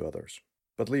a dick to others.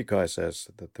 But Li Kai says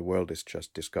that the world is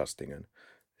just disgusting and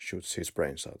shoots his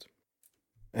brains out.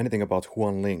 Anything about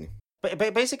Huan Ling?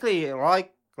 Basically,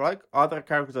 like other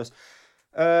characters,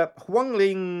 Huang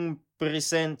Ling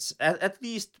presents, at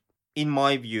least in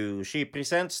my view, she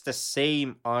presents the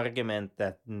same argument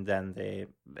than the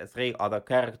three other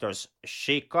characters.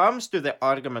 She comes to the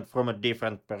argument from a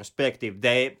different perspective.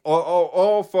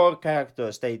 All four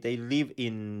characters, they live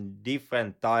in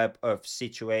different type of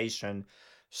situation,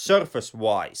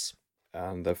 surface-wise.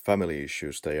 And the family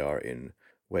issues they are in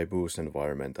Wei Bu's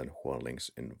environment and Huan Ling's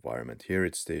environment. Here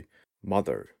it's the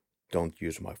mother. Don't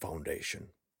use my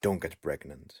foundation. Don't get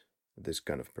pregnant. This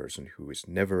kind of person who is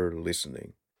never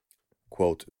listening.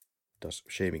 Quote, does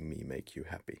shaming me make you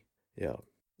happy? Yeah.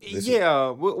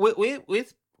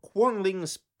 With Huang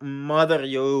Ling's mother,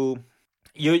 you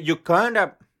kind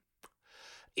of,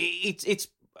 it's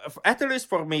at least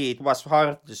for me, it was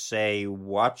hard to say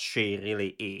what she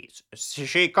really is.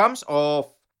 She comes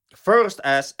off first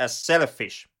as a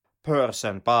selfish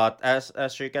person, but as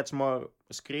she gets more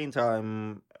screen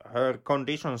time, her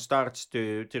condition starts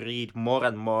to read more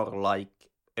and more like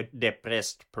a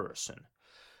depressed person.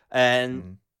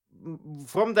 And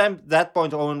from that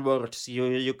point onwards,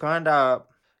 you kind of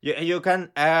you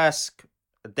can ask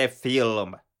the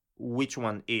film, which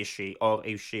one is she, or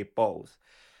is she both?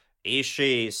 Is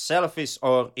she selfish,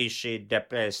 or is she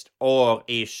depressed, or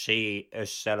is she a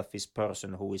selfish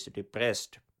person who is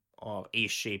depressed, or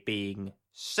is she being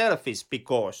selfish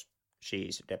because she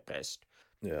is depressed?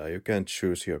 Yeah, you can't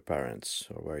choose your parents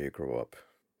or where you grow up.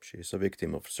 She's a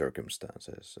victim of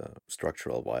circumstances,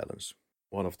 structural violence.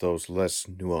 One of those less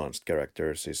nuanced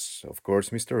characters is, of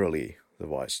course, Mr. Ali, the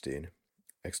Weinstein.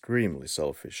 Extremely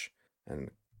selfish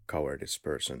and cowardice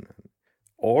person.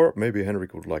 Or maybe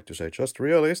Henrik would like to say just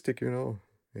realistic,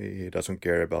 He doesn't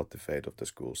care about the fate of the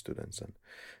school students and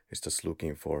is just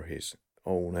looking for his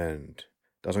own end.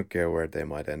 Doesn't care where they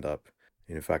might end up.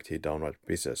 In fact, he downright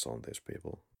pisses on these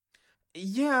people.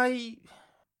 Yeah,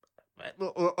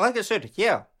 Like I said,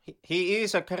 yeah, he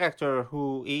is a character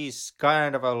who is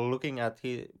kind of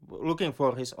looking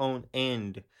for his own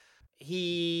end.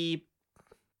 He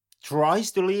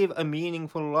tries to live a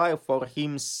meaningful life for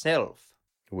himself.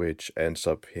 Which ends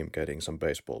up him getting some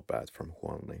baseball bat from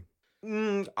Huan Ling.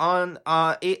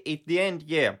 At the end,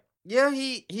 yeah,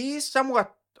 he is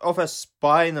somewhat of a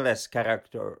spineless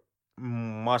character,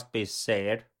 must be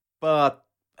said. But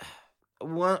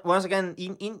once again,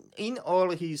 in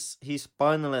all his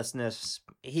spinelessness,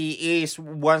 he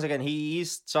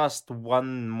is just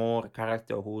one more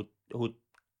character who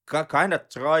kind of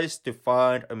tries to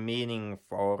find a meaning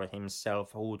for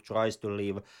himself, who tries to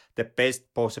live the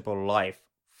best possible life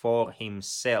for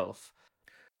himself.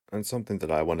 And something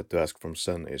that I wanted to ask from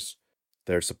Sun is,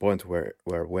 there's a point where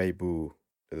Wei Bu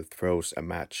throws a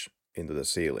match into the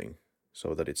ceiling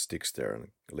so that it sticks there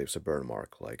and leaves a burn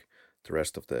mark like the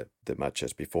rest of the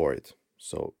matches before it.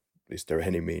 So is there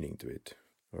any meaning to it,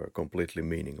 or completely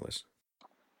meaningless?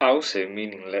 I would say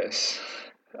meaningless.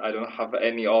 I don't have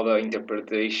any other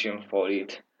interpretation for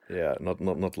it. Yeah,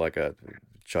 not like a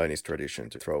Chinese tradition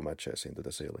to throw matches into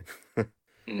the ceiling.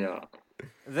 Yeah.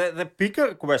 The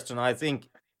bigger question, I think,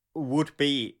 would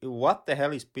be what the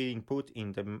hell is being put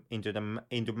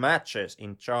into matches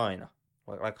in China?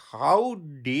 Like how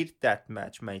did that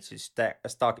match make it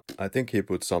stuck? I think he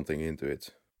put something into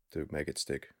it to make it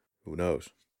stick. Who knows?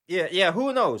 Yeah.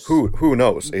 Who knows? Who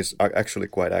knows is actually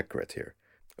quite accurate here,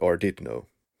 or did know.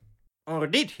 Or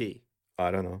did he? I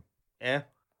don't know. Yeah.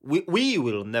 We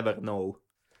will never know.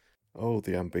 Oh,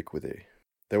 the ambiguity.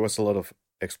 There was a lot of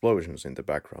explosions in the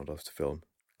background of the film.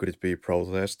 Could it be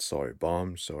protests or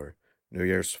bombs or New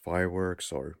Year's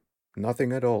fireworks or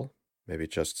nothing at all? Maybe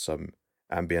just some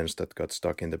ambience that got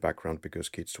stuck in the background because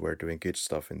kids were doing kid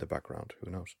stuff in the background.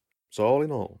 Who knows? So all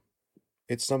in all,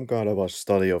 it's some kind of a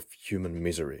study of human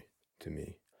misery to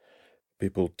me.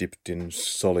 People dipped in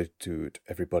solitude,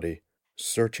 everybody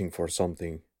searching for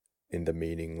something in the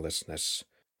meaninglessness,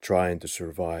 trying to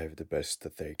survive the best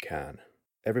that they can.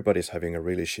 Everybody's having a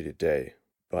really shitty day,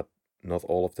 but not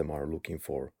all of them are looking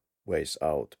for ways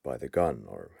out by the gun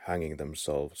or hanging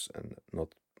themselves, and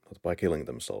not by killing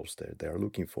themselves. They are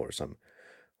looking for some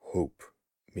hope,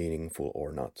 meaningful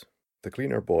or not. The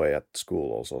cleaner boy at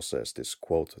school also says this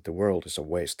quote, "The world is a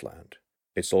wasteland."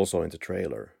 It's also in the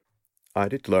trailer. I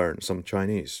did learn some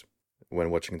Chinese when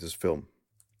watching this film.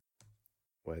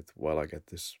 Wait, while I get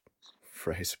this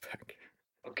phrase back.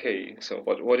 Okay, so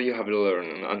what do you have to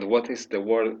learn, and what is the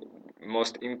word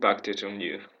most impacted on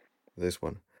you? This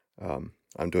one.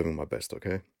 I'm doing my best,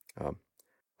 okay?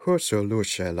 Huosu lu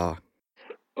she la.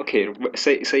 Okay,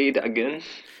 say it again.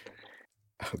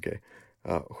 Okay.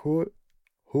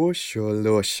 Huosu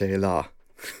lu she la.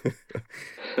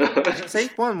 Say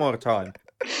it one more time.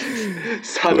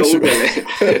 Sano udele.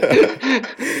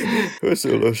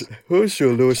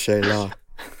 Huosu lu she la.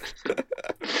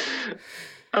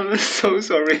 I'm so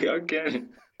sorry again.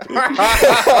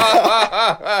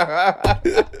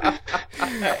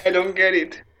 I don't get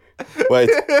it. Wait.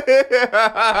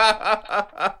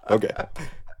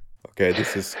 Okay,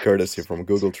 this is courtesy from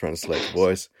Google Translate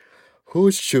voice.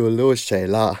 Huosu lu she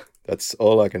la. That's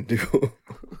all I can do.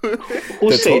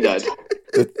 Who say that?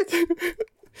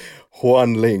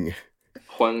 Huan Ling.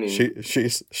 Huan Ling.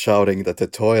 She's shouting that the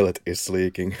toilet is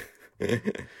leaking.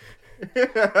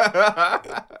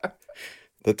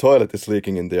 The toilet is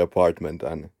leaking in the apartment,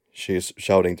 and she's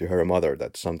shouting to her mother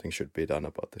that something should be done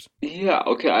about this. Yeah,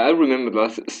 okay, I remember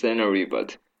that scenario,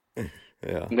 but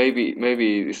Yeah, maybe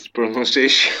it's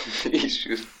pronunciation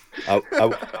issues.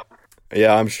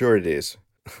 yeah, I'm sure it is.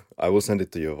 I will send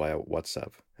it to you via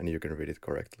WhatsApp, and you can read it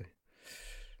correctly.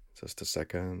 Just a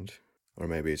second, or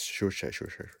maybe it's shushe.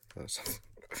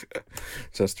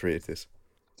 Just read this.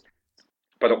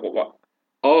 But what?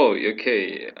 Oh,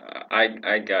 okay,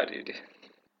 I got it.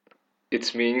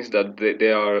 It means that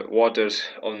there are waters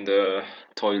on the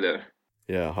toilet.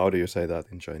 Yeah, how do you say that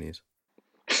in Chinese?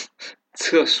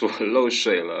 厕所漏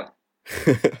水了.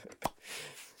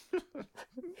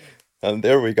 And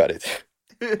there we got it.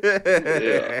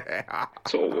 Yeah.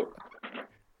 So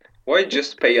why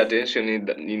just pay attention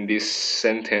in this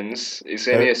sentence? Is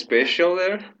any special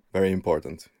there? Very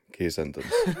important key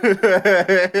sentence.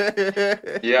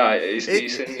 Yeah, is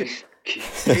any...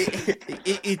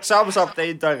 It sums up the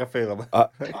entire film. I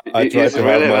It tried is to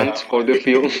relevant have for the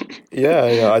film.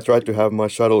 yeah. I tried to have my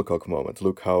shuttlecock moment.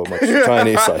 Look how much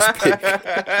Chinese I speak.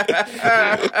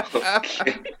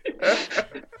 Okay.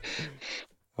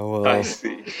 Oh, well, I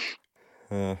see.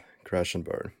 crash and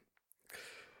burn.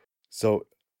 So,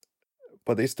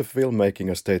 but is the film making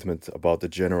a statement about the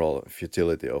general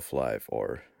futility of life,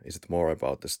 or is it more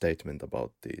about the statement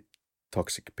about the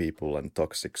toxic people and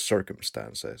toxic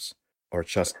circumstances, or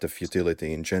just the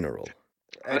futility in general?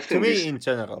 I To think me, in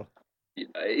general,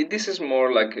 this is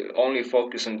more like only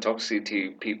focus on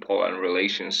toxicity, people and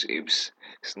relationships.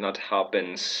 It's not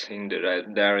happens in the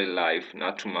daily life,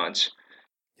 not too much.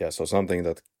 Yeah, so something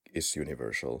that is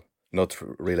universal, not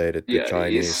related to Yeah,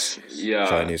 it's yeah,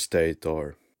 Chinese state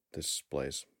or this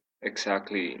place.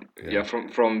 exactly. Yeah, Yeah,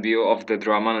 from view of the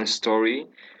drama and story,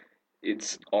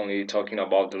 it's only talking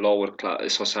about the lower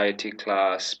class society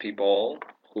class people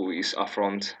who is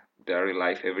affront their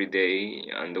life every day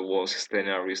and the worst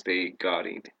scenarios they got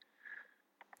it.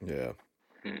 yeah,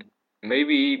 Hmm.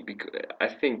 Maybe I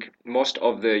think most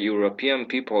of the European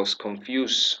peoples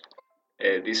confuse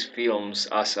these films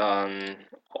as an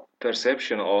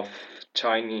perception of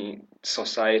Chinese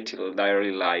societal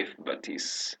daily life, but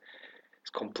it's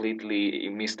completely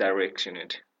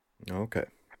misdirected. okay.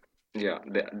 Yeah,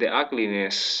 the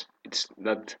ugliness it's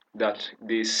that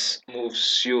this move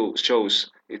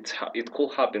shows it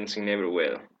could happens in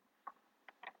everywhere.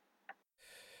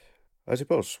 I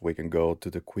suppose we can go to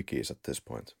the quickies at this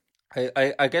point.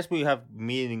 I guess we have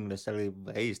meaninglessly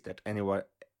wasted anyway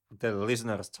the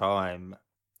listeners' time.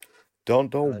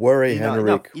 Don't worry,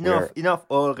 Henrik. We are Enough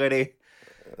already.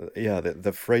 yeah.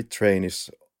 The freight train is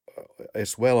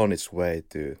well on its way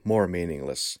to more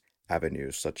meaningless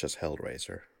avenues such as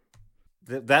Hellraiser.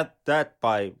 That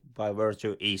by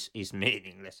virtue is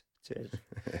meaningless.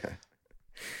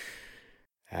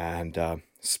 And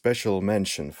special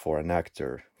mention for an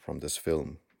actor from this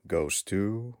film goes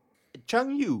to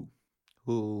Chang Yu,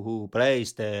 who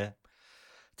plays the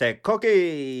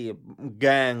cocky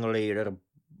gang leader,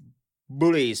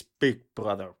 Bully's big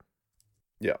brother.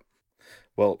 yeah.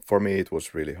 Well, for me it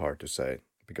was really hard to say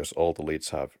because all the leads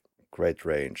have great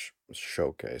range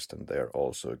showcased and they're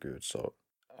also good. So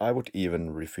I would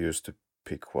even refuse to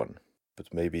pick one,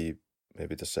 but maybe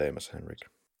the same as Henrik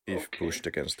if Okay. pushed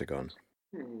against the gun.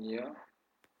 Yeah,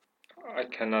 I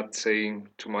cannot say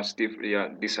too much. Yeah,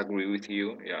 disagree with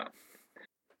you. Yeah.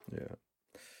 Yeah.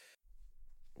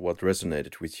 What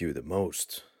resonated with you the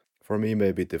most? For me,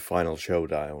 maybe the final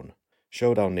showdown.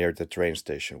 Showdown near the train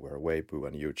station where Weibu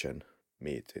and Eugen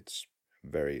meet. It's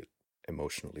very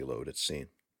emotionally loaded scene.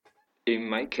 In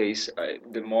my case,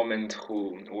 the moment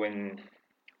when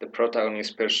the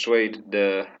protagonist persuade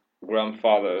the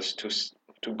grandfathers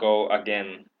to go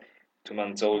again to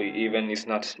Manzoli, even it's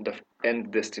not the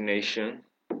end destination.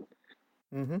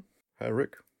 Mm-hmm.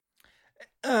 Henrik?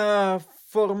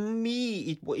 For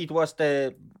me, it was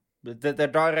the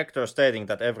director stating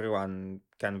that everyone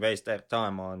can waste their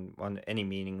time on any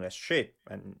meaningless shit,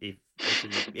 and if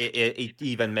it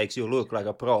even makes you look like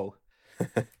a pro.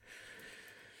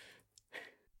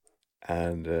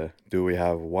 And do we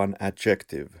have one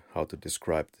adjective how to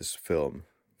describe this film?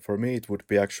 For me, it would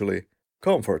be actually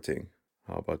comforting.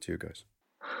 How about you guys?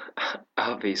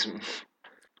 Abysm,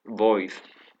 void.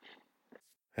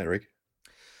 Henrik?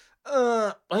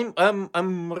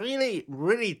 I'm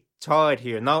really tired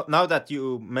here now that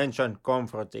you mentioned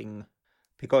comforting,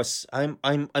 because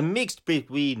I'm mixed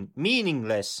between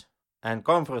meaningless and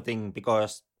comforting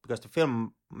because the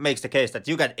film makes the case that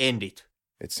you can end it.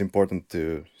 It's important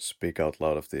to speak out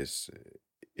loud of these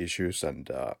issues, and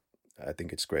I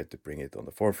think it's great to bring it on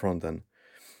the forefront. And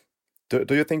do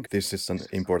you think this is an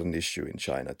important issue in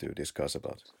China to discuss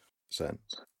about, Sen?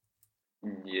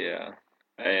 Yeah,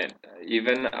 and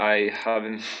even I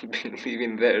haven't been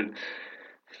living there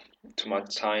too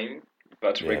much time,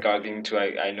 but Yeah. regarding to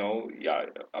I know, yeah,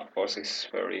 of course, it's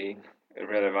very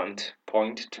relevant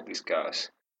point to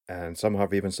discuss. And some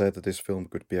have even said that this film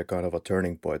could be a kind of a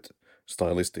turning point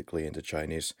stylistically in the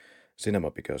Chinese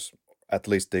cinema because at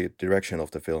least the direction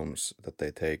of the films that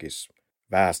they take is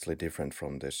vastly different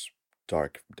from this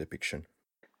dark depiction.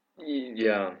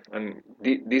 Yeah, and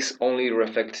this only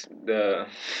reflects the,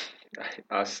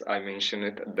 as I mentioned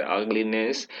it, the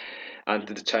ugliness, and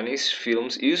the Chinese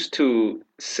films used to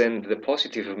send the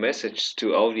positive message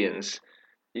to audience.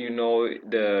 You know,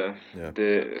 Yeah.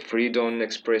 the freedom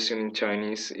expression in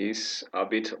Chinese is a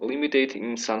bit limited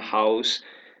in some house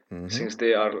Mm-hmm. since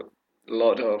there are a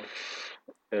lot of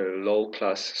low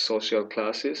class social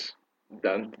classes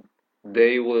that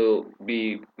they will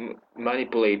be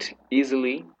manipulated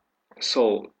easily,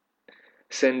 so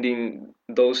sending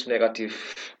those negative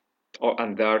or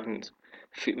and dark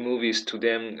movies to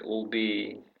them will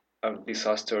be a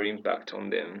disaster impact on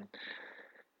them.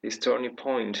 This turning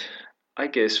point, I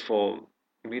guess, for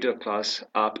middle class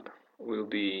up will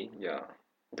be, yeah,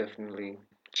 definitely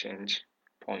change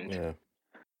point. Yeah.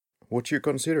 Would you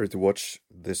consider to watch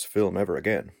this film ever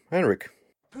again? Henrik?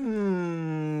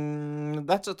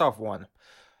 That's a tough one.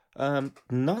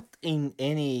 Not in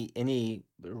any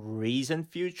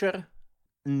recent future.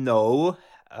 No.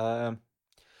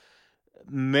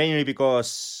 Mainly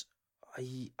because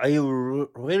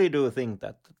really do think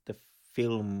that the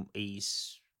film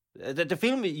is the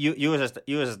film uses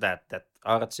that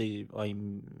artsy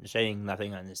I'm saying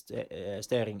nothing and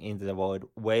staring into the void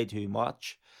way too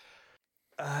much.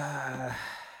 I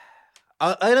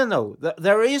don't know.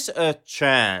 There is a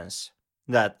chance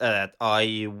that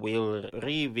I will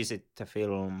revisit the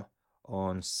film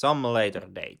on some later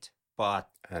date, but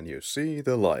And you see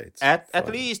the lights. at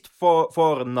least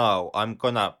for now, I'm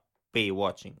gonna be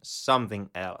watching something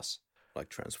else. Like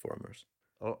Transformers.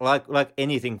 Like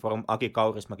anything from Aki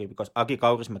Kaurismäki, because Aki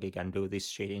Kaurismäki can do this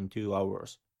shit in 2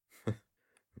 hours.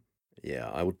 Yeah,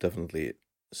 I would definitely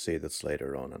see this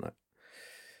later on, and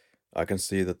I can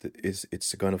see that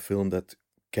it's a kind of film that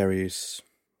carries,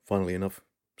 funnily enough,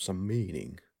 some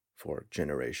meaning for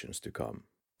generations to come,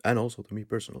 and also to me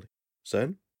personally.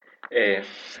 Sen? Eh,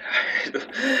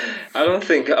 I don't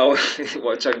think I'll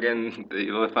watch again the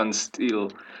elephant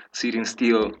still sitting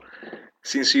still,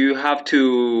 since you have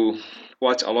to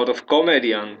watch a lot of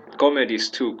comedies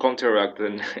to counteract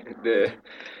the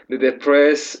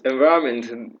depressed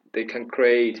environment they can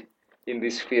create in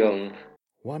this film.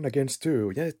 1 against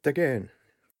 2, yet again.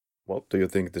 Well, do you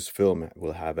think this film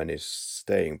will have any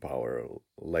staying power or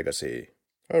legacy?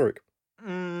 Eric?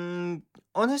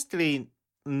 Honestly,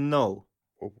 no.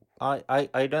 Oh.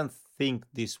 I don't think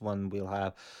this one will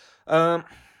have. Um,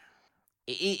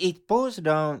 it boils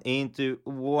down into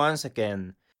once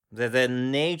again the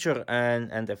nature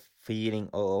and the feeling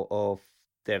of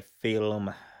the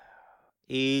film.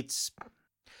 It's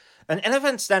an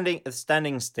elephant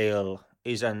standing still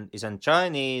is an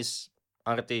Chinese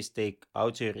artistic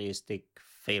altruistic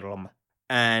film,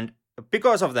 and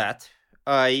because of that,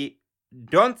 I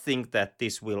don't think that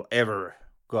this will ever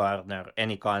garner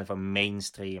any kind of a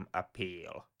mainstream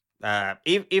appeal.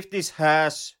 If this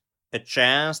has a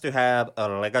chance to have a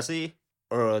legacy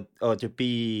or to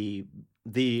be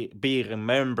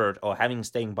remembered or having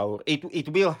staying power, it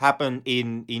will happen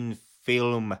in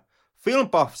film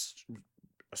buffs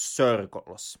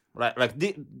circles.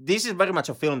 This is very much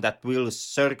a film that will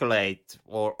circulate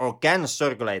or can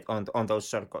circulate on those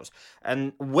circles.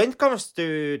 And when it comes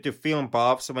to film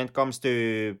buffs, when it comes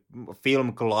to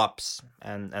film clubs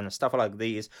and stuff like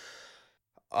these,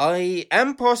 I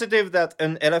am positive that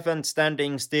an elephant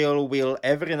standing still will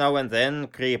every now and then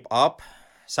creep up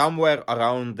somewhere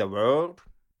around the world,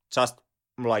 just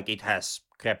like it has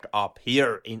crept up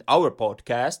here in our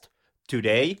podcast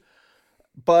today.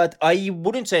 But I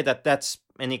wouldn't say that that's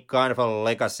any kind of a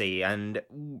legacy, and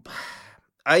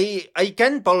I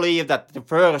can believe that the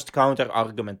first counter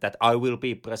argument that I will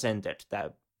be presented,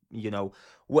 that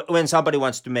when somebody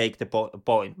wants to make the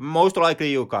point, most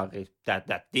likely you, Kari,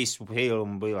 that this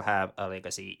film will have a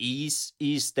legacy, is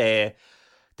the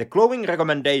glowing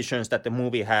recommendations that the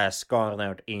movie has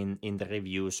garnered in the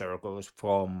review circles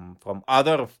from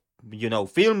other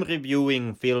film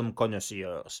reviewing film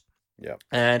connoisseurs. Yeah.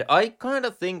 And I kind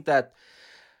of think that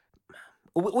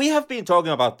we have been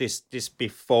talking about this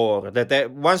before.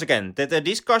 That once again, the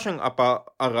discussion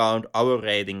around our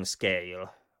rating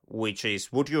scale, which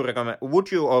is would you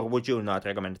or would you not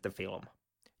recommend the film?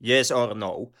 Yes or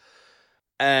no?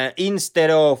 Instead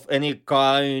of any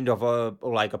kind of a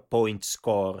point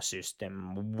score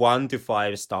system, 1 to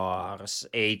 5 stars,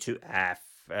 A to F,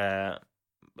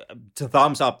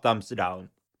 thumbs up, thumbs down,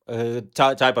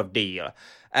 type of deal.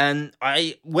 And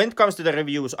when it comes to the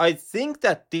reviews, I think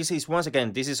that this is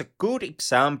a good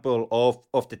example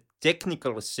of the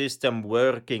technical system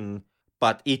working,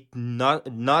 but it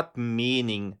not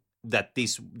meaning that the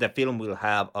film will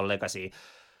have a legacy.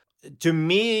 To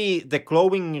me, the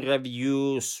glowing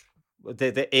reviews,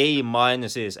 the A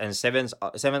minuses and 7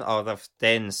 out of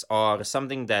 10s are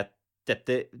something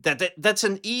that's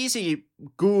an easy,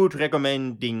 good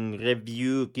recommending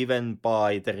review given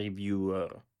by the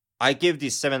reviewer. I give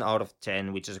this 7 out of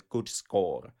 10, which is a good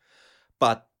score.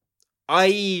 But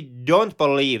I don't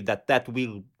believe that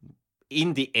will,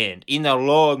 in the end, in a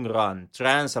long run,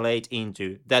 translate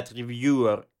into that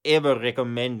reviewer ever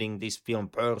recommending this film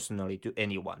personally to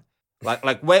anyone.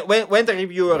 Like when the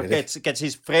reviewer gets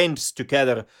his friends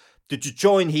together to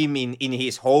join him in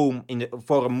his home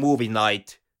for a movie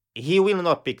night, he will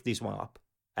not pick this one up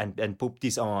and put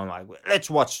this on like, let's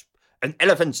watch an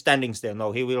elephant standing still.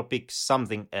 No, he will pick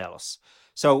something else.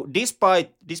 So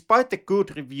despite the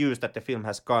good reviews that the film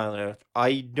has garnered,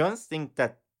 I don't think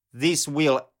that this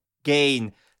will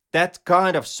gain that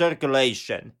kind of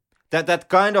circulation. That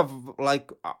kind of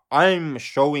like, I'm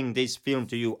showing this film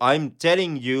to you. I'm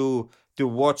telling you to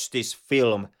watch this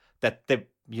film. that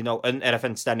an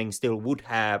elephant standing still would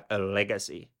have a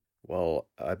legacy? Well,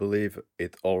 I believe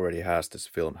it already has. This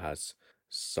film has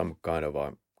some kind of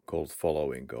a cult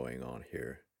following going on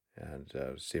here, and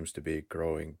seems to be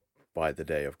growing by the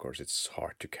day. Of course, it's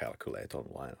hard to calculate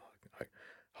online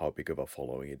how big of a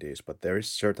following it is, but there is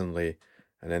certainly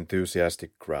an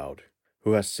enthusiastic crowd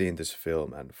who has seen this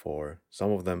film, and for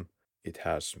some of them, it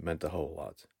has meant a whole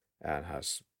lot and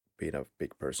has been a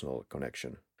big personal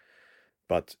connection.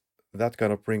 But that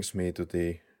kind of brings me to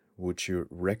the would you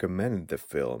recommend the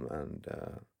film,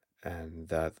 and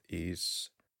that is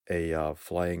a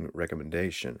flying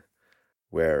recommendation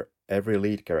where every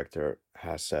lead character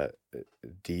has a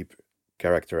deep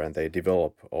character and they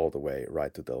develop all the way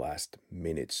right to the last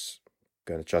minutes,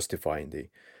 kind of justifying the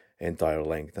entire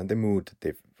length and the mood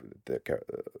the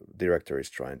director is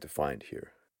trying to find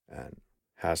here, and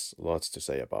has lots to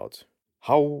say about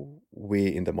how we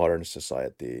in the modern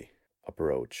society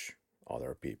approach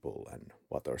other people and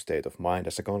what our state of mind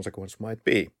as a consequence might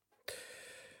be.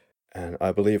 And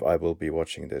I believe I will be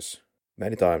watching this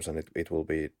many times, and it will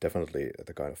be definitely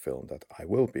the kind of film that I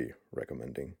will be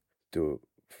recommending to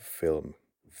film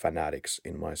fanatics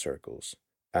in my circles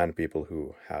and people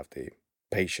who have the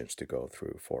patience to go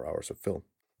through 4 hours of film.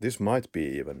 This might be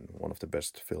even one of the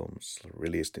best films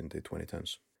released in the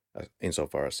 2010s,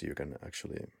 insofar as you can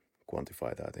actually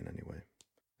quantify that in any way.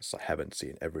 As I haven't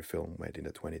seen every film made in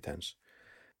the 2010s,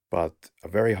 but a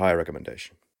very high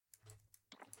recommendation.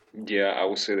 Yeah, I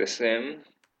would say the same.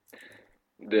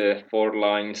 The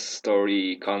four-line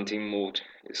story counting mode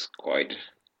is quite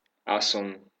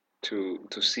awesome to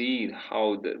see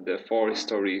how the four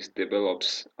stories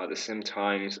develops at the same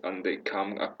times and they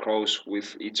come across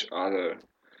with each other.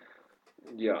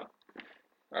 Yeah,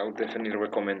 I would definitely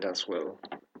recommend as well.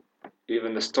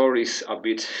 Even the story is a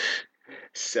bit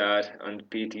sad and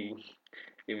pity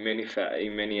in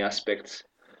many aspects.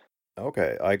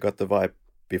 Okay, I got the vibe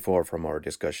before from our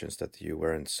discussions that you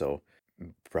weren't so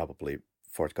probably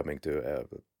forthcoming to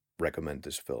recommend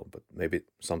this film, but maybe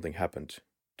something happened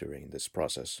during this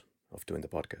process of doing the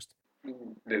podcast.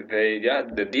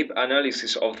 The deep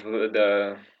analysis of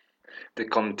the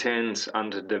contents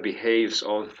and the behaves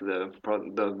of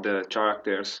the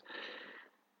characters.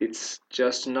 It's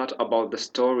just not about the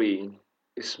story.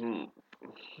 It's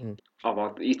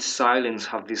about each silence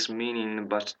have this meaning,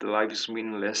 but the life is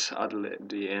meaningless at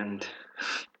the end.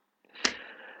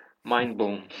 Mind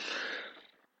blown.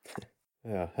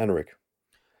 Yeah, Henrik.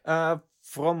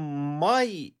 From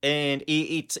my end,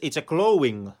 it's a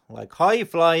glowing, like high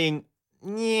flying.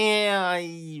 Yeah,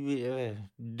 I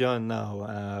don't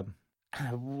know.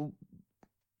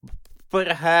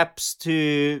 Perhaps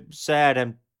to sad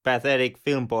and pathetic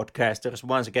film podcasters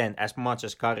once again, as much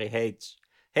as Kari hates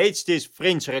these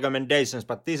fringe recommendations,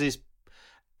 but this is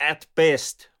at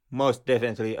best most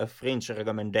definitely a fringe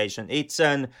recommendation. It's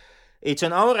an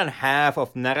hour and a half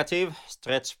of narrative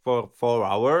stretched for 4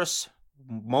 hours,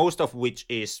 most of which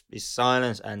is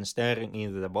silence and staring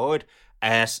into the void,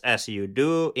 as you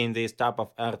do in these type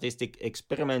of artistic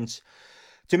experiments.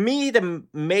 To me, the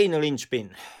main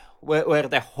linchpin, where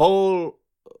the whole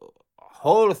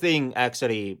thing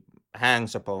actually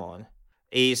hangs upon,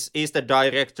 is the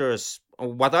director's.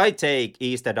 What I take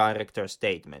is the director's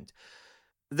statement.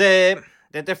 The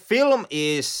film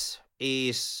is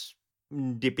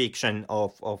depiction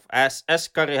of as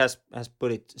Kari has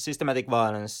put it, systematic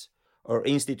violence or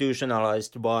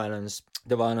institutionalized violence,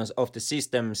 the violence of the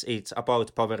systems. It's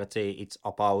about poverty, it's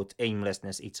about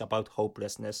aimlessness, it's about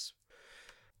hopelessness.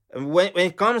 When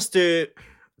it comes to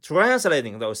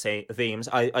translating those themes,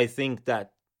 I think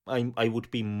that I would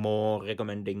be more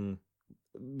recommending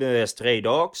Stray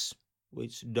Dogs,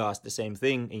 which does the same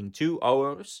thing in 2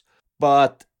 hours.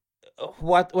 But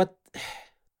what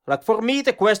like for me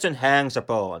the question hangs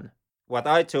upon what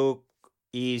I took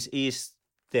is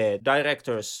the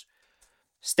director's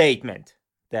statement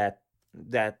that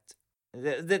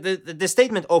the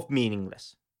statement of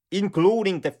meaningless,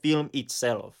 including the film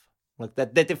itself, like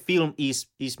that the film is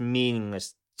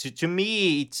meaningless. To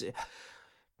me,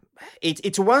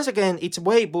 it's once again, it's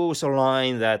way boost a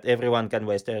line that everyone can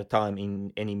waste their time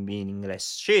in any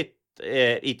meaningless shit.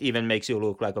 It even makes you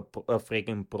look like a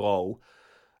freaking pro.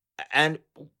 And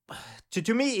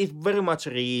to me, it very much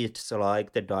reads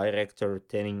like the director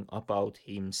telling about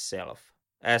himself,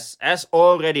 as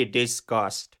already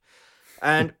discussed.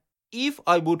 And if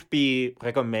I would be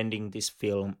recommending this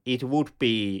film, it would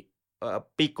be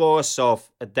because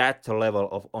of that level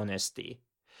of honesty.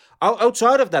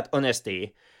 Outside of that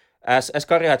honesty, as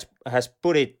Kari has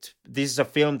put it, this is a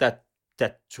film that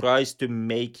tries to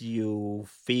make you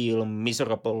feel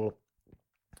miserable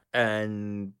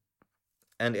and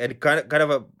and kind of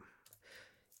a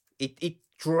it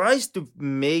tries to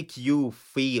make you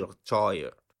feel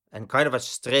tired and kind of a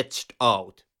stretched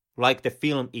out, like the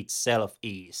film itself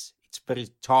is. It's a very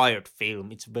tired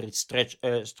film. It's a very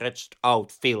stretched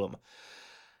out film,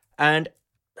 and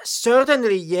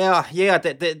certainly, yeah,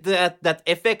 that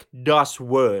effect does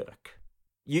work.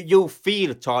 You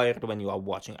feel tired when you are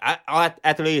watching.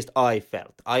 At least I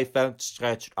felt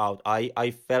stretched out.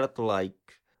 I felt like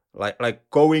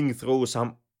going through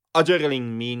some utterly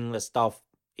meaningless stuff.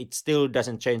 It still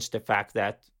doesn't change the fact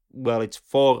that, well, it's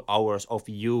 4 hours of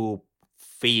you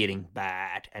feeling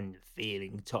bad and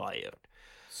feeling tired.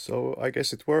 So I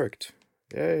guess it worked.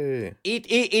 Yay.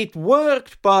 It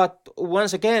worked, but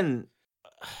once again,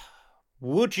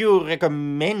 would you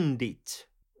recommend it?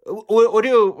 Would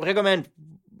you recommend,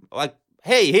 like,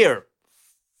 hey, here,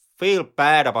 feel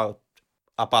bad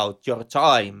about your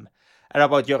time and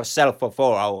about yourself for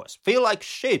 4 hours. Feel like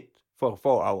shit for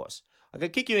 4 hours. I can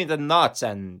kick you in the nuts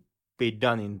and be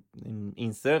done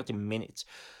in 30 minutes.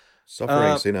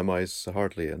 Suffering cinema is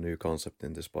hardly a new concept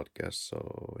in this podcast,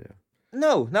 so yeah.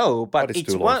 No, but it's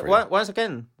it's too long for you.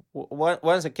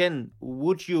 once again,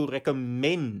 would you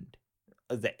recommend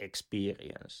the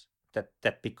experience?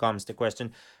 That becomes the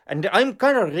question. And I'm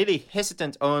kind of really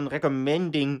hesitant on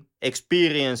recommending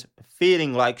experience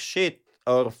feeling like shit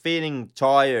or feeling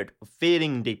tired,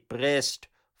 feeling depressed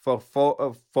for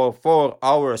 4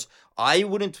 hours. I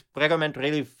wouldn't recommend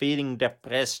really feeling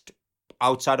depressed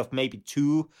outside of maybe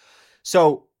 2.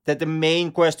 So that the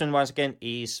main question once again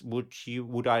is,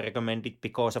 would I recommend it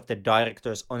because of the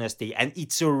director's honesty? And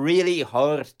it's really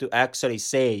hard to actually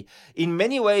say. In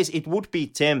many ways, it would be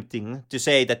tempting to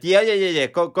say that yeah,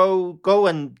 go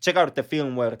and check out the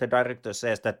film where the director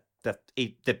says that the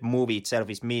movie itself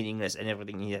is meaningless and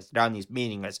everything he has done is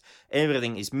meaningless.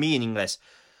 Everything is meaningless.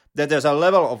 That there's a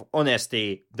level of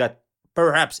honesty that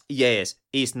perhaps, yes,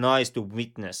 is nice to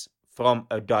witness from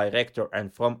a director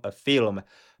and from a film.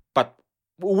 But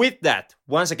with that,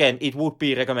 once again, it would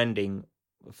be recommending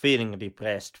feeling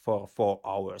depressed for 4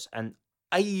 hours. And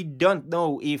I don't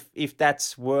know if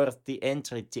that's worth the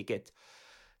entry ticket.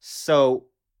 So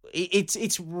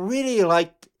it's really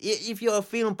like, if you're a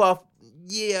film buff,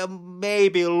 yeah,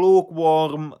 maybe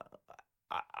lukewarm.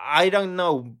 I don't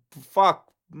know.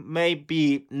 Fuck,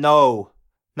 maybe no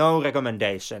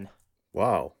recommendation.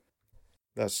 Wow.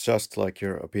 That's just like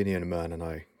your opinion, man, and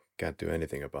I can't do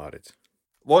anything about it.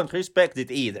 Won't respect it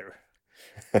either.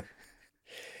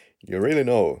 You really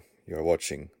know you're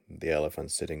watching The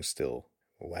Elephant Sitting Still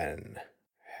when,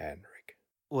 Henrik.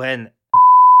 When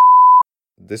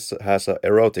This has an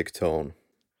erotic tone.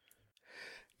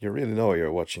 You really know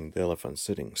you're watching The Elephant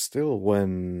Sitting Still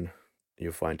when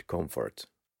you find comfort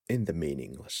in the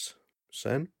meaningless.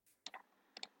 Sen?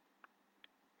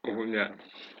 Oh, yeah.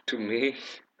 To me,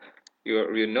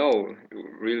 you know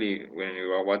really when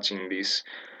you are watching this,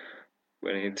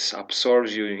 when it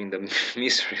absorbs you in the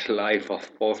misery life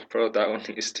of both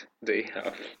protagonists they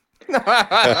have.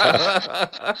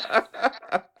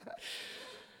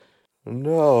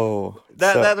 No.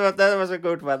 that was a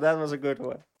good one. That was a good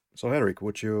one. So, Henrik,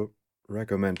 would you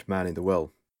recommend Man in the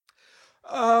Well?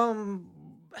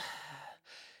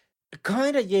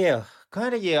 Kinda yeah.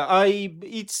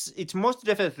 It's most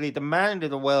definitely the Man in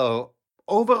the Well.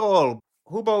 Overall,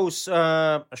 Hubo's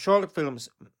short films,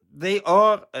 they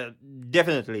are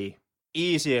definitely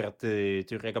easier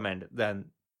to recommend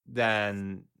than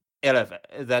an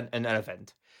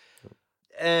elephant.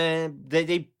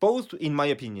 They both, in my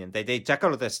opinion, they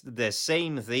tackle the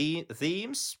same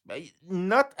themes,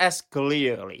 not as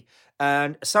clearly,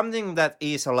 and something that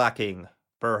is lacking,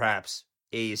 perhaps,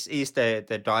 is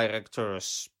the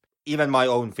director's, even my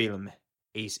own film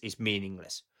is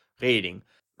meaningless reading.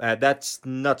 That's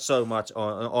not so much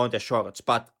on the shorts,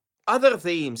 but other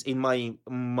themes, in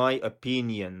my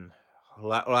opinion,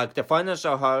 like the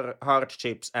financial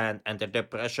hardships and the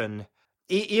depression,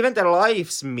 even the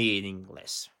life's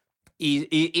meaningless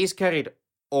is carried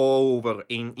over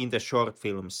in the short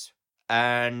films.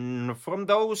 And from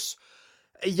those,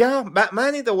 yeah,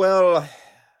 Man in the Well,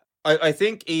 I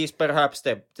think is perhaps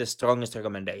the strongest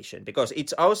recommendation, because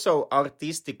it's also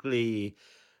artistically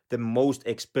the most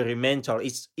experimental.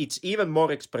 It's even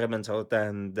more experimental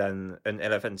than An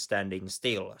Elephant Standing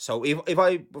Still. So if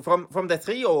I from the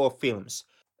trio of films,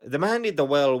 The Man in the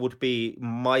Well would be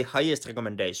my highest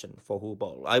recommendation for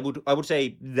Hubo. I would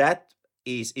say that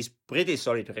is pretty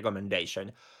solid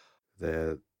recommendation.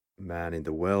 The Man in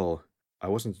the Well, I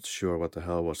wasn't sure what the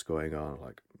hell was going on,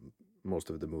 like most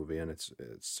of the movie, and it's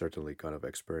certainly kind of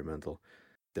experimental.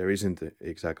 There isn't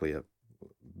exactly a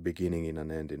beginning and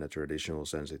an end in a traditional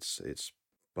sense. It's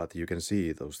but you can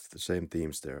see the same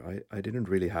themes there. I didn't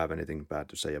really have anything bad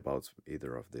to say about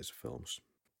either of these films,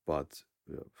 but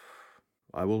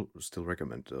I will still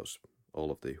recommend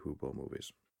all of the Hubo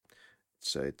movies.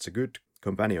 It's a good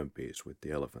companion piece with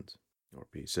the elephant, or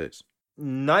pieces.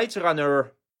 Night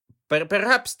Runner,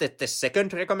 perhaps the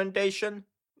second recommendation,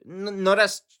 not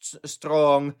as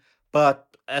strong, but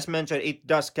as mentioned, it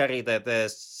does carry the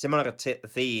similar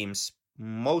themes,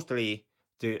 mostly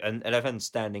to an elephant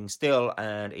standing still,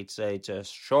 and it's a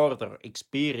shorter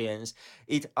experience.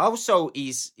 It also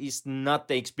is not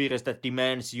the experience that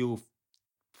demands you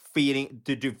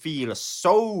to feel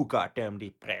so goddamn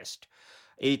depressed.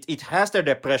 It has the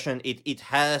depression, it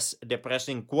has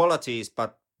depressing qualities,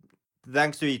 but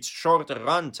thanks to its shorter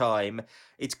runtime,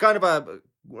 it's kind of a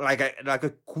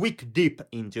quick dip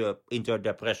into a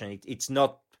depression. It's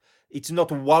not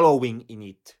wallowing in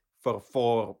it for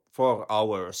 4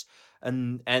 hours,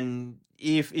 and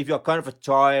if you're kind of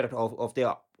tired of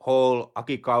the whole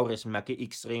Aki Kaurismäki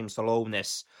extreme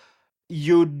slowness,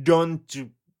 you don't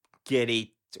get it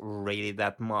really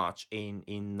that much in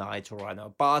Night Runner,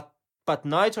 but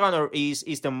Night Runner is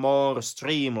the more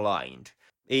streamlined.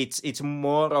 It's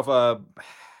more of a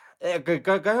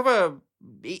kind of a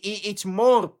it's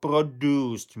more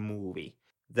produced movie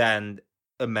than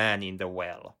A Man in the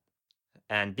Well,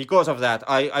 and because of that,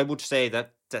 I would say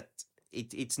that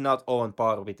it's not on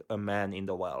par with A Man in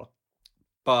the Well,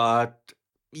 but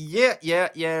yeah,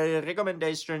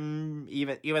 recommendation,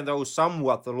 even though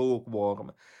somewhat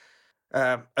lukewarm.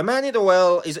 A Man in the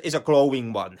Well is a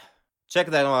glowing one. Check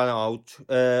that one out.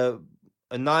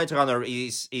 A Night Runner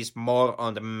is more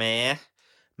on the meh.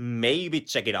 Maybe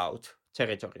check it out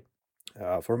territory.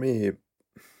 For me,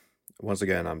 once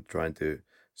again, I'm trying to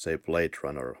say Blade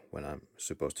Runner when I'm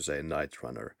supposed to say Night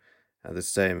Runner. And the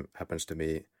same happens to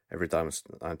me every time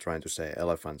I'm trying to say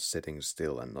elephant sitting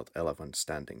still and not elephant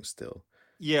standing still.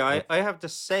 Yeah, I have the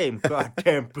same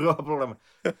goddamn problem.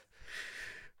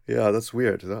 Yeah, that's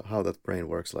weird how that brain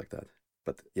works like that.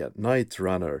 But yeah, Night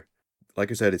Runner, like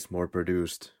you said, it's more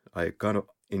produced. I kind of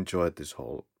enjoyed this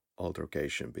whole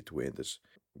altercation between this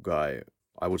guy.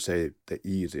 I would say the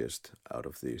easiest out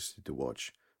of these to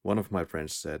watch. One of my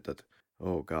friends said that,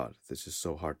 "Oh God, this is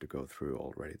so hard to go through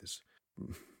already.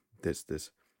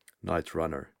 This Night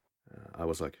Runner." I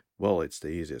was like, "Well, it's the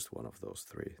easiest one of those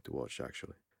three to watch,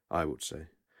 actually. I would say."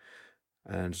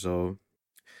 And so,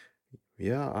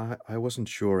 yeah, I wasn't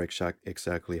sure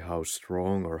exactly how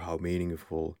strong or how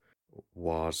meaningful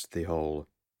was the whole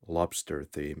lobster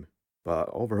theme, but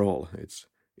overall, it's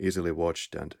easily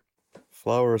watched and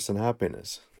flowers and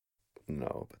happiness.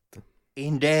 No, but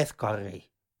In death, Kari.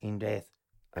 In death.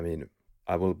 I mean,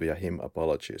 I will be a him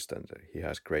apologist, and he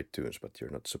has great tunes, but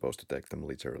you're not supposed to take them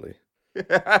literally.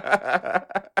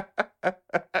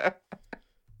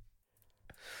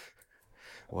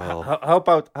 Well, how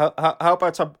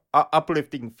about some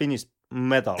uplifting Finnish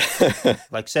metal,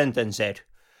 like Sentence said,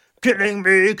 "Killing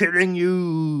me, killing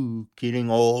you, killing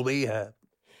all we have,"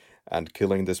 and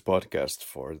killing this podcast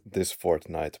for this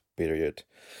fortnight period.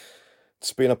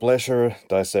 It's been a pleasure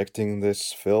dissecting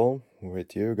this film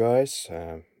with you guys.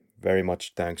 Very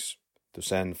much thanks to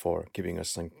Sen for giving us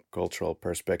some cultural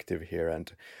perspective here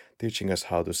and teaching us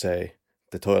how to say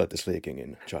the toilet is leaking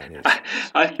in Chinese.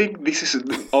 I think this is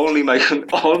only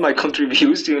all my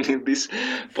contribution in this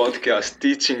podcast,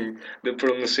 teaching the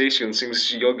pronunciation,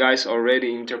 since you guys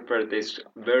already interpret this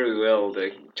very well,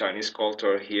 the Chinese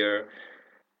culture here.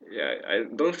 Yeah, I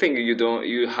don't think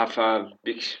you have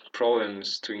big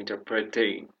problems to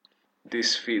interpreting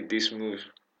this move.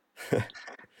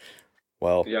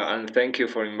 Well, yeah, and thank you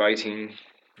for inviting.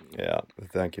 Yeah,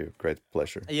 thank you. Great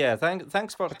pleasure. Yeah,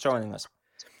 thanks for joining us.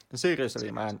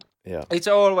 Seriously, man. Yeah. It's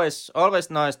always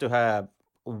nice to have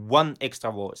one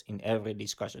extra voice in every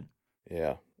discussion.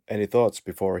 Yeah. Any thoughts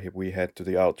before we head to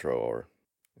the outro, or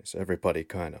is everybody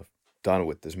kind of done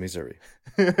with this misery?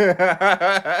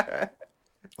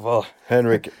 Well,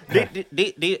 Henrik.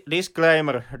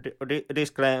 Disclaimer.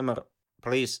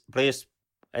 Please,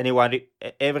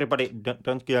 everybody,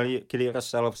 don't kill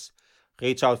yourselves.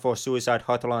 Reach out for suicide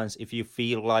hotlines if you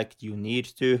feel like you need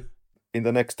to. In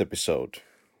the next episode,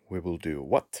 we will do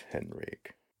what,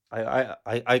 Henrik?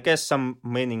 I guess some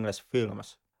meaningless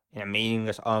films in a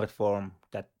meaningless art form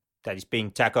that is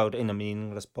being tackled in a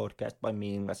meaningless podcast by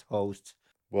meaningless hosts.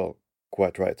 Well,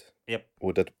 quite right. Yep.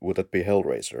 Would that be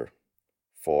Hellraiser?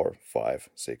 4, 5,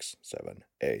 6, 7,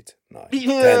 8, 9,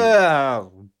 yeah.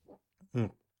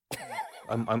 10.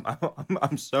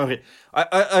 I'm sorry.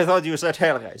 I thought you said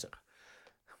Hellraiser.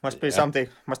 Must be something.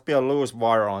 Must be a loose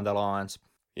wire on the lines.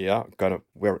 Yeah, kind of.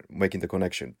 We're making the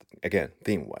connection again,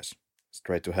 theme-wise.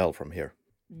 Straight to hell from here.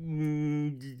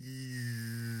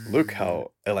 Look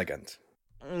how elegant.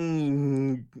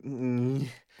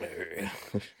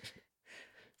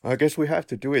 I guess we have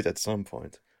to do it at some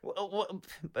point. Well,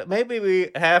 maybe we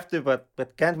have to, but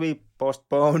can't we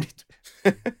postpone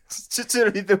it? Just a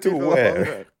little bit where?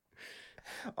 longer.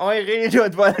 I really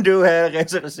don't want to do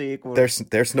Hellraiser sequel.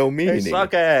 There's no They meaning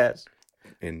suck ass.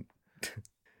 in.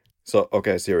 So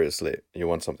okay, seriously, you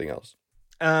want something else?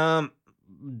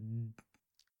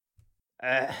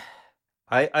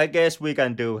 I guess we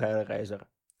can do Hellraiser.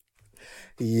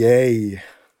 Yay!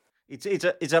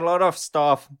 It's a lot of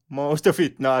stuff. Most of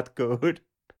it not good.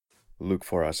 Look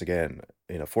for us again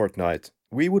in a fortnight.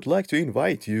 We would like to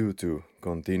invite you to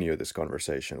continue this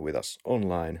conversation with us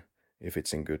online, if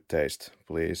it's in good taste,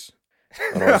 please.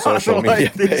 On our social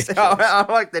media pages. I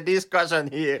like the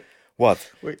discussion here.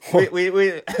 What? We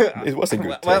It was in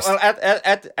good taste. Well,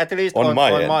 at least On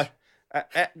my end.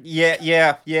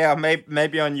 Yeah,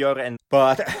 maybe on your end,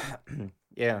 but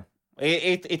yeah,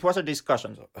 it was a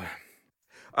discussion.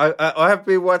 I have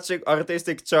been watching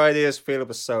artistic Chinese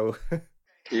films, so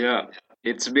Yeah,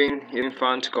 it's been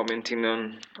fun commenting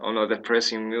on other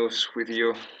pressing moves with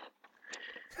you.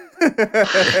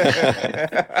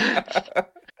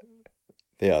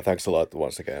 Yeah, thanks a lot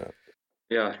once again.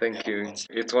 Yeah, thank you.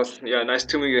 It was nice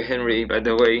to meet you, Henry. By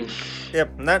the way.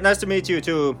 Yep, nice to meet you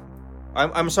too.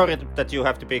 I'm sorry that you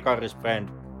have to be Kari's friend.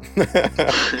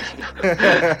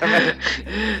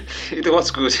 It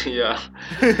was good, yeah.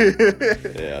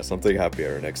 Yeah, something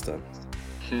happier next time.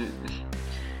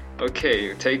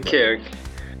 Okay, take care.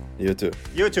 You too.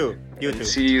 You too.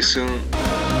 See you soon.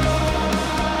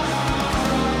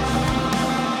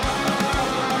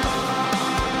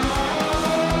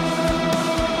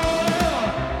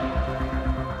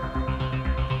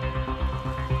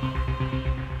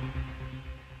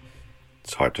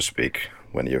 It's hard to speak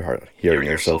when you're hearing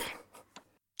yourself.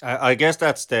 I guess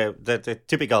that's the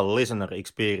typical listener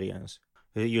experience.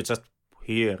 You just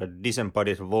hear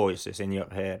disembodied voices in your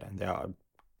head, and they are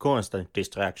constant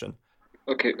distraction.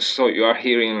 Okay, so you are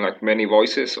hearing like many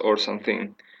voices or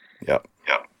something? Yeah.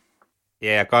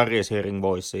 Yeah, Kari is hearing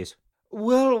voices.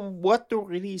 Well, what to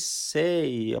really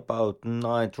say about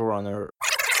Night Runner?